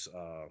always.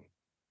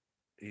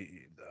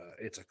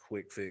 It's a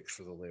quick fix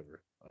for the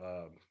liver,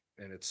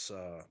 and it's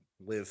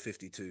Live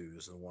 52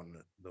 is the one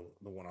the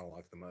one I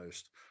like the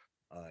most.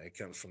 It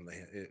comes from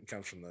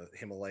the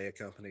Himalaya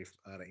company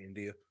out of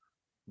India,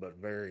 but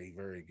very,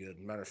 very good.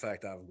 Matter of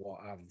fact, I've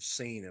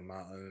seen in my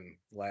own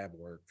lab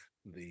work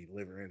the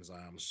liver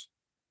enzymes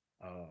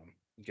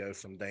go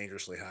from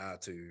dangerously high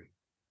to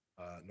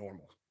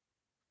normal,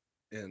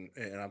 and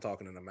I'm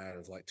talking in a matter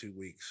of like 2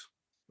 weeks.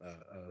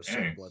 A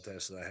set of blood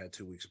tests that I had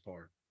 2 weeks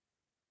apart.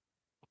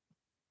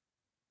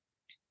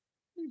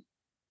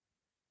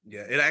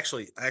 Yeah, it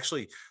actually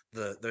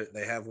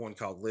they have one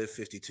called Live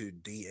 52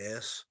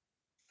 DS,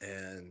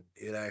 and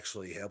it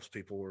actually helps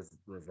people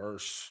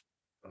reverse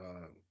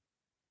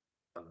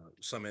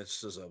some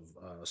instances of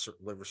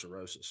liver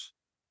cirrhosis.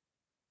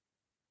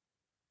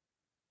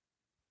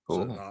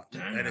 So Cool.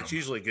 and it's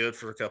usually good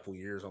for a couple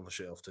years on the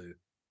shelf too.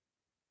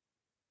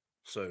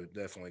 So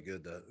definitely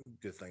good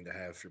thing to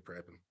have if you're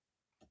prepping.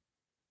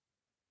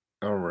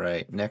 All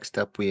right. Next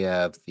up, we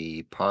have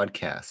the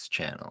podcast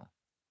channel.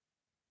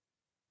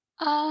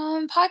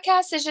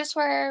 Podcast is just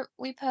where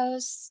we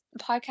post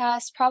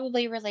podcasts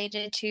probably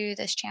related to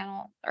this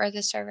channel or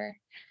the server.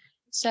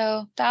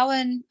 So that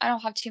one, I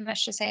don't have too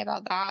much to say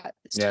about that.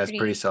 It's Yeah, it's pretty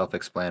pretty,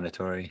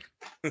 self-explanatory.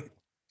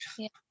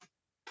 yeah.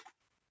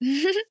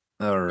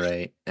 All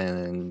right.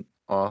 And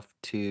off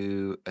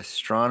to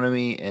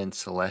astronomy and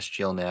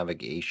celestial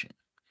navigation.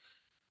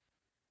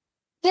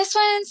 This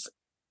one's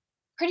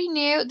pretty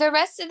new. The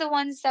rest of the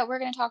ones that we're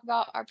going to talk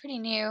about are pretty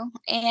new.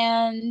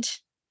 And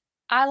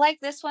I like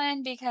this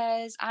one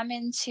because I'm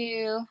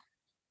into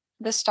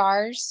the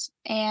stars.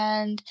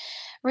 And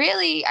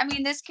really, I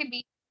mean, this could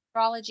be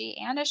astrology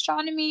and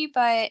astronomy,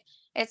 but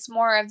it's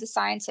more of the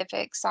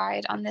scientific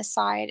side on this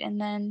side.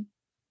 And then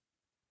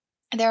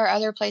there are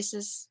other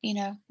places,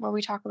 where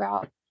we talk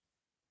about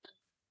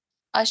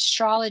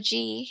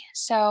astrology.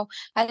 So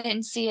I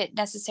didn't see it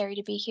necessary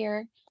to be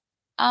here.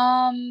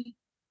 Um,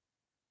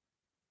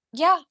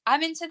 yeah,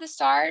 I'm into the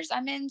stars.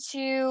 I'm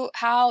into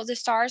how the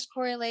stars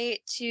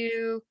correlate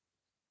to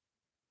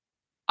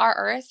our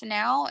earth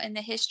now and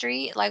the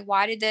history. Like,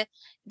 why did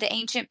the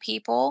ancient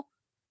people,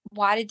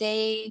 why did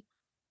they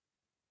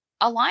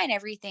align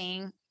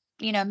everything,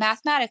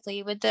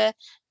 mathematically with the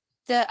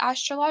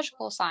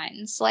astrological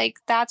signs? Like,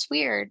 that's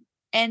weird.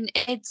 And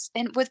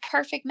with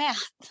perfect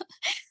math.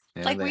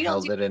 Yeah, Like, they we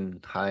don't do. held it in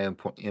high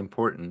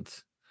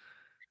importance.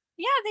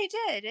 Yeah, they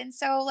did. And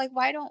so, like,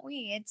 why don't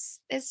we?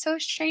 It's so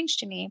strange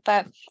to me.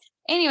 But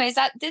anyways,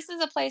 that this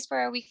is a place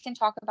where we can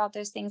talk about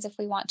those things if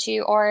we want to,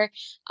 or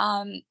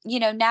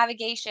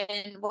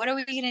navigation. What are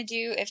we going to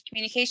do if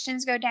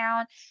communications go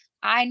down?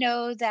 I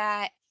know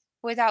that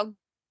without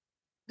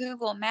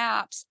Google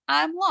Maps,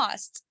 I'm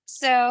lost.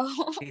 So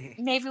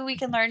maybe we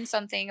can learn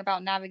something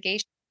about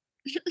navigation.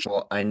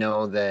 Well, I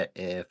know that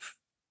if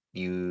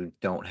you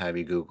don't have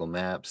your Google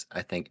Maps,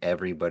 I think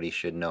everybody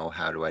should know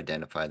how to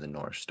identify the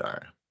North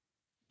Star.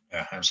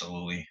 Yeah,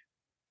 absolutely.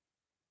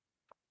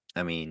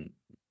 I mean,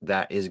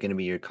 that is going to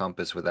be your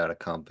compass without a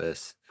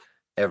compass.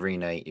 Every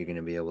night you're going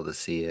to be able to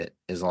see it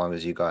as long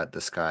as you got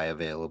the sky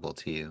available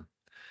to you.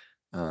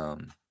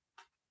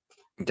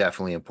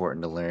 Definitely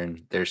important to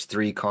learn. There's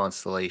 3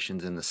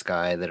 constellations in the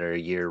sky that are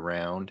year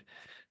round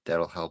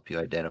that'll help you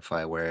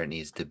identify where it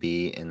needs to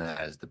be, and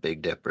that is the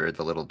Big Dipper,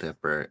 the Little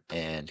Dipper,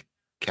 and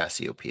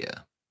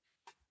Cassiopeia.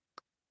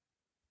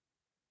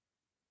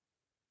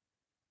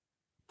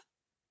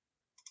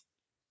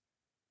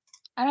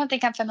 I don't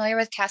think I'm familiar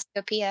with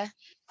Cassiopeia.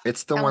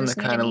 It's the That one that one's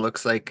new to kind of me.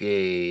 looks like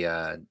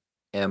a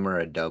M or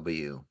a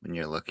W when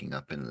you're looking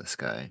up into the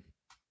sky.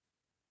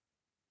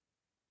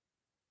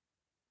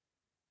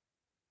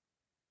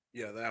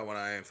 Yeah, that one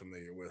I am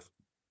familiar with.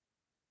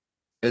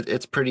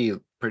 It's pretty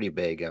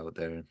big out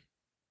there.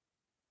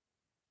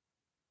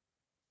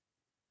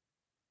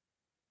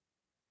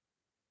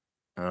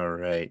 All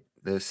right,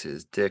 this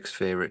is Dick's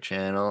favorite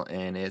channel,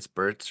 and it's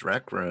Bert's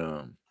Rec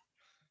Room.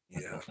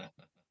 Yeah,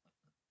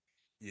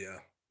 yeah,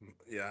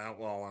 yeah.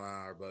 Outlaw and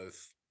I are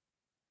both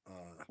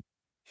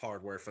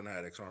hardware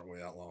fanatics, aren't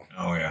we, Outlaw?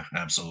 Oh yeah,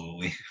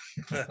 absolutely.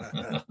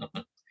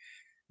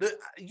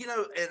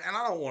 And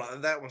I don't want to,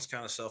 that one's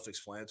kind of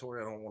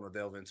self-explanatory. I don't want to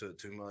delve into it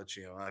too much.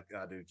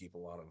 I do keep a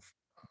lot of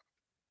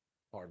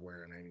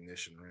hardware and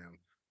ammunition around,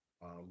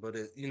 but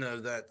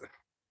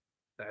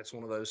that's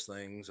one of those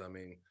things. I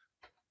mean,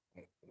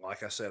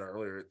 like I said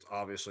earlier,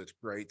 obviously it's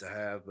great to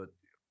have, but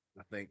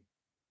I think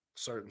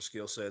certain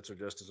skill sets are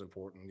just as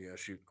important. You know,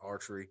 shoot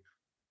archery.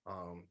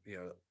 You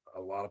know,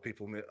 a lot of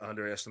people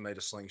underestimate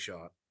a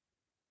slingshot.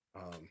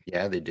 Um,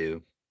 Yeah, they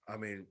do. I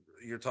mean,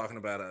 you're talking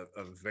about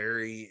a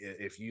very,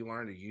 if you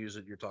learn to use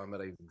it, you're talking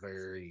about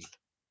a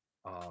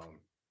um,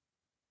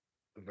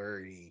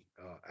 very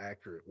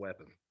accurate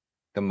weapon.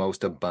 The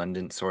most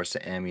abundant source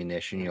of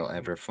ammunition you'll Mhm.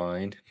 ever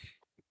find.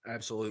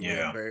 Absolutely,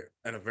 Yeah.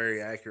 and a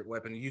very accurate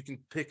weapon. You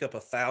can pick up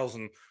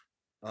 1,000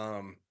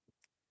 um,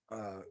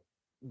 uh,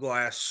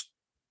 glass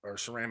or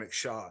ceramic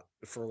shot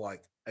for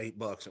like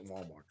 $8 at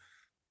Walmart.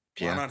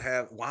 Yeah.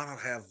 Why not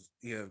have,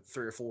 you know,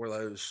 3 or 4 of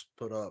those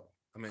put up?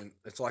 I mean,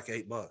 it's like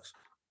 $8.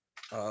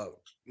 Uh,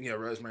 you know,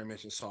 Rosemary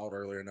mentioned salt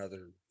earlier,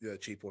 another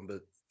cheap one,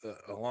 but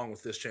along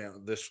with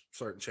this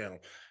certain channel,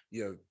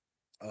 you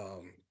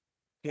know,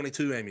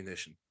 22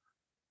 ammunition,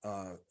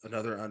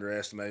 another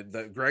underestimated.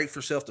 That great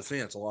for self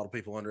defense. A lot of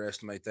people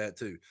underestimate that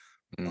too.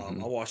 I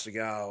watched a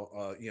guy,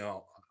 you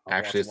know, I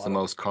watch Actually, a it's the lot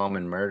of, most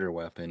common murder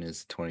weapon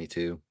is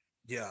 22.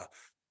 yeah.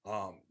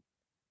 Um,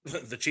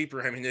 the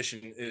cheaper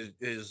ammunition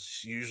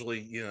is usually,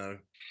 you know,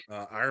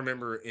 I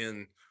remember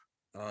in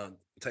uh,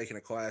 taking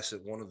a class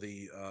at one of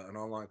the an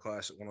online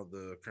class at one of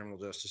the criminal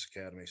justice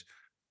academies,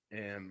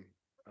 and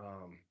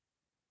um,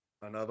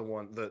 another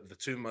one, the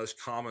two most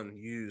common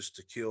used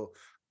to kill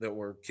that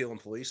were killing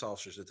police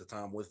officers at the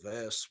time with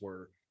vests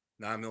were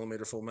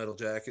 9mm full metal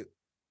jacket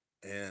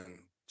and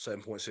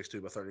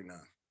 7.62 by 39.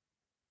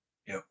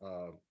 Yep.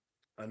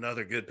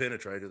 Another good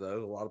penetrator,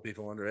 though, a lot of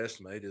people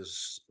underestimate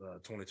is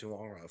 22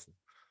 long rifle.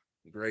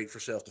 Great for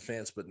self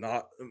defense,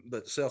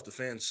 but self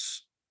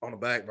defense on a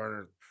back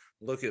burner.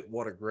 Look at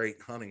what a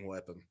great hunting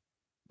weapon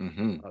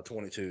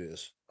 22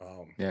 is.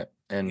 Yeah, You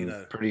and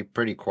know,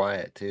 pretty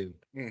quiet too.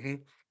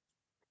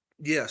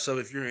 yeah. So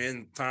if you're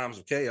in times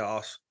of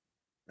chaos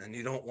and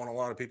you don't want a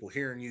lot of people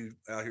hearing you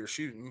out here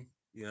shooting,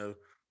 you know,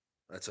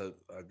 that's a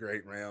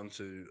great round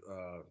to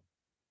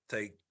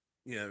take,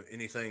 you know,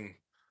 anything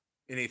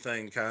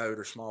coyote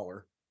or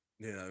smaller,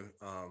 you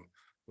know,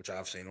 which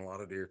I've seen a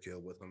lot of deer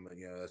killed with them, but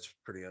you know, that's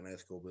pretty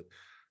unethical. But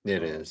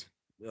It is.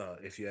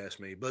 if you ask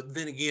me, but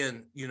then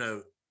again, you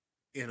know,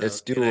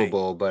 It's in a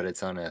doable, but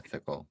it's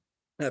unethical.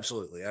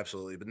 absolutely,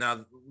 absolutely. But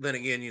now, then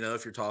again, you know,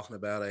 if you're talking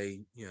about a,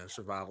 you know,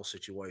 survival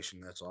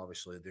situation, that's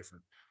obviously a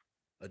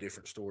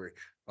different story.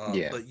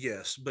 Yeah. But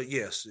yes,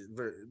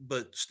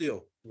 but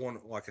still, one,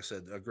 like I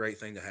said, a great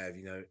thing to have.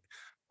 You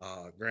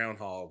know,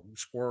 groundhog,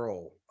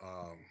 squirrel,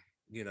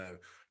 you know,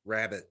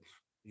 rabbit.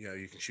 You know,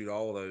 you can shoot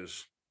all of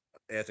those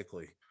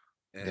ethically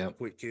and Yep.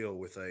 quick kill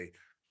with a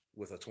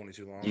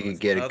 22 long You could rifle.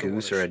 get a Another one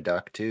goose or is, a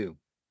duck too,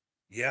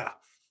 yeah,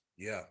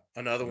 yeah.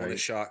 Another one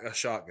is right? a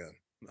shotgun.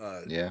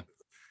 Uh, Yeah.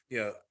 you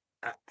know,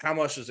 how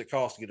much does it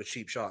cost to get a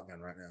cheap shotgun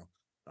right now?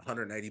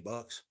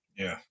 $180.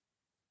 Yeah.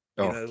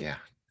 You Oh know, yeah.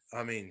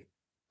 I mean,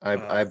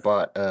 I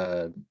bought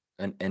an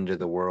end of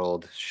the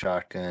world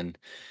shotgun.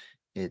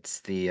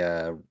 It's the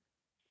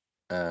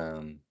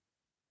um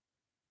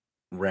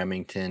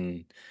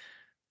Remington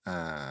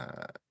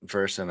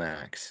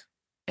Versamax,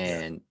 yeah,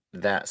 and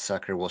that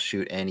sucker will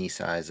shoot any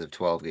size of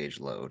 12 gauge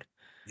load.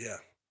 yeah,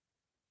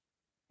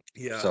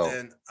 yeah. So,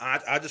 And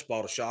I just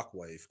bought a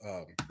Shockwave,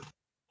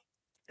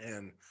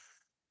 and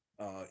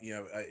you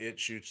know, it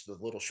shoots the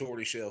little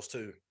shorty shells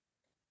too.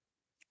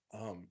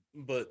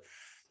 But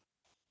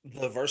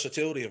the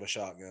versatility of a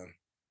shotgun.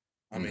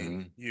 I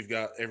mean, hmm you've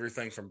got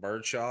everything from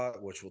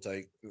birdshot, which will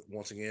take,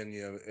 once again,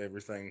 you know,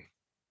 everything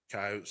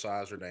coyote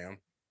size or down,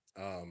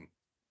 um,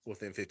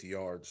 within 50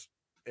 yards,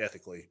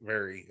 ethically,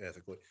 very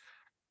ethically.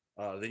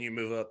 Then you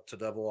move up to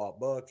double aught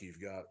buck.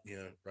 You've got, you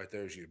know, right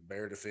there's your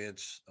bear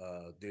defense.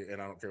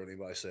 And I don't care what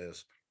anybody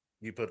says.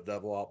 You put a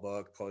double aught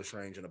buck close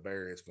range in a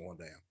bear, it's going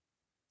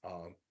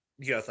down.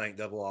 You got to think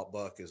double aught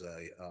buck is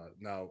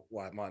now,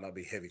 while it might not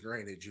be heavy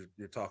grainage,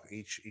 you're talking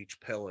each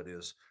pellet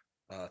is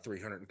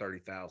 330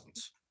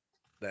 thousandths.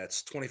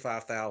 That's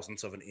 25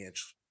 thousandths of an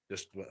inch,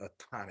 just a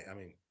tiny, I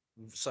mean,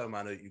 so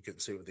minute you couldn't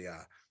see with the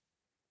eye.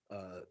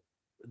 Uh,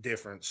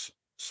 difference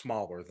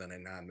smaller than a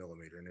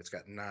 9mm, and it's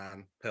got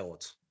 9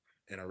 pellets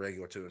in a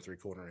regular 2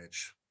 3/4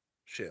 inch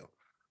shell.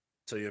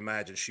 So you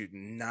imagine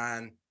shooting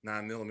 9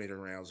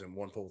 9mm rounds in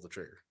one pull of the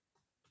trigger.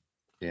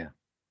 yeah.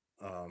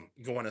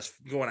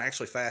 Going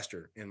actually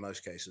faster in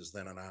most cases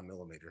than a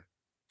 9mm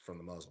from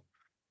the muzzle.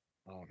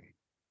 Um,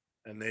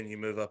 and then you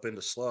move up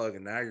into slug,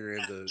 and now you're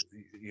into,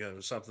 you know,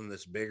 something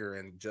that's bigger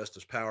and just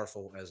as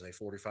powerful as a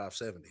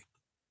 45-70.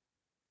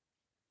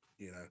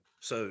 You know,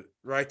 so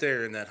right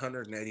there in that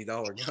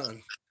 $180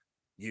 gun,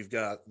 you've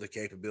got the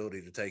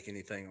capability to take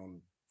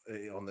anything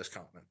on this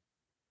continent.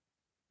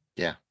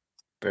 Yeah.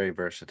 Very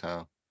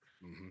versatile.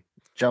 Mm-hmm.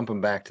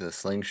 Jumping back to the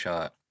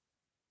slingshot,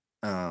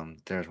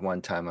 there's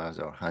one time I was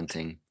out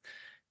hunting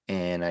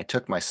and I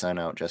took my son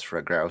out just for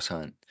a grouse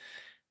hunt,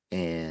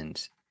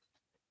 and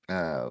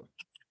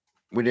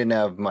we didn't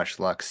have much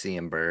luck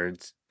seeing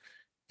birds,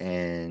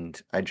 and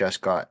I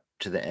just got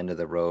to the end of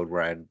the road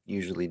where I'd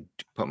usually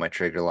put my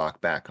trigger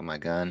lock back on my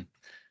gun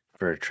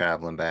for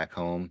traveling back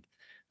home.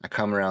 I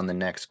come around the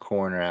next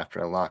corner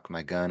after I lock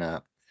my gun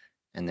up,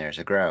 and there's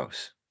a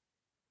grouse.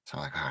 So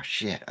I'm like, oh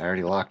shit, I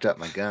already locked up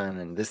my gun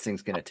and this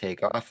thing's gonna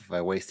take off if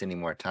I waste any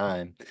more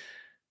time.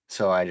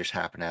 So I just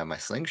happen to have my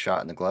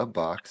slingshot in the glove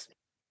box.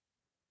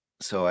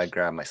 So I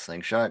grab my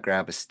slingshot,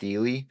 grab a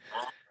steely,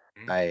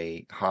 Mhm.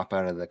 I hop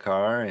out of the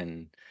car,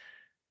 and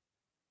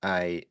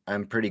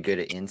I'm pretty good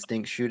at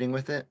instinct shooting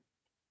with it.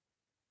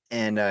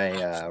 And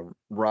I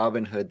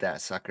Robin Hood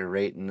that sucker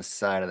right in the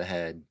side of the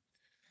head.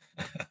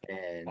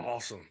 And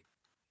Awesome.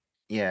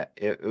 yeah,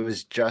 it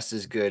was just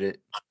as good at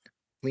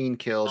clean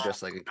kill,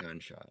 just like a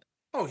gunshot.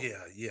 Oh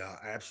yeah, yeah,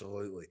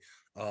 absolutely.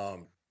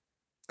 Um,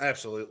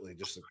 absolutely.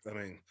 Just, I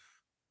mean,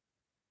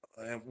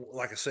 and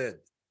like I said,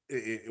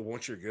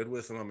 once you're good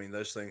with them, I mean,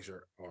 those things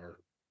are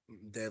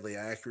deadly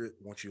accurate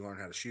once you learn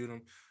how to shoot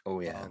them. Oh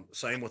yeah.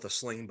 Same with a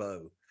sling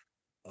bow.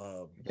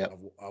 Yep.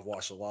 I've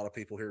watched a lot of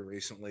people here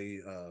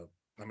recently.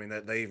 I mean,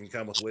 that they even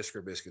come with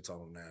whisker biscuits on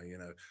them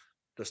now,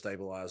 to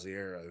stabilize the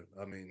arrow.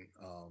 I mean,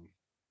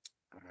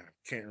 I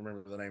can't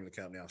remember the name of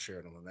the company. I'll share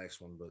it on the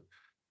next one, but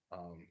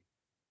um,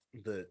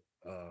 that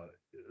uh,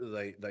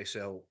 they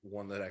sell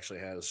one that actually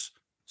has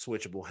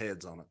switchable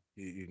heads on it.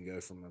 You can go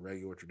from a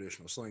regular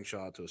traditional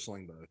slingshot to a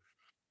sling bow.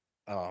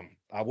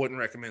 I wouldn't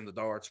recommend the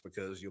darts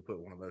because you'll put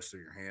one of those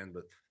through your hand,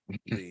 but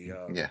the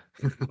Yeah.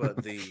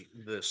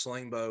 the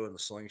sling bow and the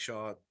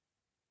slingshot,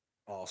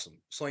 awesome.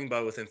 Sling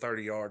bow within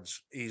 30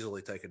 yards,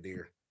 easily take a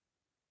deer.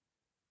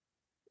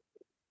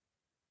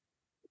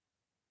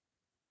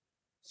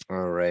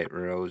 All right,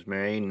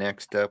 Rosemary.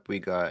 Next up, we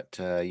got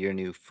your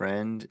new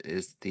friend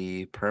is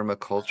the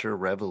permaculture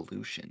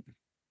revolution.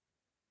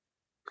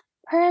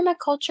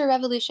 Permaculture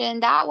Revolution.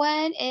 That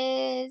one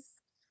is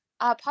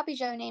Poppy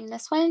Joe named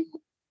this one.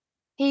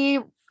 He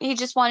he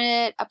just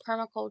wanted a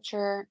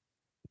permaculture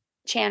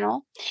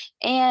channel,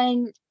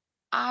 and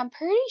I'm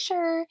pretty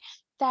sure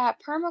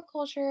that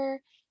permaculture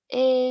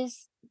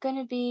is going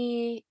to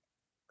be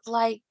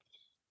like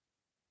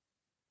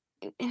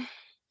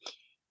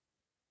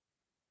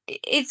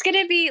it's going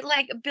to be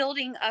like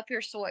building up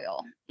your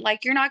soil.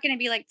 Like you're not going to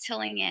be like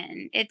tilling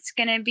in. It's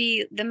going to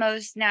be the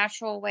most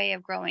natural way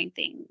of growing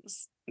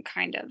things,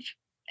 kind of.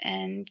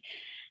 And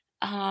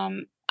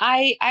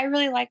I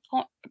really like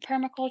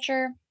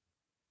permaculture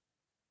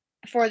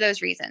for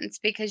those reasons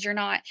because you're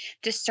not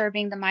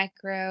disturbing the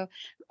micro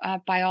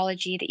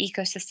biology, the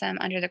ecosystem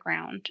under the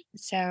ground.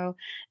 So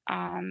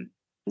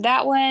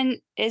that one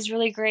is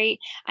really great.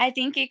 I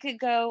think it could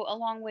go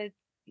along with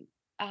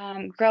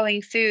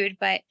growing food,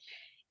 but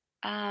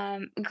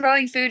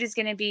growing food is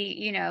going to be,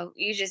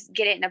 you just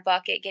get it in a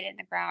bucket, get it in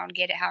the ground,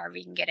 get it however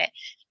you can get it.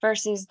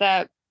 Versus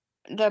the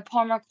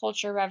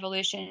permaculture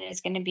revolution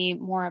is going to be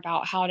more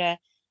about how to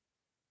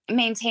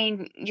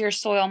maintain your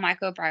soil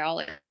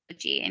microbiology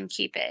and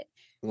keep it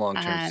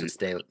Long-term um keep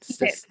it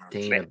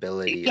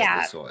sustainability of the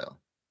yeah soil.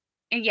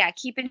 and yeah,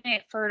 keeping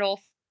it fertile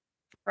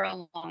for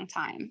a long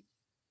time,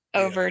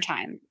 Yeah. over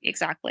time.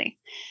 Exactly.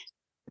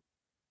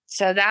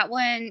 So that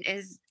one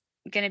is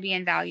going to be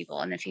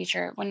invaluable in the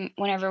future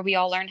whenever we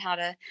all learn how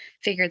to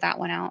figure that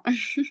one out.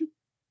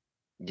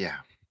 Yeah.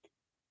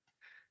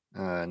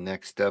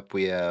 Next up,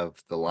 we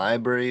have the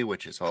library,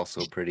 which is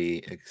also pretty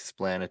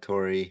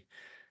explanatory.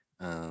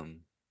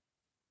 Um,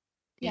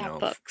 Yeah,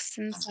 books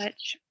and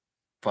such.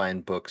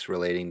 find books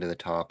relating to the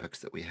topics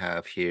that we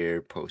have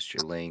here, post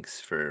your links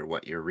for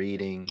what you're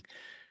reading,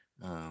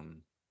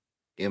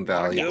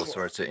 invaluable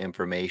sorts of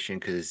information,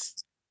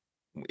 because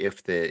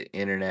if the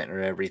internet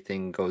or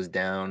everything goes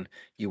down,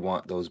 you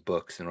want those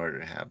books in order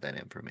to have that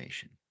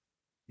information.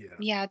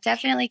 Yeah,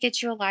 definitely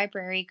get you a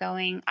library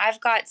going. I've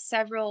got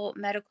several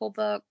medical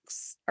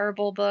books,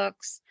 herbal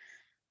books,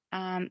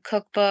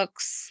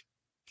 cookbooks,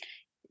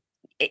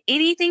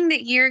 anything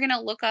that you're going to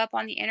look up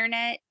on the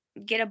internet,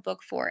 get a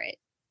book for it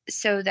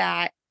so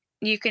that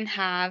you can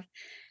have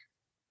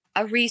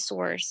a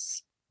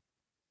resource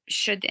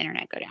should the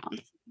internet go down,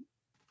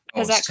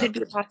 because that could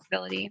be a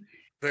possibility.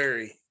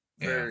 Very,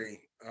 very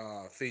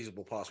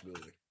feasible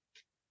possibility.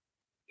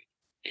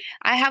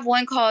 I have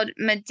one called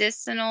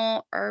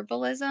Medicinal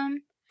Herbalism,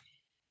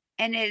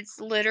 and it's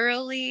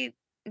literally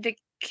the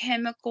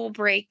chemical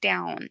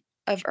breakdown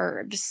of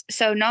herbs.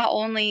 So not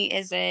only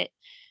is it,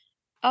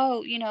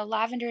 oh,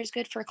 lavender is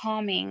good for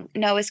calming.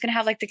 No, it's going to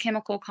have like the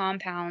chemical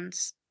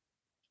compounds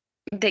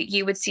that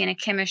you would see in a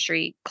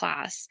chemistry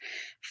class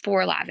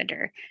for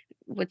lavender,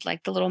 with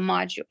like the little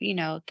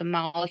module, the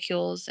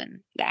molecules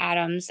and the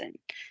atoms and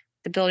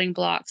the building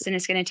blocks. And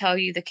it's going to tell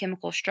you the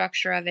chemical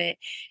structure of it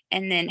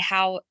and then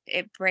how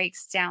it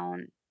breaks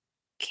down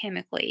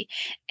chemically.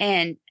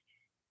 And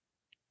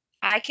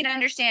I can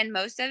understand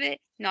most of it,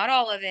 not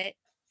all of it.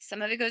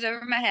 Some of it goes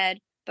over my head,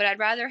 but I'd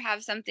rather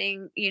have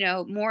something,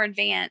 more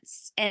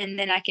advanced and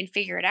then I can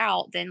figure it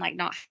out than like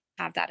not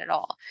have that at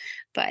all.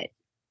 But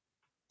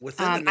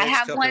within the I next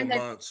have couple one of that's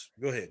months,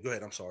 go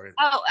ahead. I'm sorry.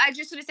 Oh, I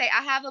just want to say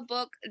I have a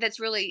book that's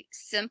really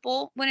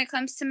simple when it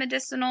comes to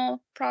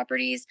medicinal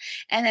properties,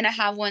 and then I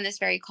have one that's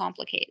very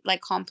complicated,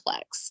 like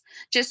complex,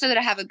 just so that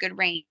I have a good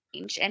range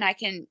and I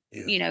can,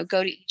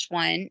 go to each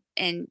one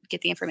and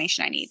get the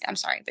information I need. I'm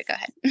sorry, but go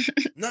ahead.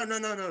 No,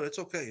 it's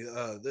okay.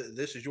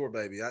 This is your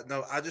baby.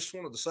 I just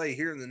wanted to say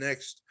here in the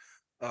next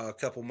a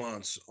couple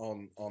months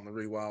on the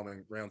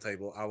Rewilding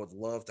Roundtable, I would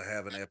love to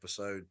have an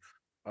episode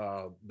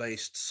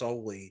based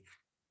solely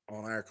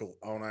on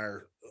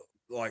our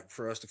like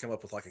for us to come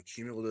up with like a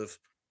cumulative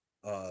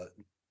uh,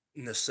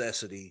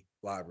 necessity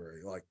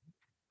library, like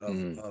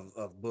Mm.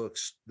 of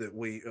books that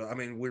I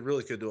mean, we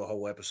really could do a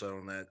whole episode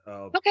on that.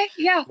 Okay,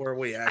 yeah. Where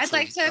we I'd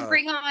like actually, to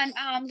bring on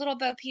little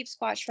Bo Peep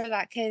Squatch for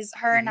that because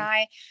her and mhm.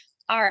 I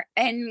are,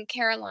 and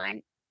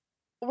Caroline,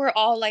 we're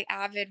all like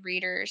avid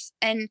readers.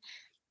 And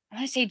I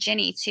want to say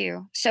Jenny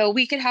too. So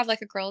we could have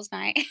like a girls'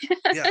 night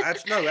Yeah,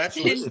 no, and,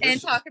 absolutely.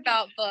 and talk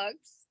about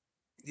books.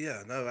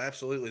 Yeah, no,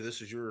 absolutely.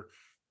 This is your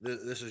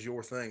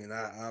thing, and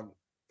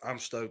I'm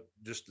stoked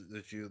just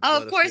that you Oh,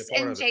 let of us be a course,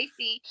 part and of it.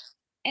 JC.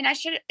 And I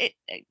should,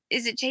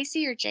 is it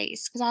JC or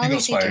Jace? Because I He always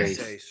goes say by JC.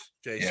 Jace,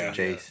 yeah. JC, yeah.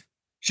 Jace.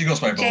 She goes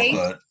by both, Jace?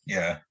 but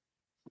yeah.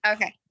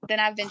 Okay, then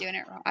I've been doing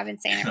it wrong. I've been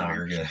saying it No, wrong.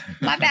 you're good.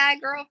 My bad, She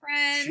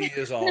girlfriend.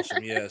 is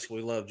awesome. Yes,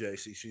 we love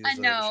JC. I She's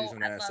know.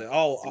 an I love asset.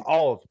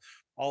 JC.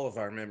 All of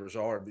our members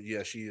are, but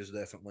yeah, she is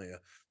definitely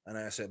an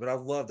asset. But I'd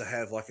love to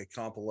have like a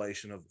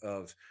compilation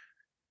of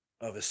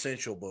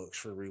essential books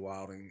for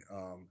rewilding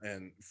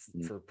and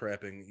Mm. for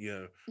prepping. You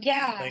know,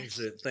 Yeah.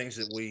 things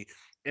that we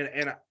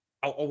and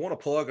I want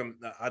to plug them.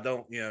 I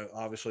don't. You know,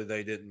 obviously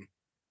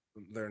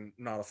they're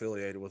not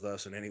affiliated with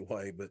us in any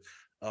way, but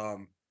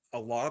um, a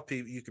lot of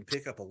people you can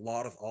pick up a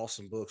lot of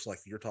awesome books like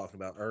you're talking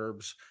about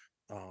herbs.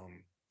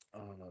 Um,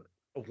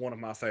 one of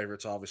my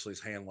favorites obviously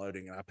is hand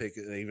loading, and I pick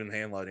even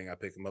hand loading. I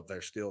pick them up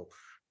there still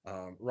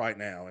right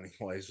now,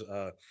 anyways.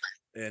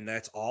 And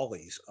that's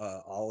Ollie's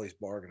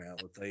Bargain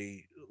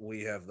Outlet.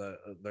 We have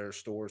their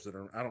stores that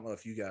are. I don't know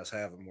if you guys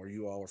have them where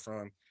you all are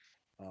from,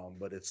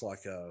 but it's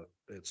like a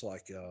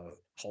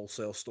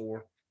wholesale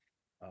store.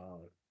 Uh,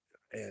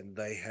 and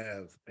they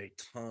have a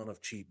ton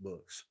of cheap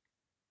books.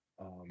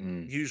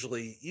 Mm.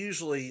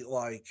 Usually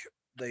like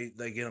they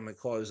get them at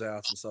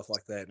closeouts and stuff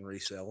like that and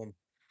resell them.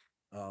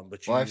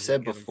 But you Well, I've usually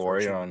said get them for a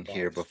before, you're cheaper on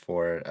here price.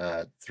 before,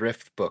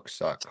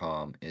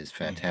 thriftbooks.com is Mhm.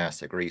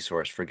 fantastic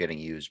resource for getting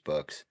used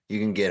books. You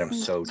can get them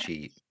Yeah, so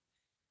cheap.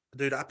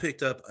 dude, I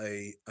picked up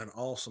an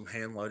awesome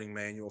hand loading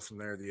manual from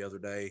there the other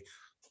day.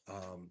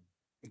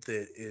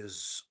 That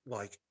is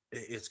like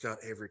it's got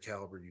every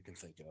caliber you can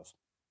think of.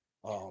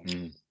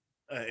 Mm.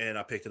 And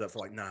I picked it up for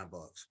like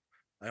 $9,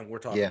 and we're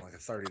talking Yeah. like a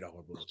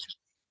 $30 book.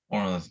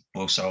 One of the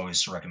books I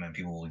always recommend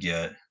people to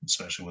get,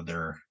 especially when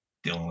they're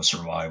dealing with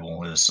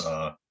survival, is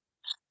the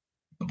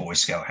Boy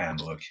Scout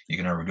Handbook. You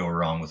can never go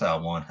wrong with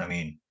that one. I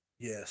mean,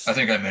 I Yes.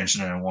 think I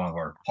mentioned it in one of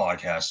our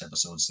podcast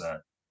episodes that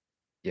I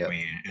Yep.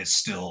 mean, it's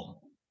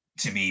still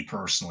to me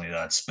personally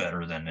that's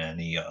better than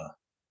any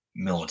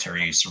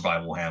military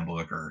survival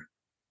handbook or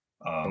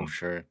Oh, um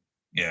sure.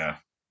 yeah.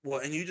 Well,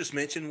 and you just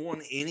mentioned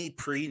one. Any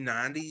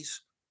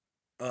pre-90s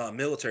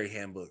military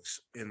handbooks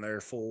in their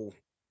full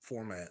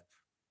format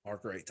are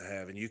great to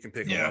have, and you can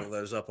pick a lot Yeah. of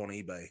those up on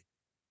eBay.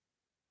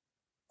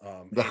 The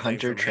Anything Hunter from hand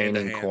to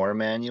Training hand. Corps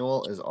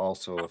Manual is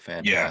also a Yeah.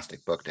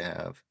 fantastic book to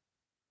have.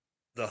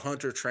 The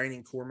Hunter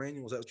Training Corps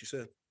Manual, is that what you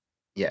said?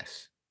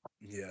 Yes.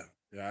 Yeah.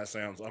 Yeah, that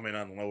sounds, I mean,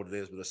 I don't know what it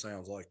is, but it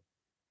sounds like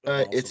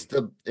It's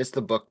awesome.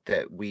 the book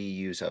that we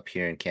use up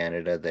here in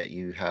Canada that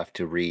you have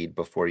to read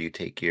before you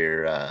take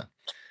your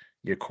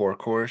core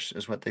course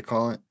is what they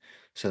call it.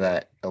 So Yeah.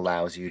 that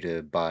allows you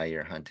to buy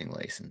your hunting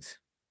license.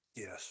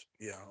 Yes.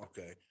 Yeah.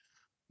 Okay.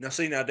 Now,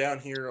 see, now down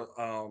here,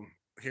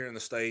 here in the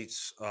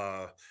States,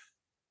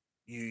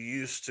 you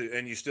used to,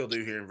 and you still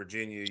do here in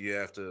Virginia, you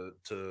have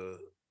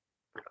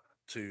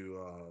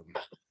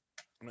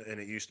and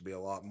it used to be a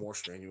lot more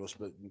strenuous,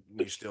 but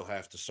you still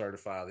have to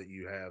certify that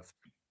you have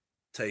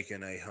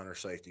taken a hunter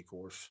safety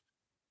course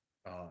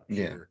Yeah.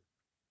 here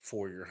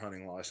for your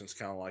hunting license,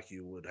 kind of like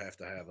you would have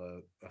to have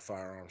a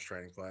firearms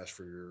training class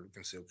for your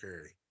concealed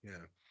carry.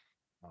 Yeah.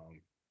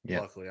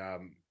 Yeah. Luckily, I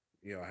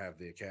have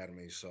the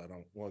academies, so I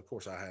don't. Well, of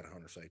course, I had a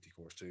hunter safety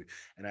course too,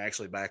 and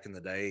actually back in the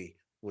day,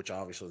 which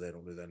obviously they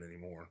don't do that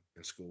anymore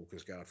in school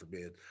because God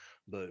forbid,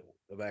 but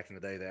back in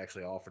the day, they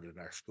actually offered it in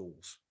our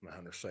schools, the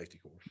hunter safety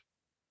course.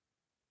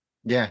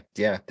 Yeah.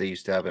 Yeah. They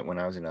used to have it when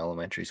I was in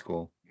elementary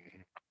school.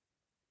 Mhm.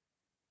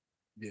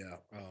 Yeah,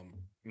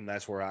 and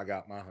that's where I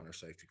got my hunter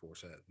safety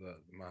course at.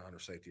 My hunter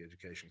safety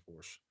education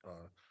course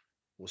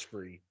was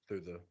free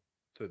through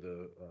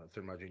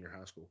my junior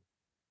high school.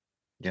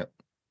 Yep.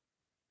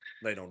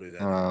 They don't do that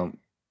anymore. Um,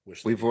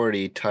 Wish they we've did.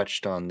 already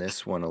touched on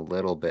this one a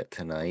little bit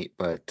tonight,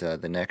 but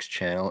the next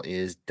channel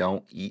is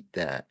Don't Eat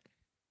That.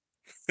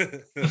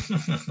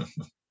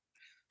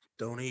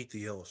 Don't eat the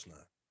yellow snow.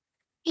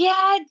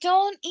 Yeah,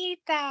 don't eat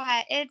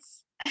that.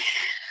 It's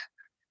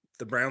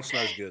The brown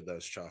snow's good though.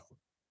 It's chocolate.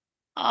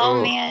 oh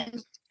Oh,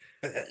 man.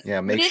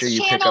 yeah. Make sure This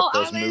you pick up channel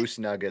those moose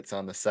nuggets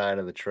on the side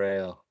of the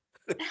trail.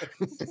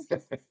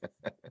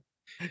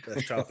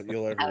 Best chocolate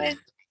you'll ever I was eat.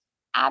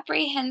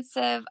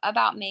 apprehensive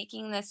about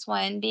making this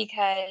one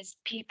because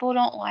people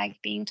don't like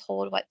being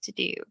told what to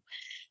do.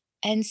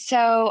 And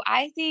so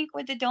I think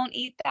with the don't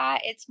eat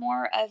that, it's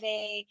more of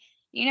a,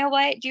 you know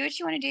what, do what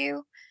you want to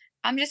do.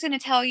 I'm just going to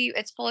tell you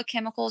it's full of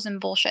chemicals and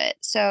bullshit.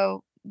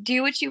 So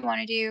do what you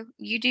want to do.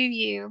 You do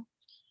you.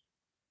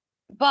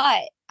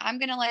 But I'm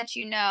gonna let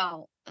you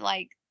know,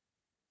 like,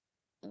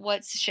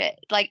 what's shit.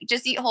 Like,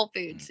 just eat Whole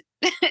Foods.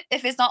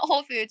 If it's not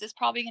Whole Foods, it's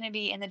probably gonna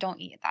be in the don't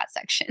eat that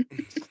section.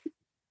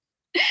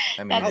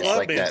 I mean, I That's it's it. love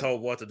like being that.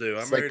 told what to do. I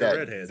It's like married a that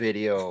redhead.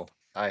 video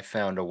I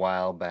found a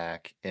while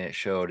back, and it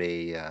showed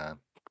a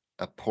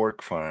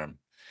pork farm,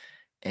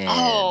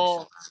 and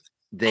Oh,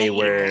 I they hate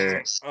were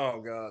pork.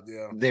 Oh God,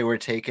 yeah. they were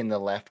taking the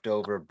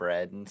leftover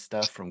bread and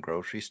stuff from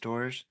grocery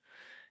stores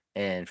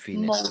and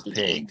feeding it to the Moldy.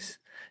 pigs.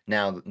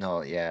 Now,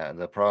 no, yeah,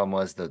 the problem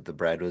was that the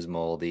bread was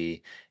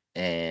moldy,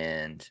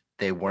 and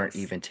they weren't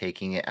even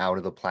taking it out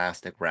of the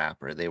plastic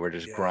wrapper. They were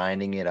just Yeah.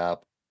 grinding it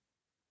up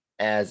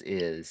as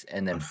is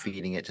and then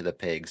feeding it to the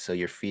pigs. So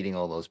you're feeding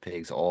all those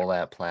pigs all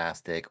that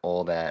plastic,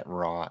 all that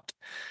rot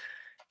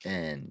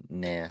and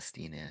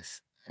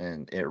nastiness.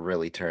 And it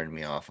really turned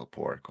me off of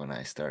pork when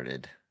I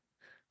started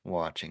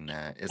watching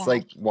that. It's Yeah.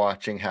 like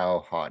watching how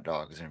hot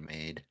dogs are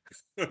made.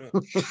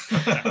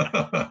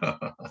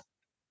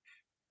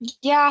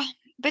 Yeah,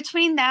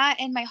 between that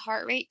and my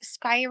heart rate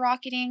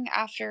skyrocketing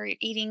after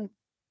eating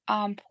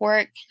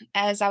pork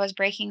as I was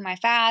breaking my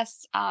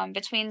fast,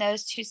 between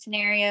those two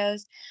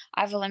scenarios,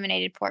 I've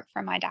eliminated pork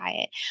from my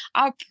diet.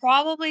 I'll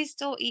probably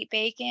still eat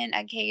bacon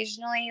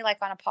occasionally, like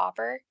on a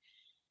popper.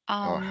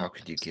 Oh, how Um,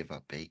 could you give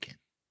up bacon?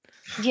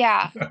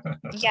 yeah,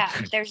 yeah,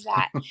 there's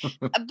that.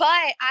 But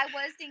I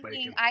was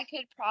thinking Bacon. I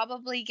could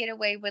probably get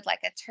away with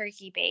like a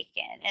turkey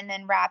bacon and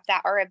then wrap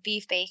that, or a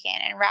beef bacon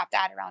and wrap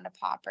that around a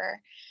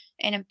popper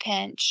in a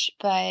pinch.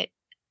 But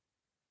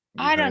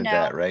You I don't heard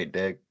that know. right,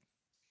 Dick?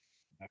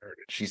 I heard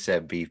it. She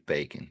said beef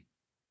bacon.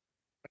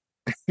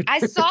 I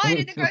saw it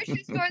at the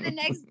grocery store the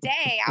next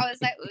day. I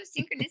was like, ooh,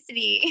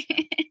 synchronicity.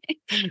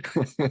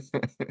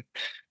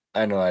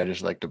 I know, I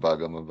just like to bug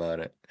them about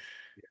it.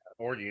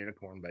 Or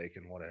unicorn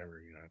bacon,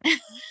 whatever, you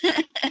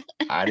know.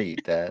 I'd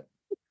eat that.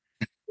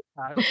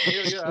 Hell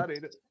yeah, I'd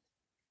eat it.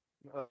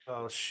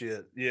 Oh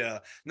shit, yeah.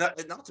 Not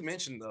to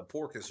mention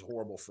pork is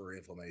horrible for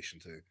inflammation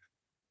too.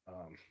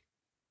 Um,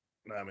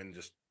 I mean,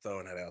 just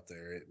throwing that out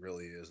there, it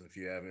really is. If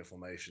you have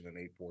inflammation and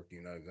eat pork,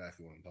 you know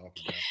exactly what I'm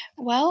talking about.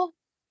 Well,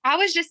 I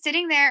was just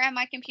sitting there at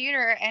my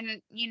computer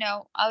and,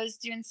 I was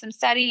doing some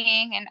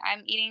studying and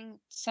I'm eating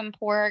some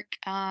pork.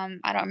 I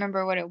don't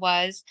remember what it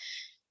was.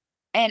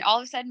 And all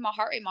of a sudden my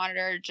heart rate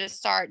monitor just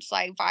starts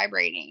like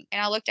vibrating. And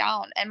I looked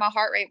down and my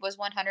heart rate was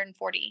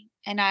 140.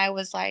 And I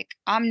was like,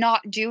 I'm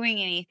not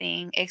doing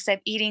anything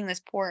except eating this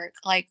pork.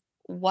 Like,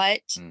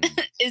 what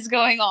is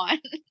going on?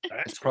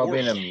 That's It's probably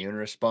an horrible. immune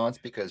response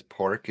because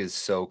pork is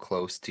so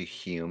close to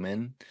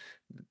human,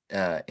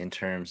 in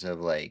terms of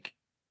like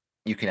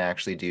you can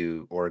actually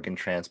do organ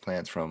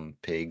transplants from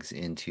pigs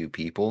into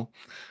people,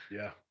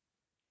 Yeah,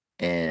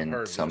 I've and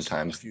heard this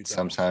a few times.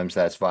 sometimes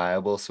that's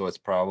viable. So it's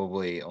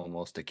probably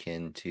almost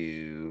akin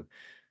to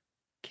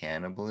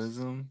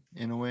cannibalism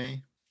in a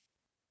way.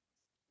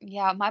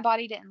 Yeah, my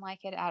body didn't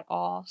like it at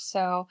all.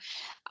 So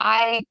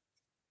I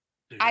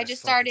Dude, I that's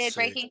just fucking started sick.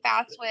 breaking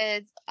fast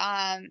with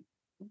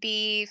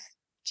beef,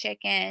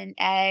 chicken,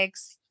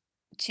 eggs,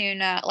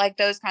 tuna, like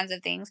those kinds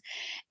of things.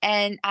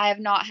 And I have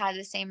not had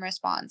the same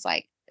response.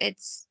 Like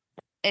it's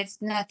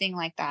nothing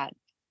like that.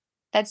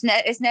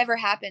 It's never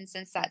happened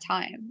since that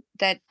time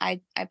that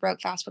I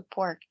broke fast with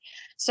pork.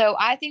 So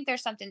I think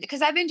there's something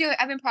because I've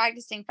been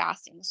practicing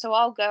fasting. So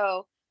I'll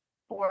go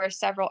for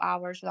several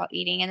hours without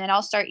eating and then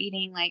I'll start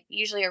eating like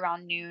usually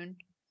around noon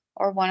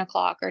or 1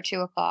 o'clock or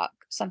 2 o'clock,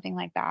 something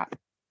like that.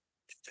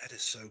 That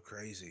is so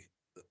crazy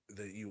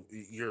that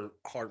your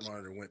heart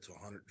monitor went to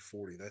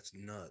 140. That's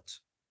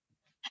nuts.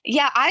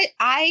 Yeah,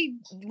 I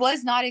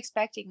was not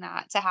expecting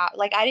that to happen.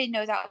 Like I didn't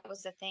know that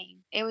was a thing.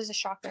 It was a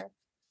shocker.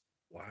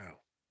 Wow.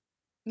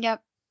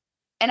 Yep.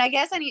 And I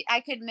guess I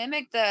could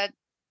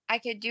I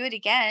could do it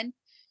again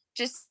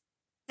just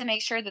to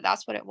make sure that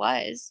that's what it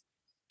was.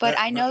 But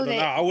I know No, that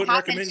I it wouldn't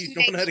happened recommend you 2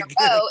 doing days that in a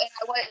again. row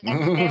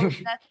and there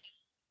was nothing.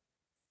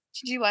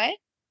 Did you what?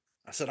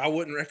 I said I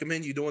wouldn't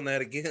recommend you doing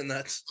that again.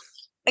 That's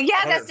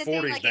Yeah, that's the thing.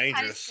 140 is Like it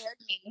kind of dangerous. scared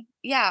me.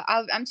 Yeah,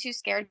 I'm too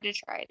scared to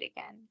try it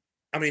again.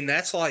 I mean,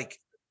 that's like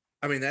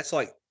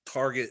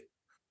target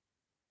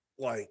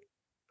like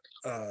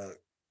uh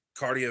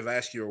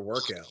cardiovascular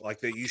workout.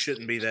 Like that you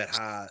shouldn't be that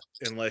high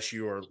unless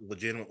you are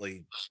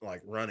legitimately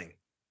like running,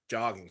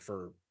 jogging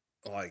for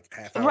like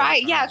half hour at a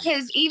Right. Yeah. time.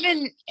 Because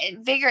even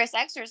vigorous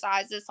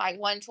exercise is like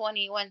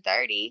 120,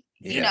 130.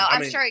 Yeah, I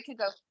I'm mean, sure it could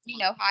go,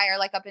 higher,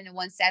 like up into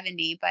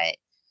 170, but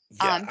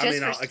yeah, I just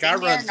mean, for like I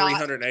sitting run there,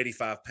 not.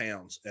 385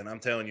 pounds, and I'm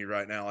telling you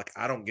right now, like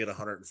I don't get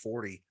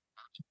 140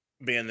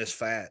 being this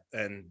fat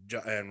and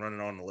running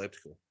on an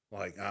elliptical.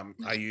 Like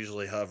I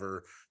usually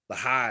hover the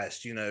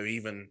highest,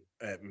 even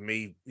at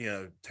me,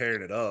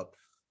 tearing it up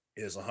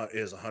is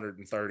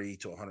 130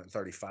 to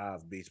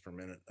 135 beats per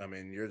minute. I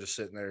mean, you're just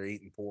sitting there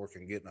eating pork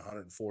and getting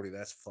 140.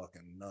 That's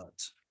fucking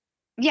nuts.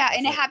 Yeah, Like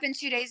and it that, happened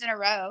 2 days in a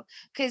row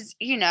because,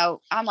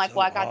 I'm like,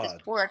 "Well, so I got this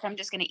odd. pork, I'm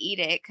just gonna eat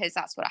it because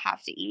that's what I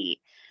have to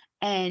eat."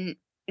 And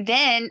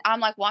then I'm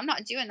like, "Well, I'm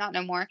not doing that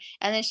no more."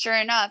 And then sure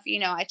enough,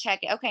 I check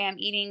it, "Okay, I'm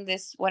eating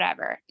this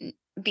whatever."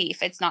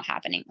 beef. It's not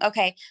happening.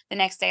 Okay. The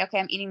next day, okay,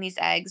 I'm eating these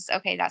eggs.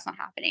 Okay, that's not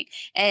happening.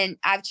 And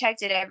I've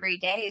checked it every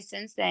day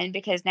since then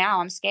because now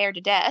I'm scared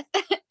to death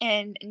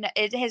and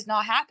it has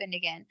not happened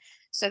again.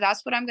 So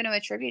that's what I'm going to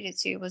attribute it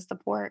to was the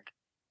pork.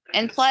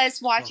 And That is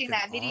plus watching fucking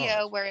that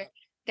video odd. where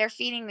they're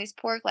feeding these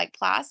pork like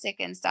plastic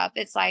and stuff,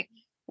 it's like,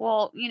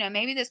 well,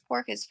 maybe this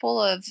pork is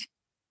full of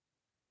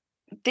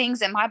things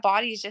that my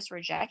body is just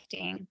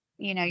rejecting.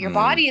 Your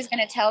body is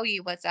going to tell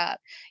you what's up.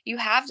 You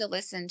have to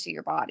listen to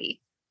your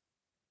body.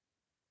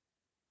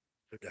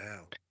 No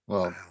doubt.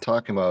 Well, Wow.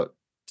 talking about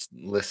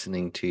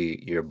listening to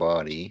your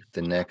body,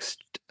 the next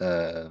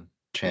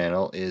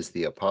channel is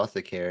the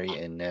Apothecary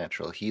and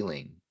Natural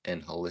Healing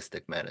and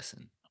Holistic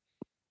Medicine.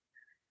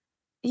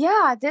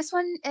 Yeah, this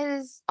one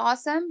is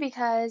awesome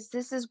because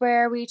this is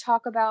where we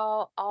talk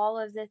about all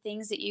of the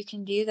things that you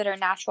can do that are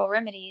natural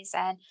remedies.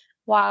 And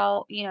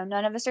while,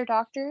 none of us are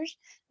doctors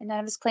and none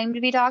of us claim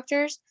to be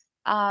doctors,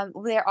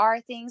 there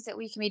are things that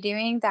we can be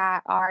doing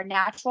that are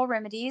natural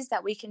remedies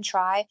that we can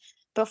try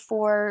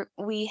before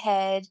we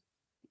head,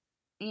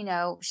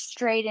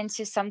 straight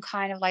into some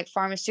kind of like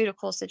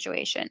pharmaceutical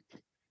situation.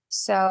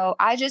 So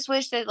I just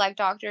wish that like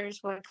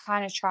doctors would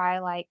kind of try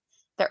like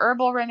the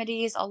herbal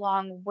remedies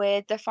along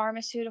with the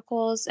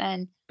pharmaceuticals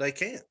and They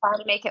can't. try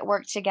to make it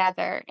work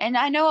together. And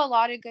I know a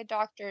lot of good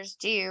doctors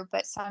do,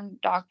 but some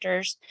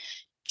doctors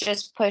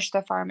just push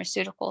the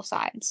pharmaceutical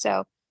side.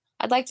 So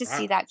I'd like to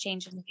see that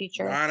change in the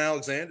future. Ryan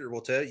Alexander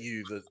will tell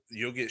you that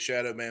you'll get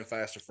shadow banned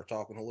faster for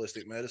talking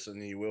holistic medicine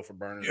than you will for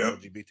burning an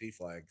LGBT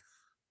flag.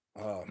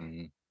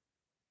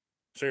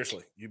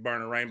 Seriously, you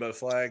burn a rainbow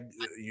flag,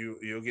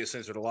 you'll get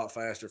censored a lot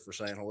faster for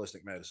saying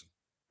holistic medicine.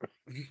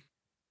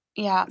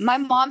 Yeah, my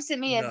mom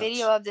sent me a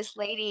video Nuts. of this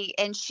lady,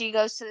 and she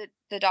goes to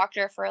the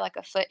doctor for like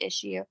a foot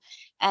issue,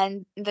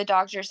 and the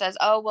doctor says,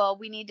 "Oh, well,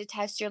 we need to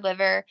test your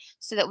liver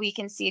so that we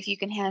can see if you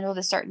can handle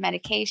the certain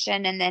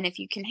medication, and then if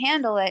you can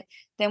handle it,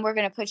 then we're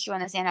going to put you on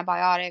this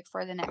antibiotic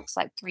for the next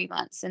like 3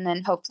 months, and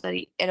then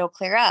hopefully it'll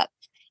clear up."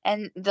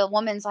 And the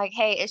woman's like,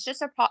 "Hey, it's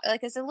just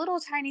like it's a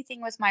little tiny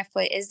thing with my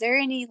foot. Is there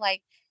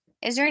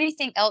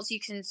anything else you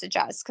can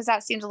suggest? Because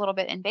that seems a little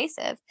bit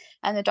invasive."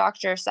 And the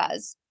doctor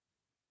says,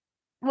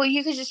 "Well,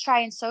 you could just try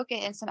and soak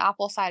it in some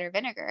apple cider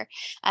vinegar."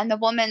 And the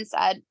woman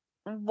said,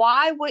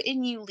 "Why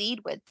wouldn't you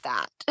lead with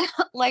that?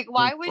 Like,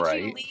 why would you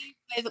Right. lead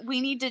with,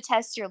 we need to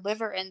test your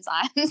liver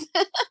enzymes?"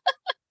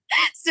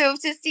 So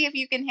to see if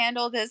you can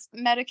handle this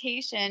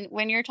medication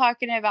when you're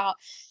talking about,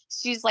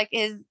 she's like,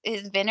 is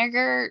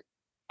vinegar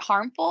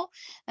harmful?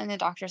 And the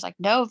doctor's like,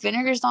 "No,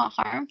 vinegar's not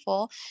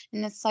harmful."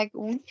 And it's like,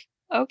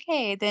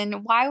 okay,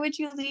 then why would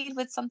you lead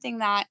with something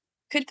that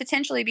could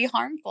potentially be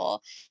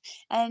harmful?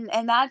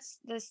 And that's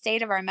the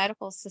state of our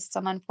medical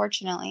system,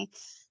 unfortunately.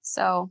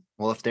 So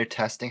Well, if they're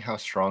testing how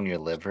strong your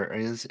liver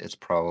is, it's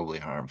probably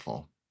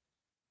harmful.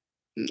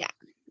 yeah,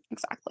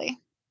 exactly.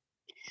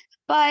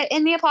 But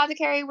in the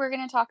apothecary, we're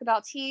going to talk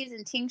about teas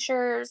and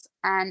tinctures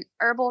and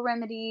herbal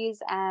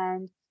remedies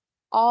and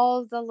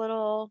all the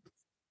little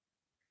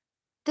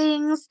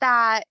things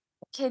that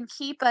can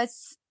keep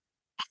us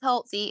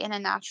healthy in a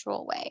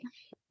natural way.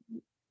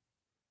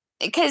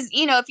 Because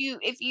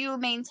if you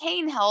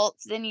maintain health,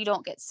 then you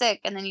don't get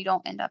sick and then you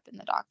don't end up in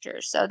the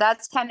doctor. So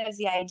that's kind of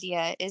the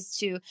idea, is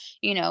to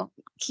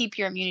keep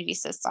your immunity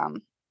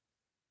system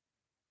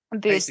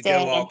Hate to boosted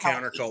go all and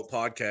healthy. CounterCult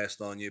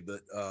podcast on you,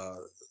 but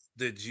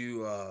did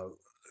you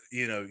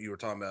you were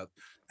talking about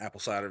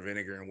apple cider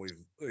vinegar, and we've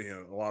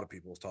a lot of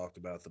people have talked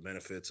about the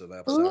benefits of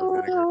apple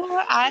cider vinegar. Ooh,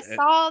 I And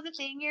saw the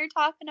thing you're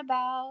talking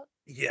about.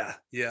 yeah.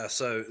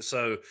 So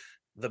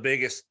the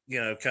biggest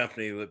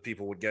company that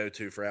people would go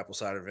to for apple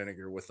cider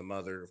vinegar, with the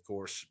mother, of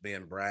course,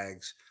 being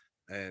Bragg's,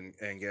 and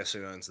guess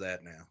who owns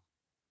that now?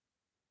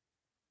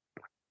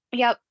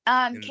 Yep.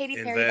 Katy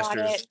Perry bought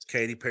Investors, it.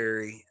 Katy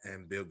Perry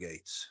and Bill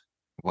Gates.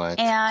 What?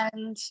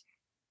 And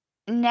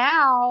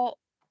now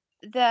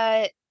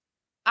I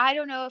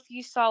don't know if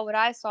you saw what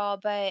I saw,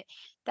 but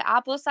the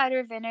apple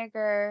cider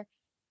vinegar,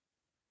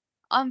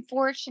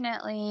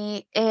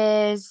 unfortunately,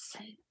 it's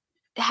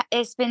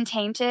been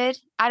tainted.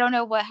 I don't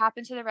know what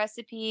happened to the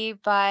recipe,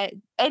 but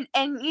the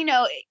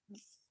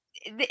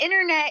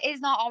internet is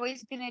not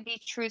always going to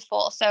be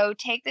truthful. So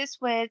take this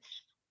with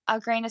a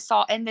grain of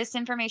salt, and this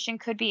information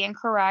could be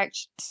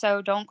incorrect,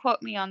 so don't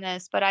quote me on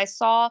this, but I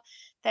saw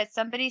that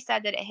somebody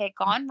said that it had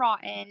gone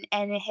rotten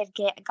and it had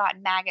got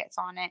maggots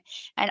on it,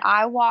 and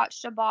I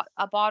watched a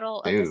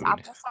bottle of this Dude.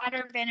 apple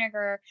cider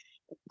vinegar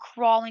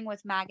crawling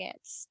with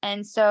maggots.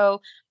 And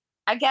so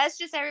I guess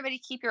just everybody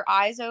keep your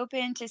eyes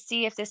open to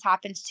see if this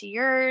happens to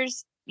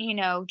yours.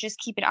 Just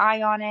keep an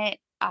eye on it,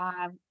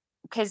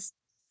 because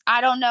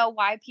I don't know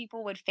why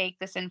people would fake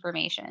this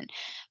information,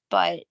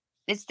 but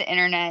it's the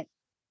internet.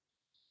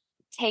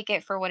 Take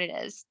it for what it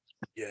is.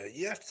 Yeah,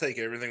 you have to take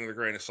everything with a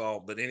grain of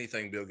salt, but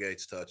anything Bill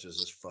Gates touches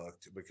is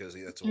fucked, because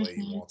that's the way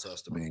he Mhm. wants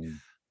us to be.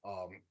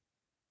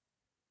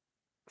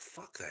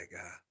 Fuck that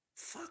guy.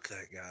 Fuck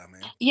that guy,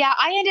 man. Yeah,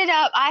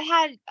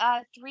 I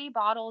had 3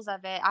 bottles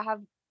of it.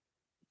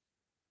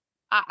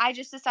 I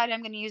just decided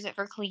I'm gonna use it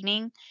for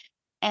cleaning,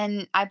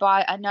 and I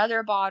bought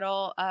another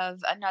bottle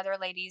of another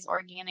lady's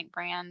organic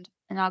brand,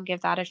 and I'll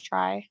give that a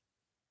try.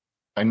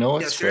 I know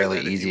Yeah, it's share fairly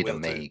that if you easy to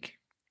will, too. make.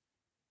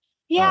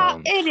 Yeah,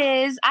 it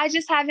is. I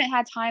just haven't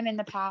had time in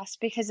the past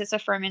because it's a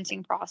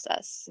fermenting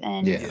process,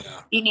 and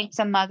Yeah. you need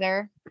some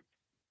mother.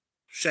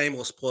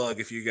 Shameless plug,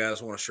 if you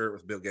guys want a shirt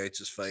with Bill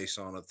Gates' face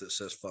on it that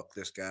says "fuck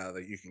this guy,"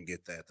 that you can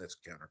get that. That's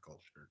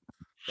CounterCult shirt,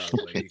 by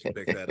the way. You can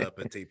pick that up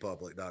at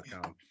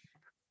tpublic.com.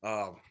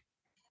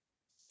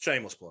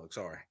 Shameless plug,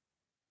 sorry.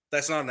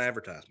 That's not an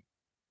advertisement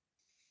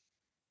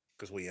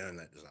because we own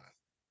that design.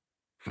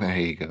 There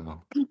you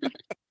go.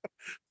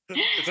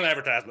 It's an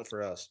advertisement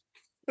for us.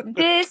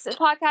 This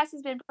podcast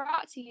has been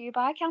brought to you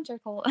by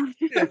CounterCult.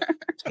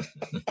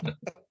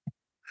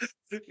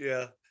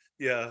 Yeah.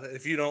 Yeah.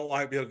 If you don't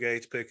like Bill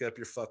Gates, pick up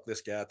your "fuck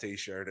this guy"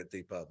 t-shirt at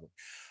TeePublic.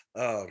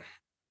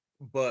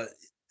 But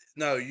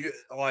no,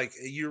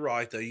 you're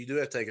right though. You do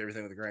have to take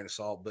everything with a grain of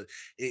salt. But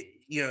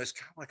it's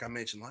kind of like I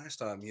mentioned last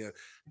time.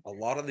 A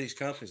lot of these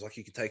companies, like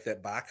you can take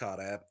that Boycott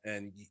app,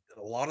 and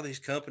a lot of these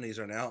companies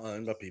are now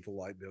owned by people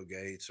like Bill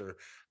Gates or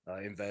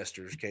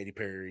investors, Katy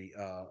Perry,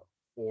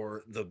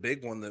 or the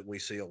big one that we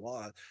see a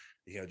lot.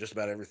 Just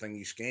about everything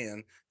you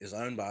scan is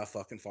owned by a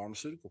fucking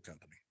pharmaceutical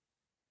company.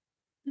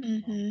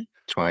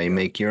 That's why you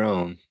make your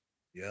own.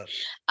 Yeah.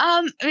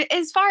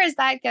 As far as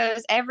that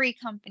goes, every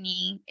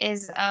company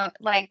is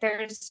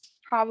there's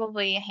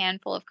probably a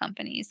handful of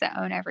companies that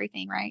own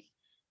everything, right?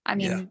 I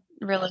mean,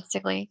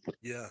 realistically.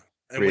 Yeah.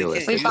 And we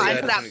can't use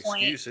that as an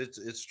excuse.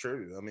 It's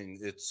true. I mean,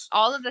 it's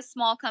all of the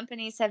small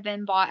companies have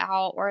been bought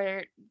out,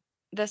 or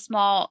the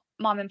small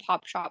mom and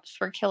pop shops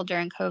were killed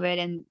during COVID,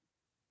 and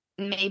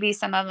maybe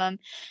some of them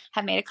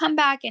have made a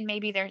comeback, and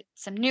maybe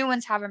some new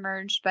ones have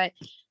emerged, but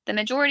the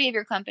majority of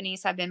your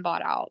companies have been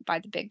bought out by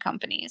the big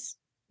companies.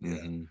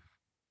 Yeah,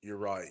 you're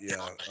right.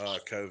 Yeah,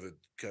 COVID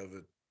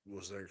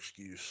was their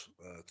excuse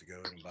to go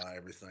in and buy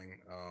everything.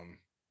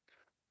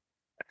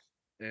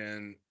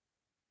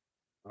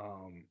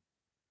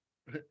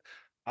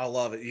 I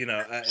love it.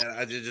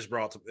 I just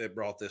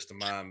brought this to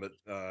mind, but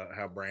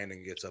how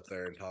Brandon gets up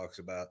there and talks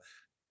about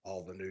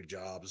all the new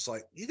jobs. It's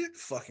like, you didn't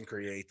fucking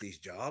create these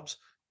jobs.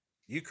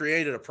 You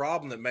created a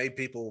problem that made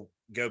people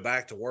go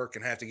back to work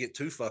and have to get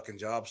 2 fucking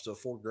jobs to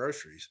afford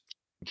groceries.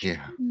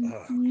 Yeah,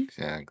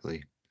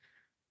 exactly.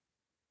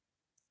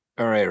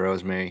 All right,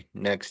 Rosemary.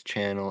 Next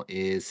channel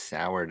is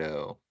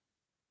sourdough.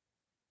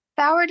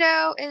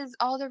 Sourdough is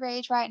all the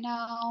rage right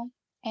now.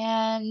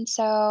 And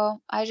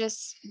so I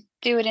just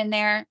do it in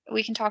there.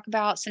 We can talk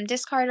about some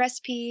discard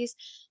recipes,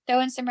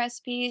 throw in some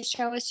recipes,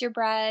 show us your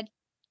bread.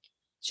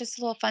 It's just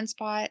a little fun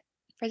spot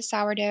for the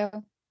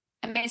sourdough.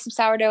 I made some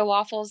sourdough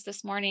waffles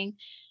this morning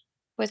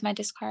with my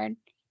discard,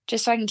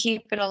 just so I can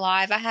keep it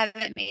alive. I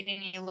haven't made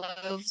any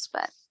loaves,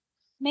 but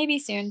maybe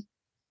soon.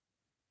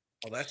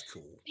 Oh, that's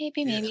cool.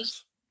 Maybe.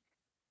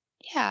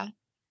 Yeah.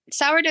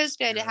 Sourdough's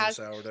good. Your It has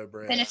sourdough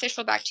bread.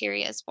 beneficial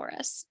bacteria for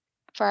us,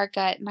 for our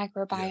gut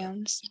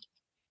microbiomes. Yeah.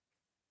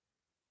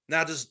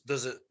 Now, does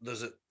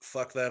it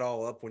fuck that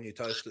all up when you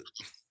toast it?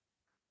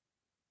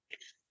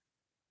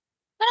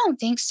 I don't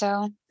think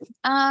so.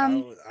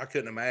 I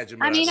couldn't imagine.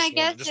 But I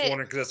guess just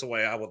wondering, because that's the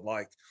way I would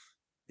like.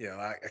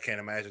 I can't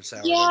imagine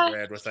sourdough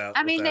bread without.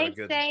 I mean, without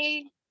they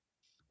say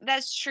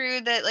that's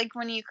true, that like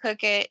when you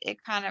cook it,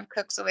 it kind of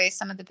cooks away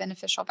some of the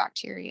beneficial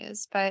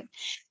bacterias, but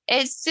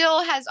it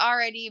still has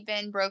already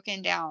been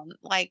broken down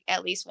like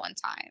at least one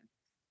time.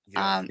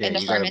 In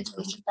the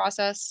fermentation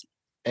process.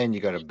 And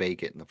you got to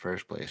bake it in the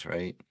first place,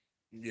 right?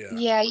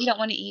 Yeah, you don't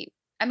want to eat.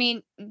 I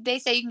mean, they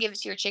say you can give it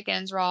to your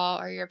chickens raw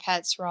or your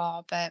pets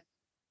raw, but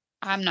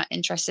I'm not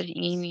interested in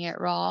eating it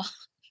raw.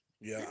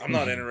 Yeah, I'm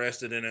not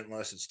interested in it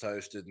unless it's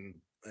toasted and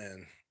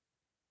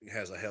it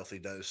has a healthy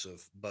dose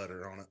of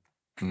butter on it.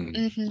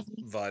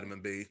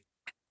 Vitamin B.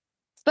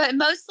 But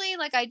mostly,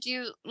 like, I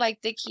do like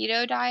the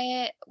keto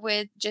diet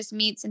with just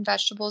meats and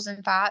vegetables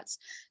and fats,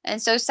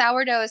 and so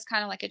sourdough is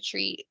kind of like a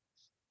treat.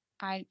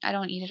 I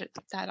don't eat it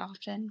that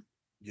often.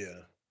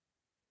 Yeah.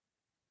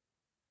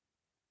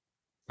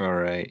 All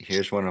right,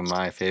 here's one of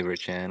my favorite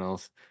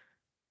channels.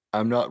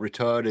 I'm not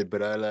retarded,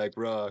 but I like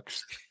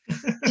rocks.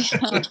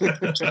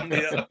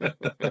 Yeah.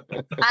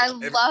 I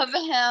love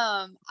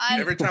him.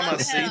 Every time I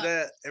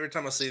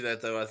see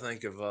that, though, I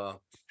think of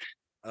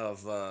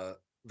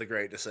the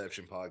Great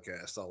Deception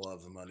podcast. I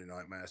love the Monday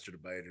Night Master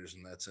Debaters,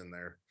 and that's in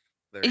there.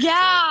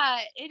 Yeah,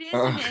 it is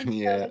an intro,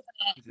 yeah. isn't it?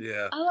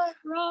 Yeah. I like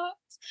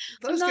rocks.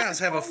 Those guys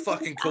have a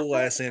fucking cool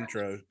ass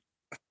intro.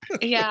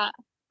 Yeah.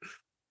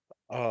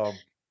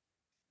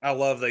 I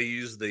love they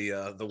use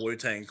the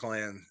Wu-Tang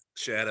Clan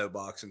shadow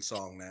boxing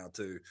song now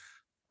too.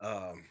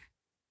 I'm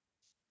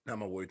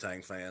a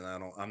Wu-Tang fan.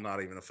 I'm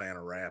not even a fan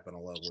of rap, and I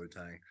love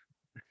Wu-Tang.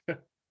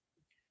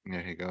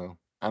 There you go.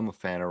 I'm a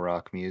fan of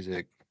rock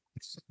music.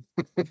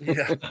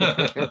 Yeah.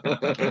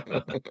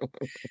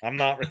 I'm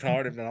not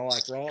retarded, but I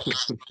like rock.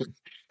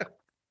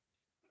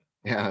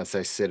 Yeah, as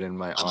I sit in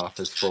my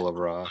office full of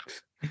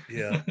rocks.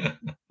 Yeah.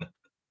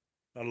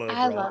 I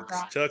love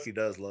rocks. Chucky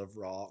does love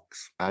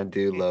rocks. I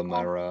do love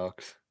my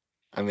rocks.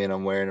 I mean,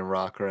 I'm wearing a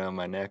rock around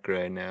my neck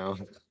right now.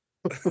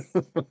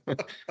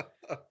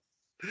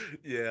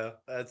 Yeah,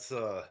 that's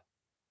I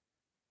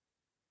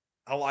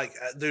like,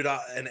 dude.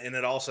 And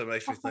it also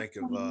makes me think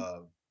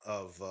of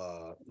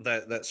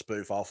that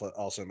spoof.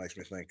 Also makes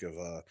me think of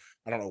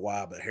I don't know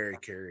why, but Harry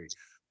Carey.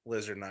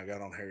 Lizard and I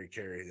got on Harry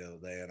Carey the other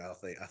day, and I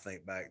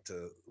think back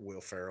to Will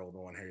Ferrell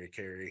doing Harry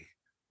Carey.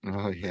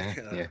 Oh yeah,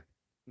 yeah.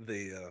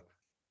 The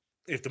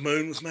if the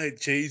moon was made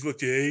of cheese,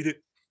 would you eat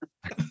it?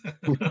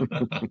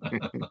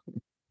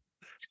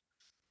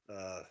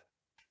 Uh,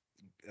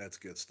 that's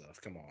good stuff.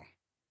 Come on.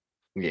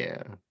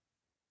 Yeah.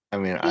 I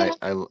mean, Yeah.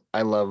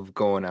 I love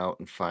going out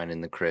and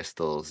finding the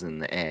crystals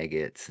and the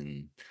agates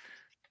and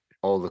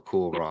all the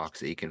cool rocks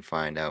that you can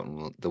find out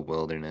in the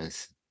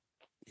wilderness.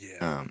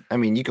 Yeah. I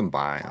mean, you can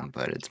buy them,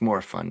 but it's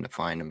more fun to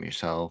find them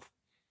yourself.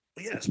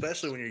 Yeah,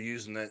 especially when you're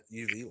using that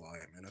UV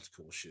light, man. That's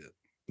cool shit.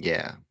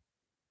 Yeah.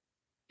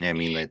 I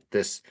mean, like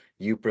this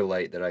Uper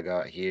light that I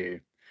got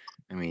here,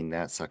 I mean,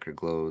 that sucker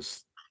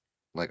glows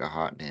like a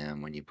hot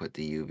damn when you put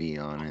the UV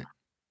on it.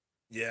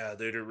 Yeah,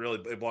 dude,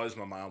 it blows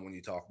my mind when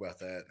you talk about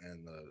that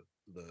and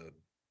the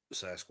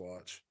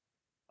Sasquatch,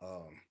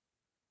 um,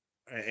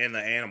 and the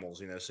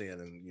animals. Seeing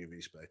in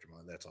UV spectrum,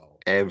 like, that's all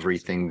amazing.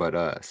 Everything but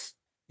us.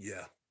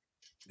 Yeah,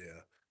 yeah,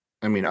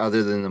 I mean,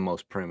 other than the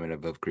most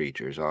primitive of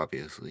creatures,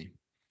 obviously.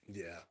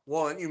 yeah.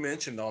 Well, and you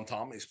mentioned on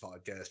Tommy's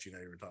podcast, you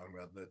were talking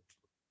about that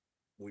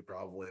we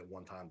probably at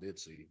one time did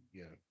see,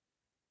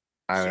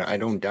 I signs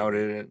don't of doubt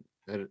UV.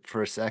 it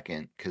for a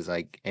second, because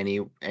like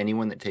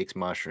anyone that takes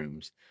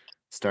mushrooms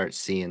starts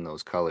seeing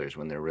those colors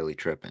when they're really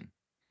tripping.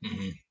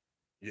 Mhm.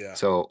 Yeah,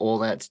 So all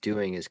that's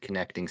doing is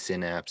connecting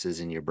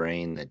synapses in your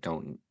brain that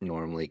don't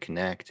normally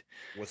connect,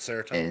 with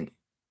serotonin.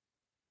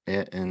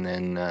 and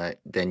and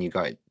then you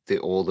got the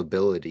old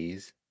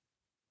abilities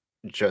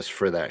just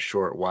for that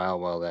short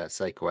while that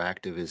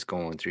psychoactive is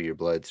going through your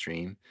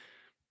bloodstream,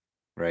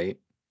 right?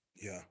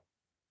 Yeah.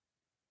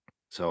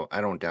 So I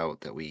don't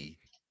doubt that we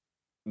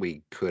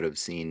could have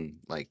seen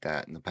like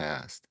that in the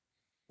past.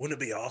 Wouldn't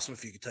it be awesome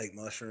if you could take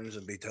mushrooms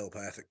and be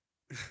telepathic?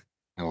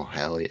 Oh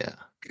hell yeah.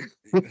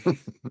 Because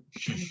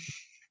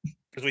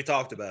we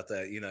talked about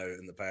that,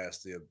 in the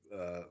past,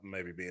 the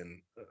maybe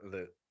being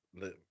the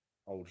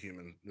old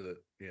human,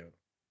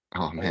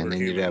 Oh man, older then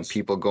you'd have humans.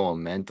 people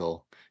going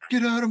mental.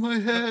 Get out of my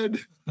head.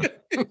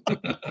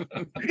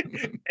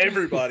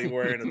 Everybody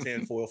wearing a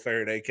tinfoil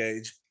Faraday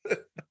cage.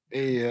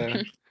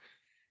 Yeah.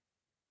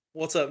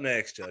 What's up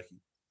next,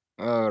 Chucky?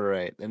 All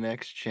right. The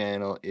next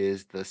channel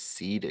is the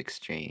Seed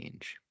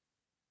Exchange.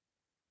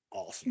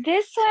 Awesome.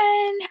 This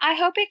one, I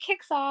hope it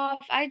kicks off.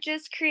 I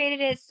just created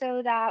it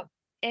so that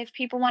if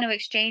people want to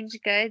exchange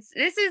goods,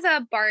 this is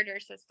a barter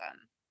system.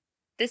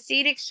 The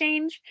seed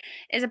exchange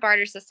is a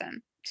barter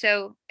system.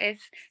 So if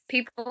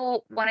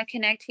people want to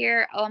connect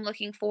here, oh, I'm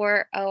looking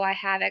for, oh, I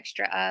have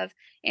extra of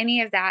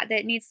any of that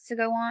that needs to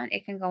go on,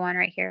 it can go on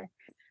right here.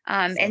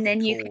 And Fucking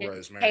then you cool, can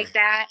Rosemary. take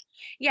that.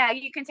 Yeah,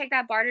 you can take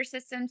that barter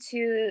system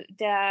to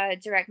the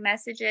direct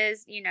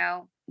messages,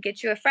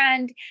 get you a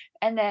friend,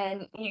 and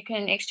then you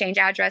can exchange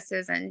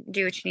addresses and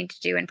do what you need to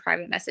do in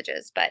private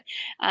messages. But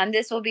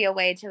this will be a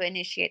way to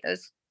initiate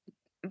those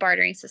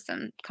bartering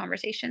system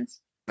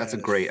conversations. That's a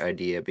That great is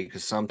idea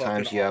because fucking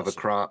sometimes you have a awesome.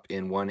 crop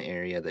in one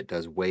area that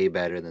does way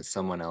better than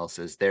someone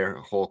else's. Their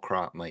whole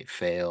crop might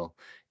fail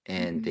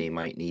and Mhm. they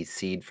might need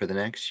seed for the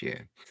next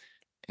year.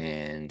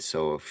 And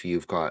so if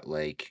you've got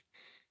like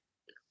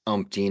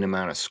umpteen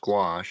amount of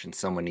squash and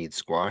someone needs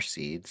squash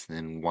seeds,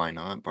 then why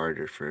not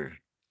barter for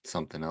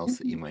something else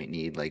that you Mhm. might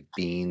need, like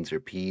beans or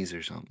peas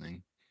or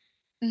something?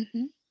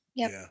 Mhm.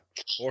 Yep. Yeah.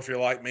 Or if you're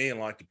like me and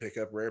like to pick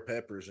up rare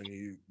peppers and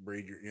you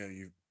breed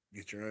you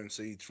get your own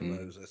seeds from Mm.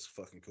 those, that's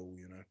fucking cool.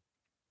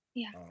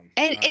 Yeah. Um,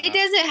 And it I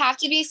doesn't have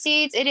to be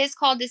seeds. It is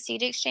called the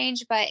seed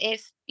exchange, but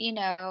if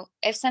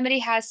somebody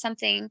has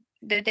something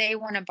that they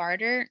want to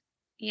barter,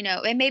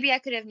 and maybe I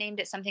could have named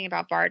it something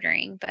about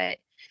bartering, but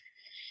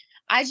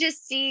I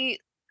just see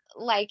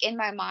like in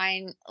my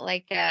mind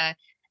like a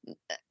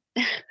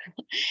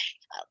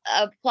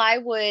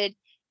plywood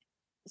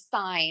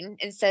sign.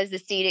 It says the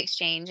seed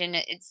exchange and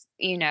it's,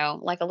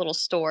 like a little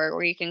store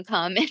where you can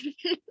come and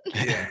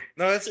yeah.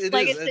 No, it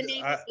like is. it's the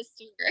name of the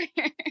store.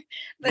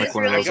 But Like it's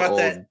one of I really those got cool.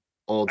 that.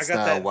 old I got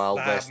style that Wild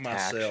vibe West tack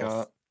myself.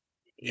 shop.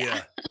 Yeah.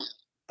 Yeah,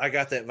 I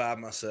got that vibe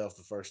myself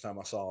the first time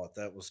I saw it.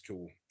 That was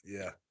cool.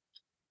 Yeah.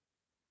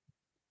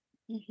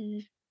 Hmm.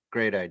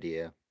 Great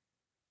idea.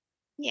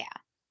 Yeah.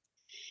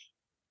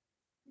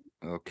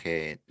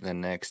 Okay, the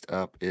next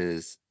up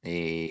is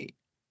a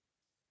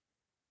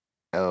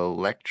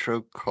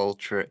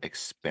electroculture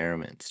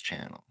experiments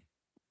channel.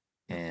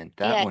 And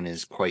that one is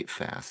Yes. quite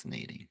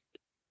fascinating.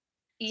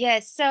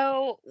 Yes.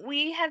 So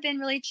we have been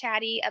really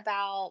chatty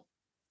about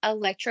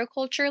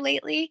electroculture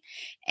lately,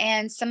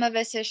 and some of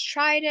us has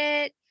tried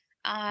it.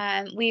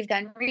 We've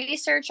done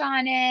research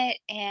on it,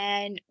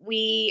 and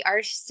we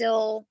are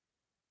still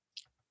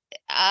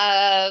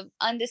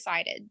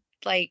undecided.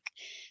 Like,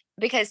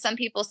 because some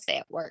people say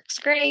it works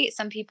great,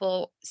 some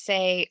people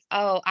say,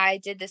 oh, I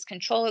did this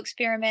control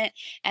experiment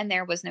and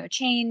there was no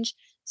change.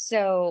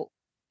 So,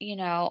 you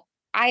know,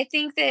 I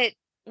think that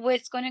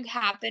what's going to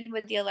happen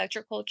with the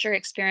electroculture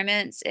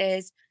experiments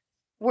is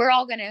we're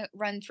all going to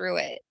run through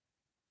it.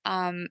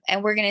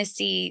 And we're going to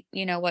see,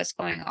 what's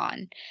going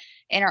on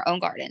in our own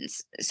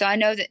gardens. So I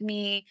know that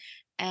me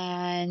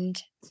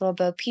and Little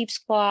Bo Peep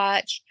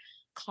Squatch,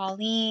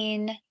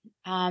 Colleen,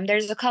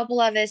 there's a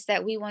couple of us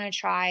that we want to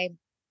try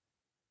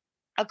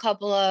a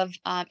couple of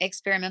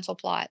experimental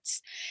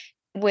plots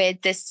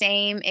with the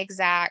same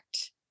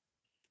exact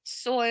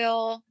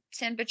soil,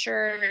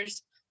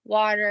 temperatures,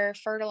 water,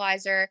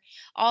 fertilizer,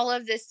 all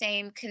of the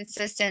same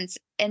consistence.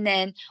 And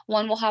then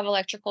one will have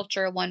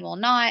electroculture, one will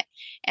not.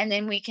 And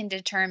then we can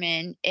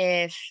determine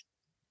if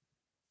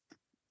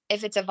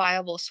it's a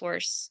viable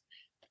source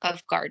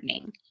of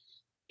gardening.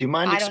 Do you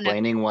mind I don't know.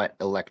 explaining what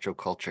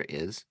electroculture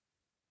is?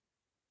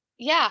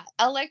 Yeah,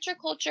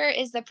 electroculture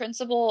is the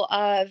principle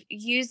of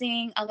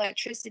using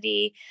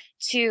electricity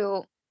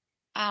to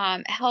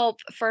help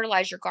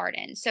fertilize your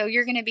garden. So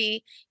you're going to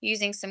be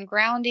using some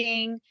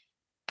grounding.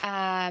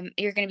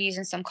 You're going to be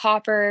using some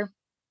copper.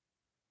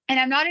 And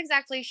I'm not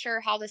exactly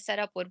sure how the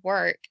setup would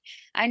work.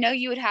 I know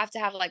you would have to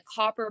have like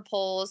copper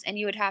poles and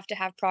you would have to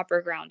have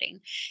proper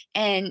grounding.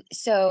 And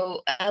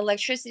so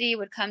electricity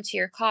would come to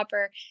your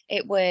copper.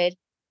 It would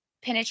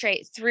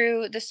penetrate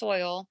through the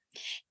soil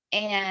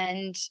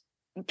and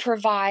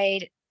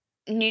provide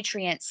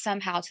nutrients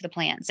somehow to the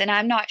plants. And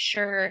I'm not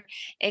sure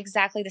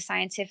exactly the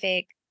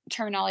scientific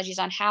terminologies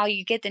on how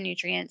you get the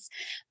nutrients,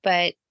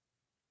 but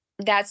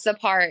that's the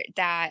part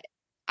that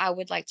I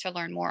would like to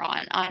learn more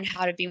on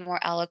how to be more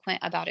eloquent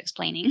about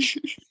explaining.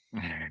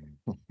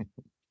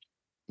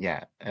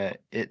 Yeah,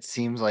 it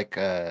seems like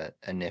a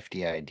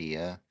nifty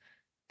idea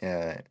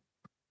to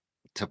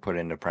put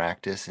into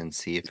practice and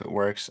see if it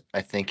works.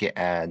 I think it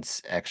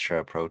adds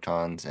extra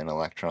protons and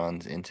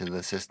electrons into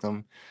the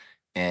system,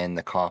 and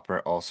the copper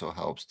also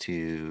helps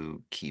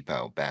to keep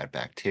out bad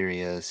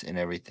bacterias and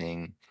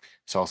everything.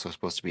 It's also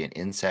supposed to be an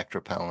insect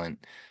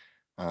repellent.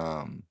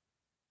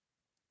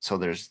 So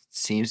there's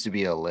seems to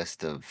be a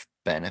list of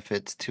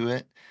benefits to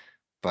it,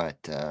 but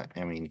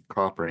I mean,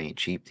 copper ain't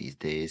cheap these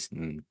days,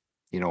 and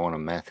you don't want a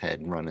meth head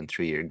running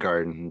through your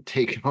garden and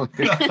taking all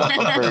your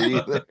copper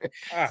either.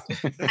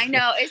 I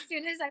know. As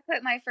soon as I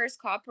put my first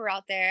copper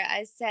out there,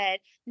 I said,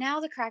 now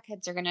the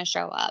crackheads are going to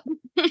show up.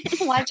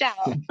 Watch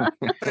out.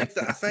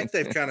 I think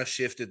they've kind of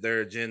shifted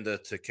their agenda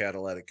to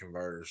catalytic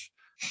converters.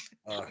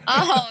 Oh,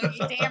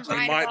 you damn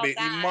right about You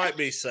that. might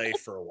be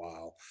safe for a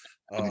while.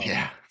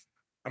 Yeah.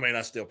 I mean,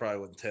 I still probably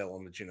wouldn't tell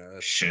them, but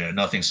that's, Shit,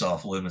 nothing's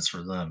off limits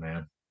for them,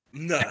 man.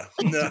 No,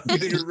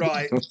 you're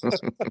right.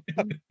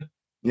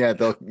 Yeah,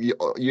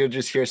 you'll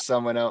just hear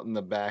someone out in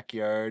the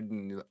backyard,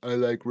 and I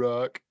like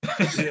rock.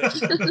 Yeah.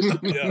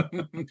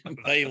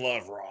 They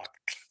love rock.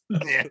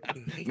 Yeah,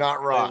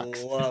 not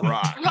rocks.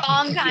 Rock.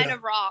 Wrong kind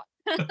of rock.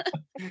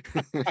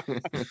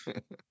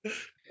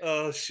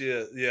 Oh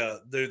shit, yeah,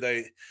 dude.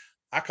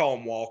 I call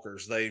them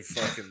walkers. They're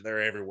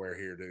everywhere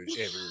here, dude.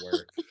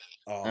 Everywhere.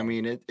 I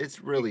mean, it's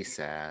really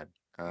sad.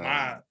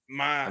 My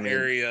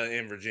area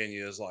in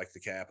Virginia is like the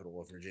capital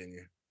of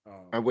Virginia.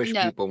 I wish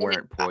No, people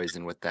weren't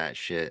poisoned with that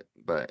shit,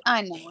 but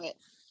I know it.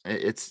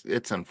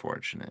 It's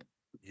unfortunate.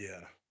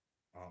 Yeah.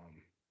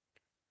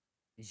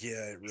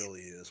 Yeah, it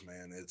really is,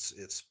 man.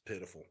 It's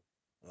pitiful.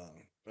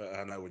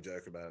 I know we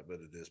joke about it, but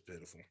it is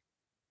pitiful.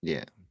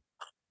 Yeah.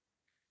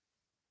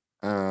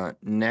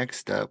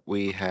 Next up,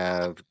 we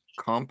have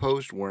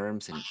compost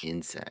worms and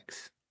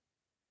insects.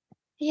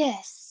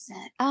 Yes.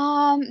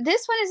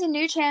 This one is a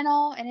new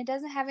channel and it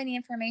doesn't have any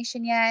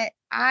information yet.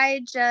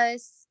 I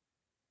just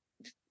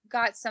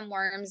got some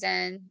worms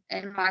in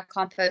my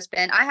compost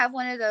bin. I have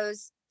one of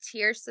those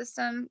tier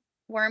system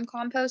worm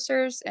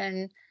composters,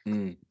 and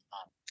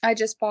I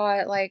just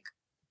bought like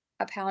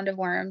a pound of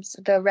worms,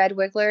 the red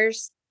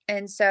wigglers.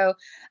 And so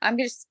I'm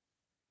just,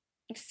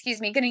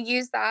 going to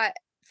use that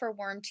for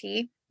worm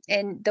tea.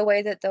 And the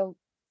way that the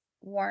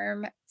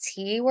worm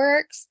tea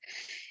works,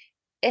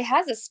 it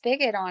has a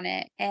spigot on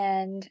it,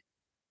 and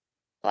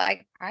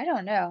like, I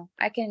don't know,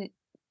 I can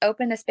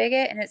open the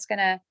spigot and it's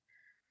kind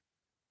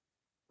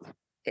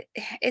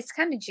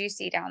of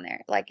juicy down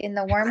there, like in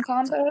the worm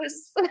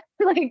compost.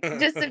 Like,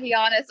 just to be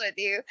honest with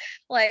you,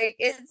 like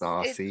it's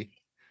Saucy.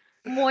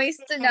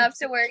 moist enough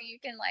to where you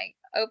can like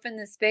open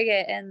the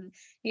spigot and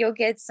you'll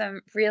get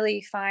some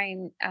really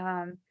fine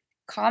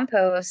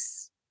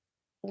compost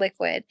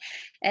liquid,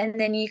 and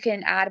then you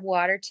can add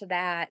water to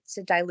that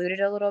to dilute it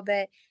a little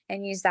bit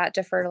and use that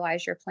to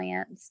fertilize your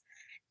plants.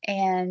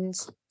 And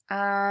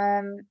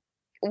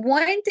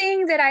one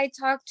thing that I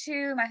talked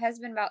to my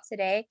husband about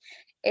today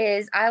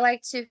is I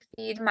like to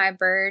feed my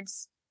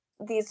birds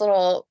these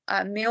little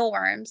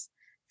mealworms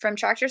from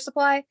Tractor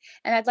Supply,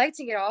 and I'd like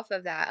to get off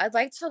of that. I'd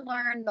like to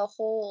learn the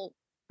whole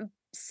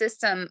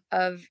system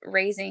of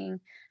raising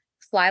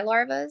fly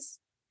larvas.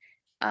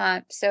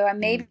 So I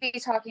may be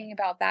talking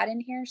about that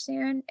in here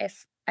soon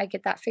if I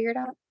get that figured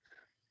out.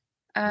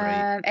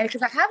 Right. And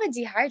because I have a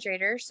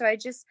dehydrator, so I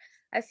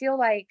feel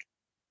like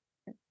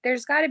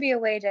there's got to be a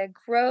way to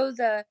grow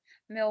the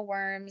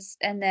mealworms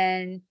and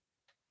then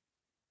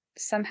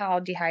somehow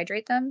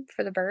dehydrate them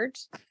for the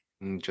birds.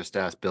 Just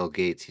ask Bill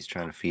Gates. He's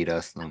trying to feed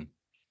us them.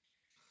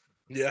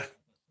 Yeah.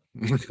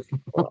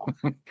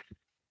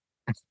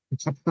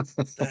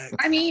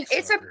 I mean,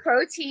 it's a cocksucker.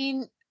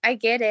 protein. I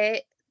get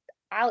it.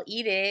 I'll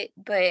eat it,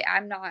 but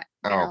I'm not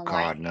Oh gonna like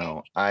God,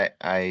 no.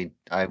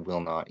 I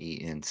will not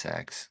eat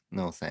insects.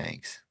 No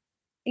thanks.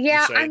 You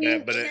Yeah, I say mean,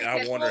 that, but in a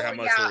I wonder how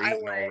pickle, much yeah, we're I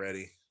eating would.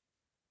 already.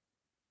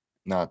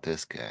 Not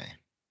this guy.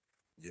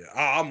 Yeah,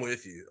 I'm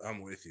with you.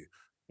 I'm with you.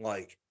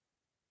 Like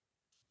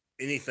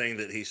anything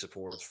that he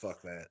supports,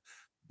 fuck that.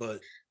 But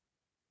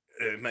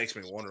it makes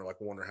me wonder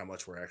how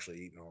much we're actually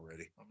eating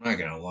already. I'm not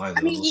gonna lie I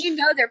though. mean, you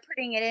know, they're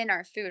putting it in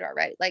our food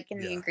already, like in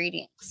the Yeah.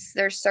 ingredients.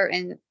 There's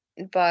certain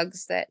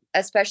bugs that,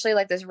 especially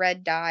like this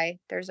red dye,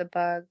 there's a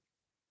bug.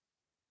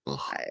 Ugh.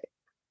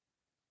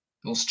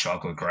 Those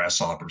chocolate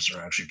grasshoppers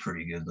are actually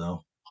pretty good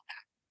though.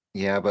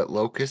 Yeah, but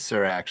locusts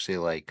are actually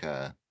like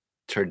a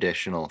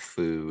traditional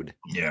food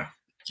Yeah.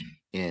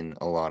 in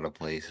a lot of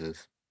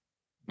places.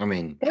 I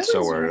mean, There so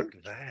was are one.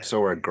 That,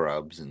 so are man.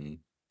 grubs and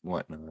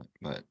whatnot.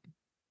 But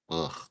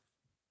ugh,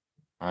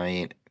 I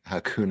ain't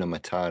Hakuna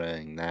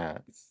Matata-ing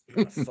that.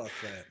 Nah, fuck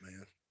that,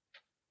 man.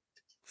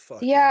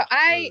 Yeah,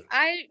 Fucking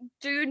I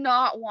do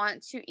not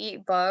want to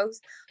eat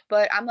bugs,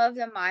 but I'm of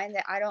the mind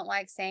that I don't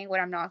like saying what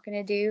I'm not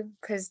gonna do,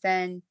 because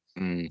then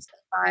Mm,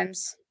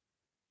 sometimes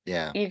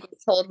yeah. you get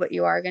told what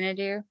you are gonna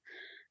do,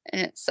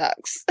 and it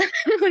sucks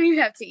when you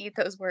have to eat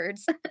those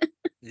words.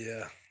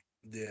 yeah.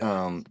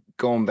 Yeah.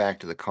 Going back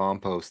to the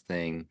compost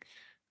thing,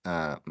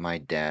 my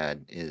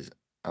dad is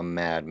a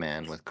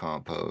madman with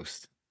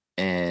compost,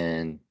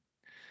 and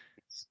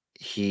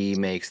he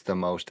makes the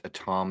most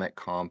atomic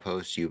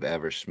compost you've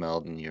ever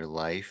smelled in your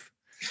life.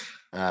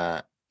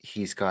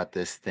 He's got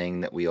this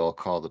thing that we all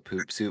call the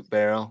poop soup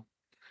barrel,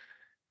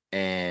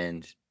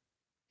 and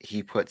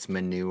he puts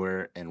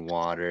manure and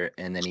water,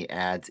 and then he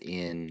adds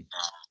in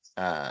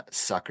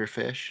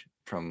suckerfish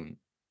from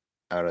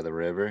out of the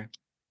river,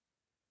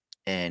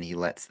 and he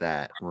lets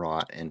that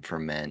rot and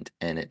ferment,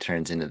 and it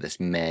turns into this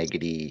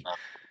maggoty,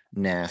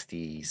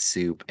 nasty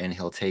soup. And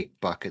he'll take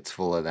buckets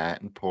full of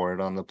that and pour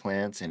it on the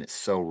plants, and it's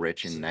so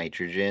rich in See,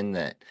 nitrogen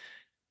that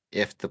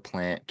if the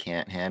plant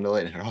can't handle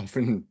it, it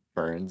often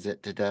burns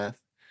it to death.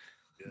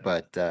 yeah.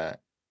 But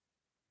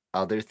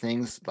other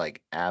things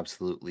like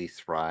absolutely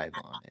thrive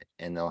on it,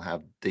 and they'll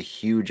have the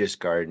hugest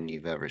garden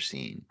you've ever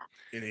seen.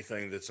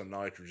 Anything that's a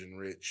nitrogen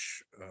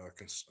rich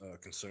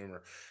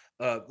consumer.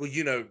 Well,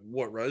 you know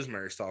what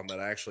Rosemary's talking about.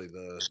 Actually,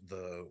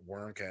 the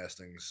worm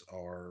castings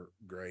are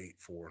great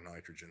for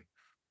nitrogen,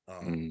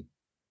 um, Mm.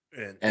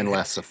 and And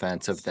less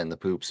offensive than the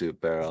poop soup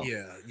barrel.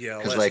 yeah,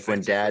 Because less like when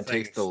offensive for dad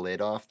takes the things.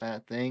 lid off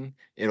that thing,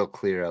 it'll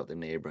clear out the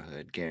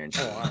neighborhood,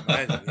 guaranteed. Oh,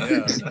 I imagine,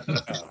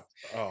 yeah,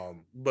 yeah.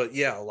 But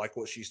yeah, like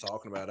what she's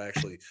talking about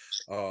actually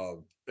uh,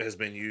 has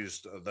been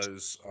used.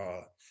 Those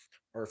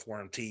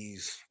earthworm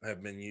teas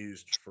have been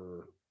used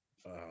for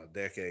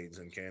decades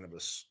in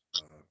cannabis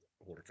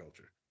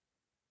horticulture,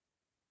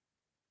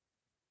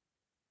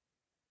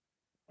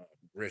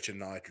 rich in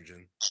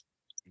nitrogen.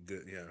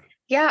 Good, yeah.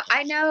 Yeah,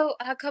 I know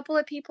a couple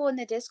of people in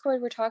the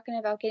Discord were talking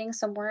about getting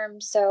some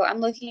worms, so I'm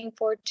looking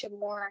forward to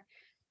more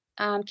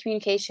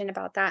communication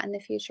about that in the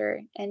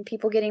future and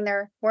people getting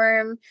their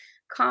worm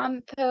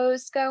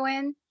compost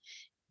going.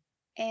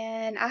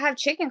 And I have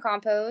chicken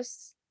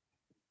compost.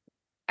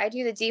 I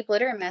do the deep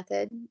litter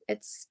method.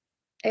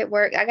 It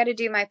worked. I got to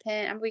do my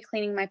pen. I'm gonna be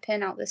cleaning my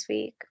pen out this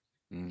week.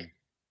 Mm.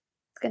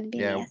 It's gonna be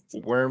Yeah,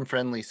 nasty.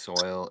 worm-friendly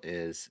soil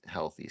is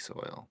healthy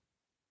soil.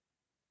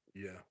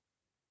 Yeah.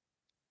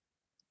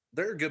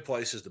 There are good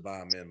places to buy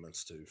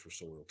amendments too for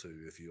soil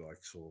too. If you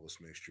like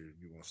soilless mixture,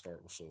 you want to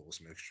start with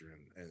soilless mixture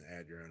and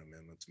add your own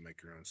amendments and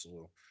make your own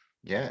soil.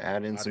 Yeah,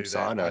 add in I some do that.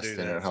 I sawdust do and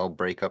that it'll as help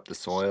break up the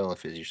soil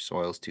if your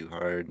soil's too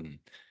hard. And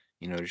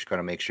just got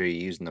to make sure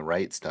you're using the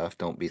right stuff.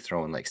 Don't be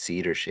throwing like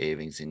cedar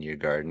shavings in your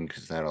garden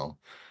because that'll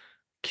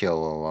kill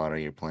a lot of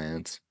your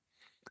plants.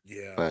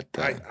 yeah. But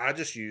I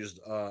just used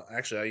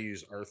actually I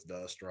use earth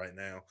dust right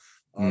now.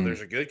 mm,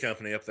 There's a good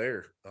company up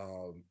there.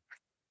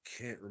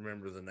 Can't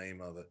remember the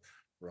name of it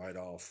right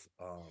off.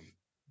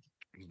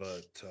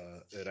 But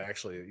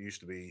it used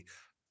to be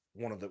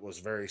one of that was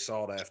very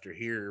sought after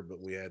here, but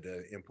we had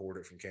to import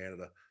it from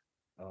Canada.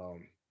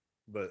 Um,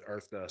 but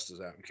Earth Dust is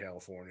out in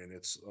California, and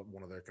it's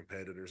one of their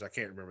competitors. I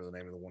can't remember the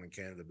name of the one in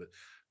Canada, but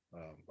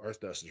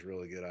Earth Dust is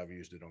really good. I've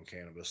used it on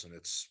cannabis, and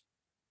it's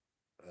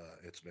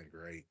been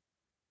great.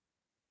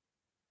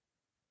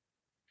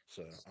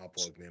 So I'll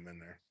plug them in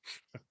there.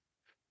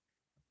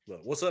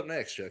 But what's up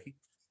next, Chucky?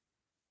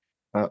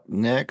 up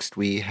next,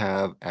 we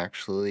have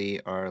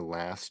actually our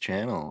last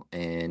channel,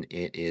 and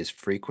it is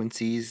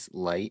frequencies,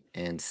 light,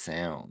 and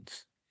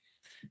sounds.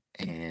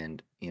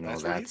 And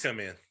That's where you come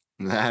in.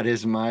 that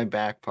is my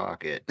back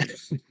pocket.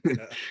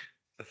 Yeah.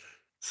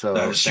 So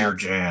That is your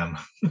jam.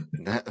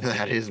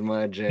 that is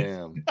my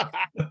jam.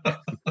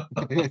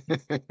 I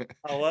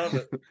love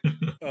it.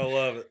 I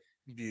love it.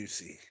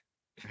 Busey.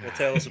 Well,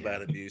 tell us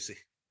about it, Busey.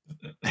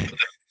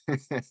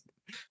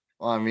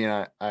 Well, I mean,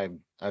 I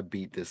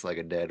beat this like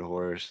a dead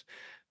horse.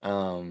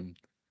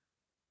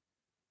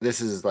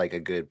 This is like a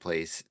good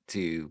place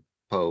to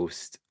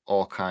post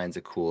all kinds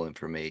of cool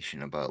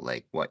information about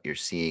like what you're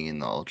seeing in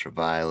the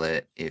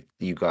ultraviolet. If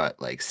you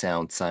got like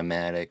sound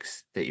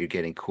cymatics that you're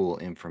getting cool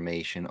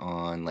information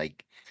on,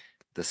 like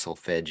the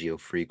solfeggio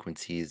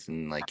frequencies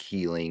and like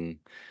healing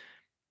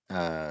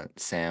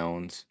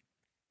sounds.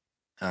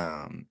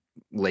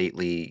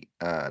 Lately,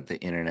 the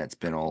internet's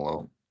been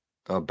all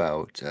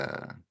about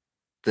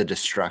the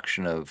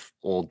destruction of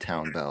old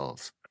town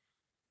bells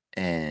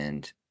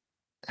and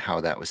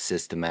how that was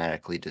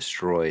systematically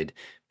destroyed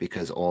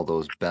because all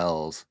those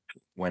bells,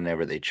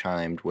 whenever they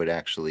chimed, would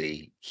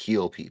actually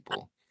heal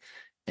people.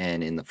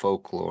 And in the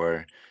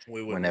folklore, We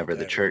wouldn't want whenever the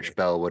that, would church we?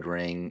 bell would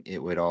ring,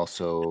 it would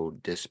also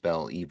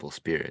dispel evil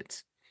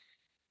spirits.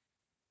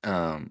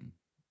 Um,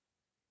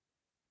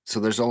 so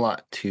there's a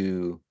lot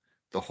to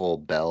the whole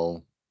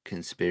bell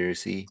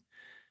conspiracy,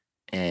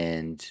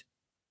 and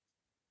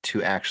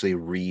to actually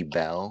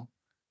rebell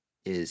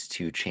is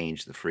to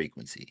change the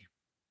frequency,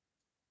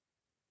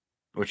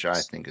 which I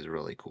think is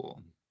really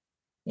cool.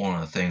 One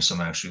of the things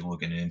I'm actually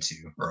looking into,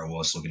 or I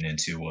was looking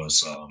into,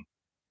 was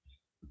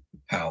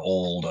how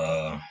old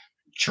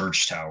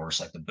church towers,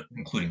 like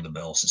including the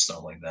bells and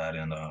stuff like that,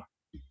 and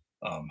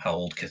how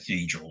old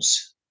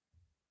cathedrals.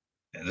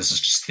 And this is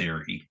just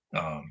theory.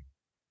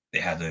 They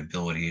had the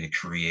ability to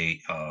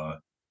create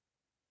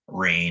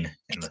rain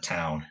in the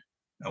town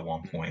at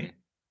one point.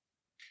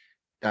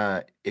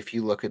 If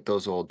you look at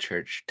those old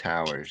church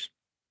towers,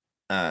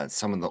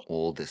 some of the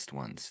oldest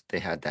ones, they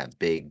had that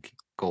big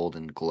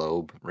golden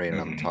globe right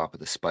on the top of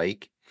the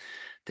spike.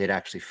 They'd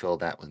actually fill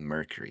that with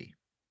mercury.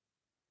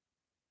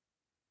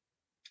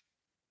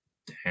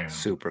 Damn.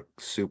 Super,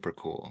 super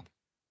cool.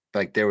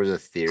 Like there was a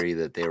theory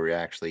that they were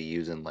actually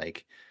using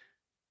like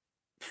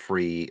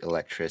free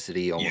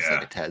electricity, almost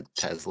like a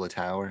Tesla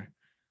tower.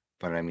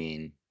 But I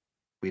mean,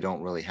 we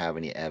don't really have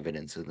any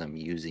evidence of them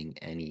using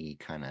any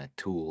kind of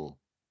tool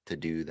to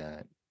do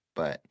that.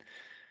 But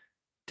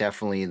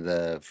definitely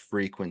the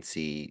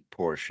frequency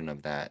portion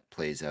of that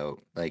plays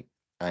out. Like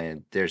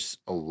there's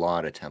a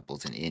lot of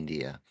temples in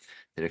India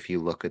that if you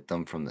look at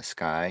them from the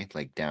sky,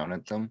 like down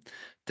at them,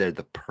 they're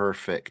the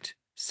perfect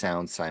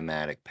sound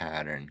cymatic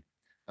pattern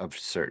of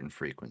certain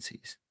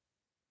frequencies,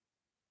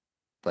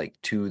 like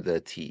to the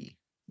T.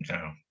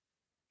 Yeah.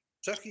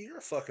 Chucky, you're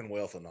a fucking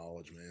wealth of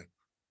knowledge,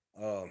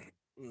 man.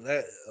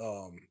 That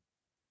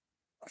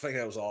I think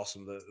that was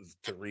awesome.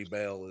 To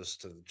rebel is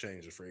to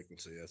change the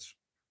frequency.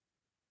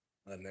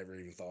 I never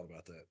even thought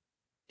about that.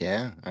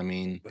 Yeah, I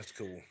mean, That's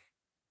cool.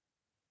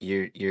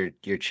 You're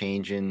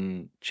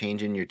changing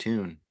your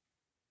tune,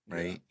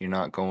 right? Yeah. You're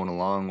not going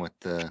along with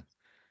the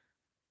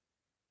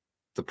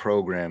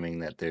programming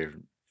that they're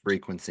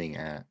frequencing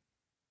at.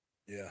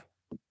 Yeah.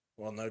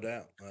 Well, no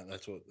doubt.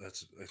 That's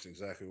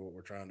exactly what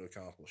we're trying to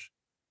accomplish.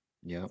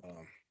 Yep.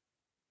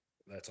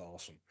 That's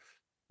awesome.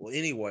 Well,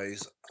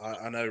 anyways,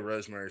 I know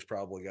Rosemary's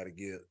probably got to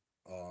get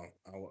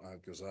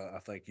because I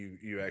think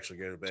you actually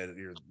go to bed.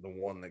 You're the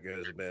one that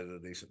goes to bed at a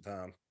decent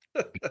time.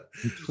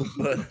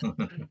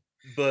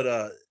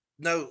 but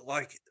no,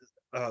 like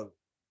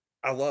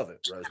I love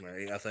it,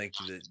 Rosemary. I think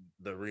that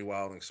the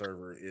rewilding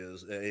server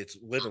it's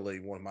literally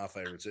one of my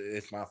favorites.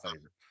 It's my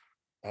favorite.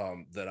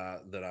 That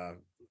I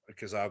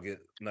because I'll get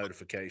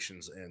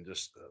notifications and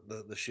just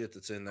the shit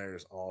that's in there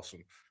is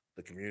awesome.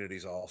 The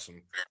community's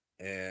awesome,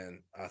 and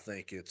I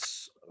think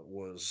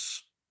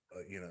was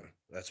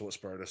that's what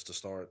spurred us to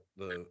start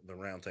the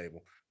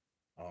roundtable.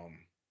 Um,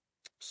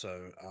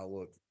 so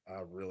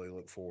I really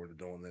look forward to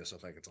doing this. I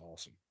think it's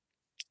awesome.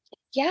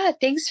 Yeah,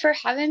 thanks for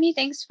having me.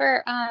 Thanks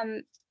for Thanks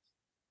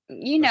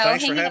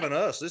for hanging out. having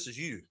us. This is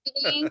you.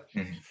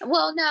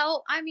 Well,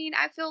 no, I mean,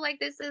 I feel like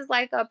this is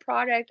like a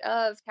product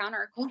of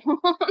CounterCult.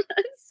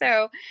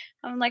 So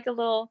I'm like a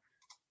little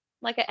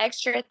like an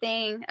extra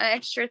thing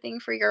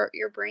for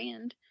your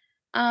brand.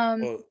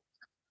 Um Well,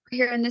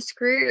 here in this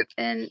group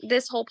and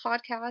this whole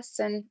podcast,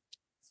 and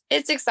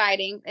it's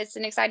exciting. It's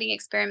an exciting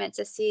experiment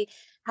to see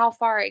how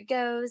far it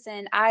goes,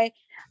 and I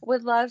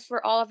would love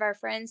for all of our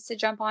friends to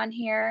jump on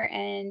here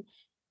and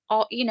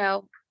all,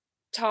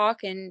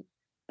 talk, and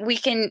we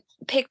can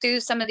pick through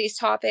some of these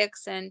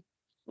topics, and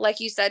like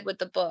you said with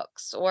the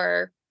books,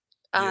 or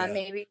yeah,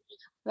 maybe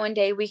one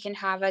day we can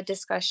have a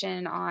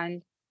discussion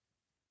on,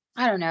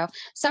 I don't know,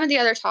 some of the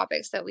other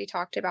topics that we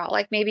talked about,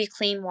 like maybe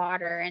clean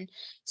water and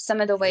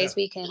some of the yeah, ways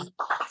we can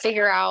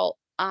figure out,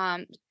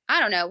 I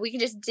don't know, we can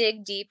just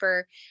dig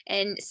deeper.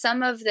 And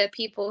some of the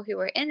people who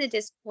are in the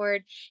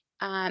Discord,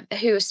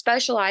 who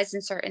specialize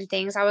in certain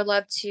things, I would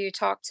love to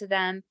talk to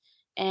them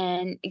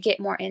and get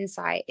more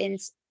insight. And,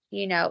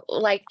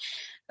 like,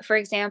 for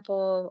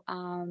example,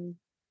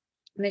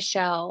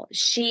 Michelle,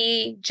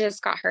 she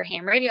just got her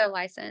ham radio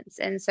license.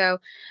 And so,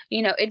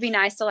 it'd be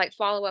nice to like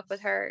follow up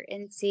with her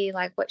and see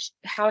like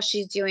how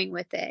she's doing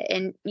with it.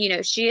 And,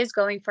 she is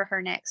going for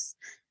her next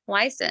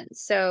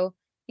license. So,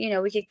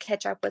 we could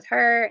catch up with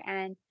her,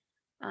 and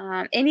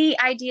any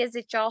ideas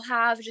that y'all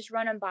have, just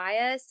run them by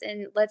us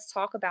and let's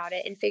talk about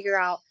it and figure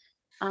out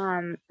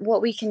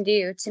what we can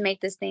do to make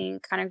this thing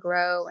kind of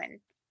grow and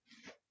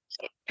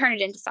turn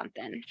it into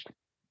something.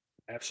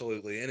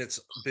 Absolutely, and it's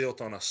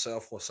built on a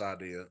selfless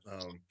idea.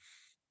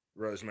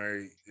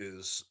 Rosemary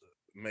is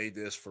made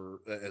this for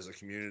as a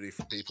community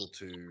for people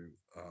to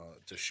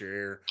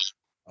share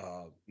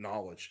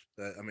knowledge.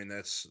 I mean, Oh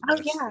that's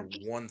yeah, the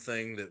one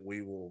thing that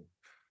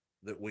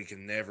we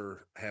can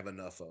never have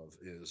enough of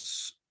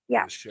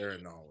yeah. is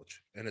sharing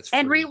knowledge, and it's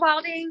And free.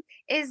 rewilding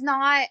is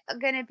not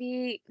gonna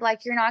be like,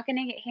 you're not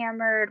gonna get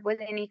hammered with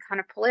any kind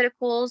of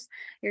politicals.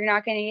 You're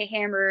not gonna get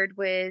hammered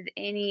with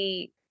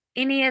any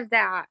of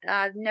that.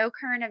 No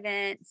current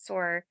events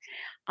or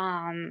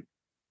um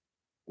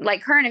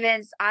like current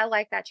events. I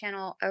like that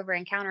channel over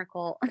in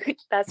CounterCult.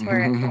 That's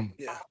where it's all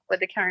Yeah, with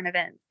the current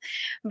events.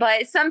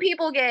 But some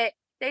people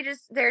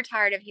they're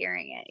tired of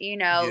hearing it,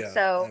 yeah,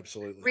 So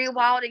absolutely.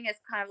 rewilding is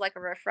kind of like a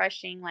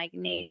refreshing like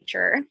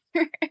nature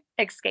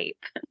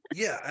escape.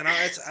 Yeah, and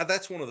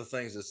that's one of the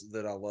things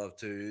that I love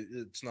too.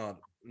 It's not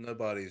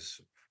nobody's.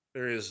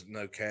 There is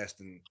no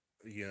casting,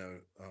 you know,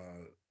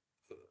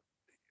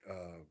 uh,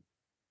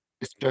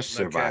 It's just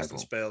no casting survival.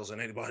 spells in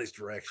anybody's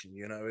direction.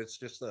 It's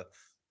just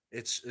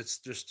it's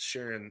just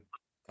sharing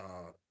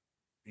uh,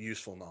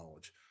 useful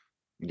knowledge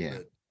Yeah.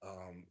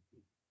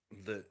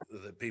 that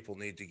that people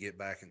need to get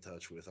back in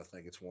touch with. I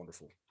think it's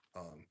wonderful.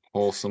 Um,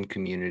 Wholesome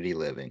community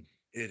living.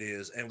 it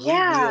is, and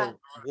Yeah.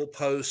 we will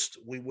post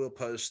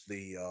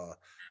the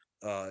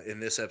in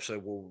this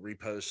episode we'll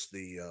repost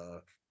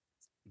the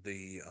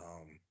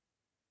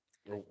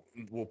or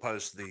we'll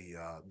post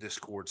the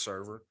Discord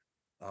server,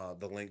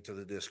 the link to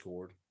the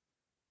Discord,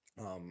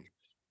 um,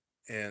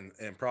 and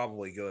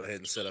probably go ahead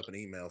and set up an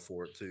email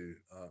for it too,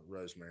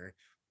 Rosemary.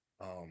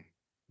 Um,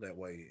 that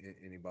way,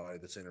 anybody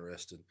that's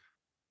interested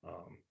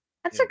um,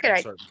 That's a good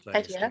in certain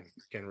things idea.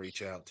 can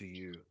reach out to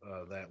you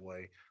that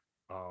way.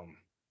 Um,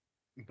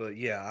 but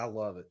yeah, I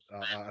love it.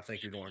 I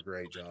think you're doing a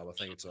great job. I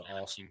think it's an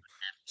awesome,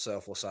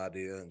 selfless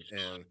idea,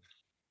 and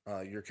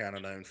you're kind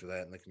of known for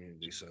that in the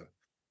community. So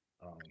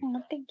um,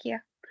 Oh, thank you.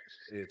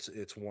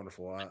 it's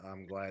wonderful.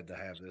 I'm glad to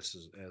have this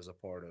as a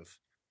part of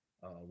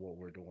what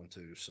we're doing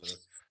too. So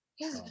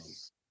Yeah.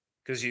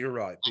 because you're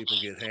right, people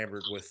get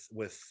hammered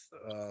with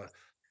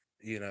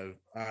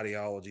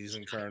ideologies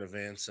and current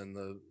events and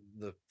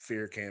the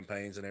fear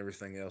campaigns and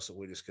everything else that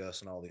we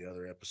discuss in all the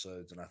other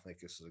episodes. And I think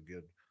this is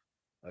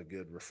a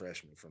good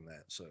refreshment from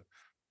that. So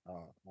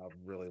I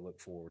really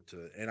look forward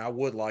to it. And I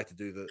would like to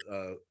do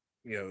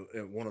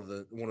in one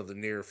of the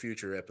near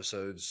future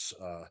episodes,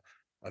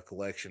 a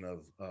collection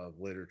of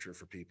literature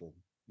for people,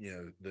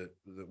 that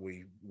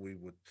we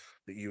would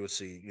that you would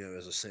see,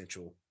 as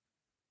essential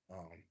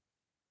um,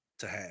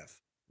 to have,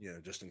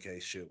 just in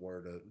case shit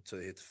were to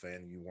hit the fan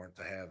and you weren't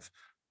to have,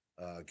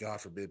 God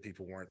forbid,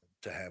 people weren't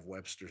to have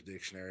Webster's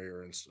dictionary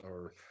or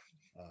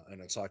an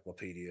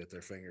encyclopedia at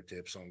their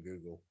fingertips on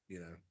Google.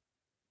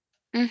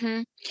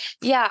 Mhm.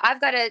 Yeah, I've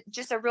got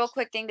just a real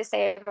quick thing to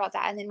say about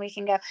that, and then we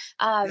can go.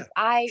 Yeah.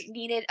 I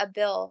needed a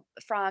bill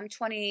from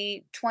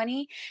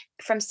 2020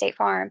 from State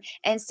Farm,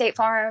 and State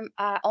Farm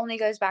only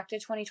goes back to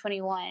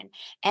 2021.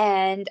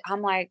 And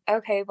I'm like,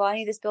 okay, well, I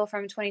need this bill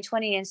from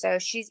 2020, and so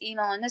she's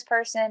emailing this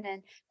person,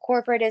 and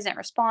corporate isn't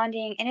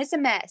responding, and it's a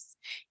mess.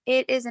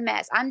 It is a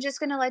mess. I'm just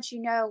gonna let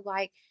you know,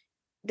 like,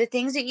 the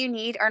things that you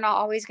need are not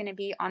always going to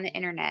be on the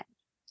internet,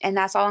 and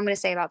that's all I'm going to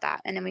say about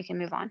that. And then we can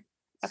move on.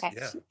 Okay.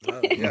 Yeah,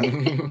 no,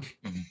 yeah.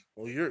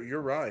 Well,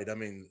 you're right. I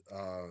mean,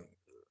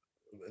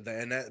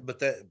 and that, but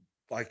that,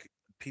 like,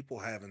 people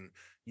having,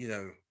 you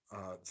know,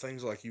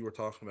 things like you were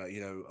talking about,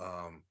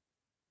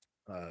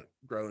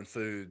 growing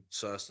food,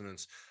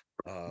 sustenance,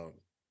 uh,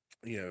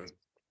 you know,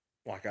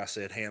 like I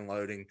said, hand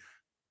loading,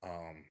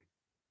 um,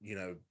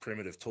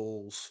 primitive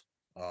tools,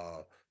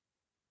 uh,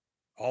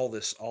 all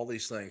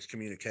these things,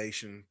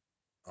 communication.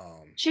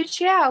 Um, Shoot,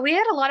 yeah, we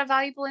had a lot of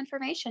valuable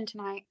information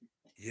tonight.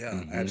 Yeah,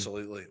 Mhm.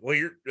 absolutely. Well,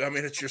 I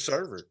mean, it's your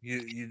server.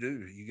 You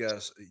do. You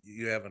guys,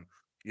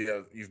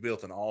 you've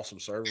built an awesome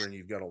server, and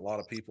you've got a lot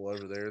of people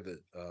over there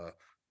that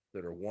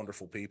are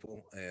wonderful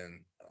people,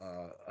 and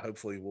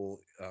hopefully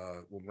we'll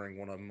bring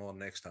one of them on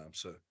next time.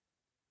 So,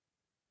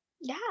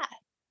 Yeah,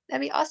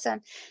 that'd be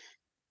awesome.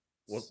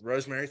 well,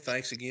 Rosemary,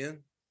 thanks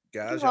again,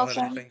 You're guys. Y'all have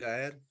welcome. anything to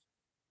add?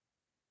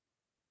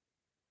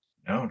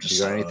 No, You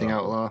just got anything,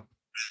 Outlaw?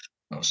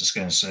 I was just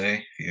gonna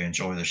say, if you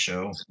enjoy the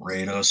show,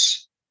 rate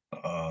us.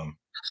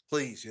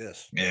 Please,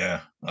 yes.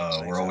 Yeah,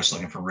 Thanks, we're always Outlaw.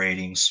 looking for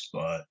ratings,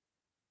 but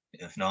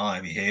if not,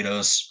 if you hate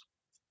us,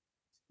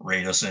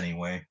 rate us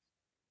anyway.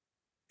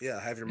 Yeah,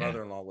 have your Yeah.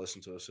 mother-in-law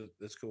listen to us.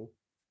 It's cool.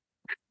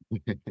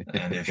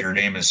 And if your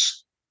name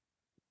is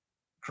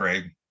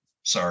Craig,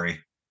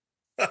 sorry.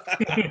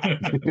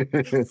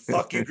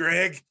 Fuck you,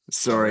 Greg.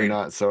 Sorry,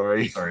 not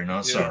sorry. Sorry,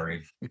 not Yeah.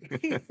 sorry.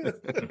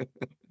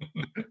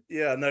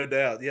 Yeah, no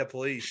doubt. Yeah,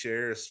 please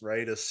share us,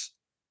 rate us.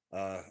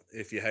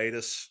 If you hate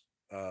us,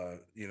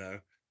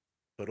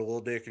 put a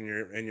little dick in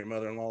your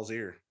mother-in-law's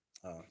ear.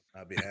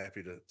 I'd be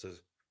happy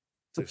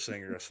to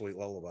sing her a sweet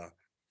lullaby.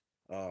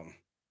 Um,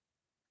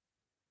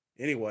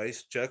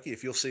 anyways, Chucky,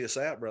 if you'll see us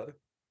out, brother.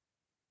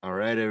 All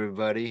right,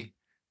 everybody.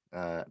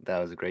 That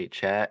was a great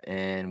chat,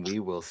 and we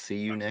will see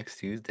you next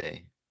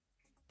Tuesday.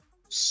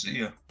 See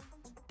ya.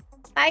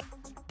 Bye.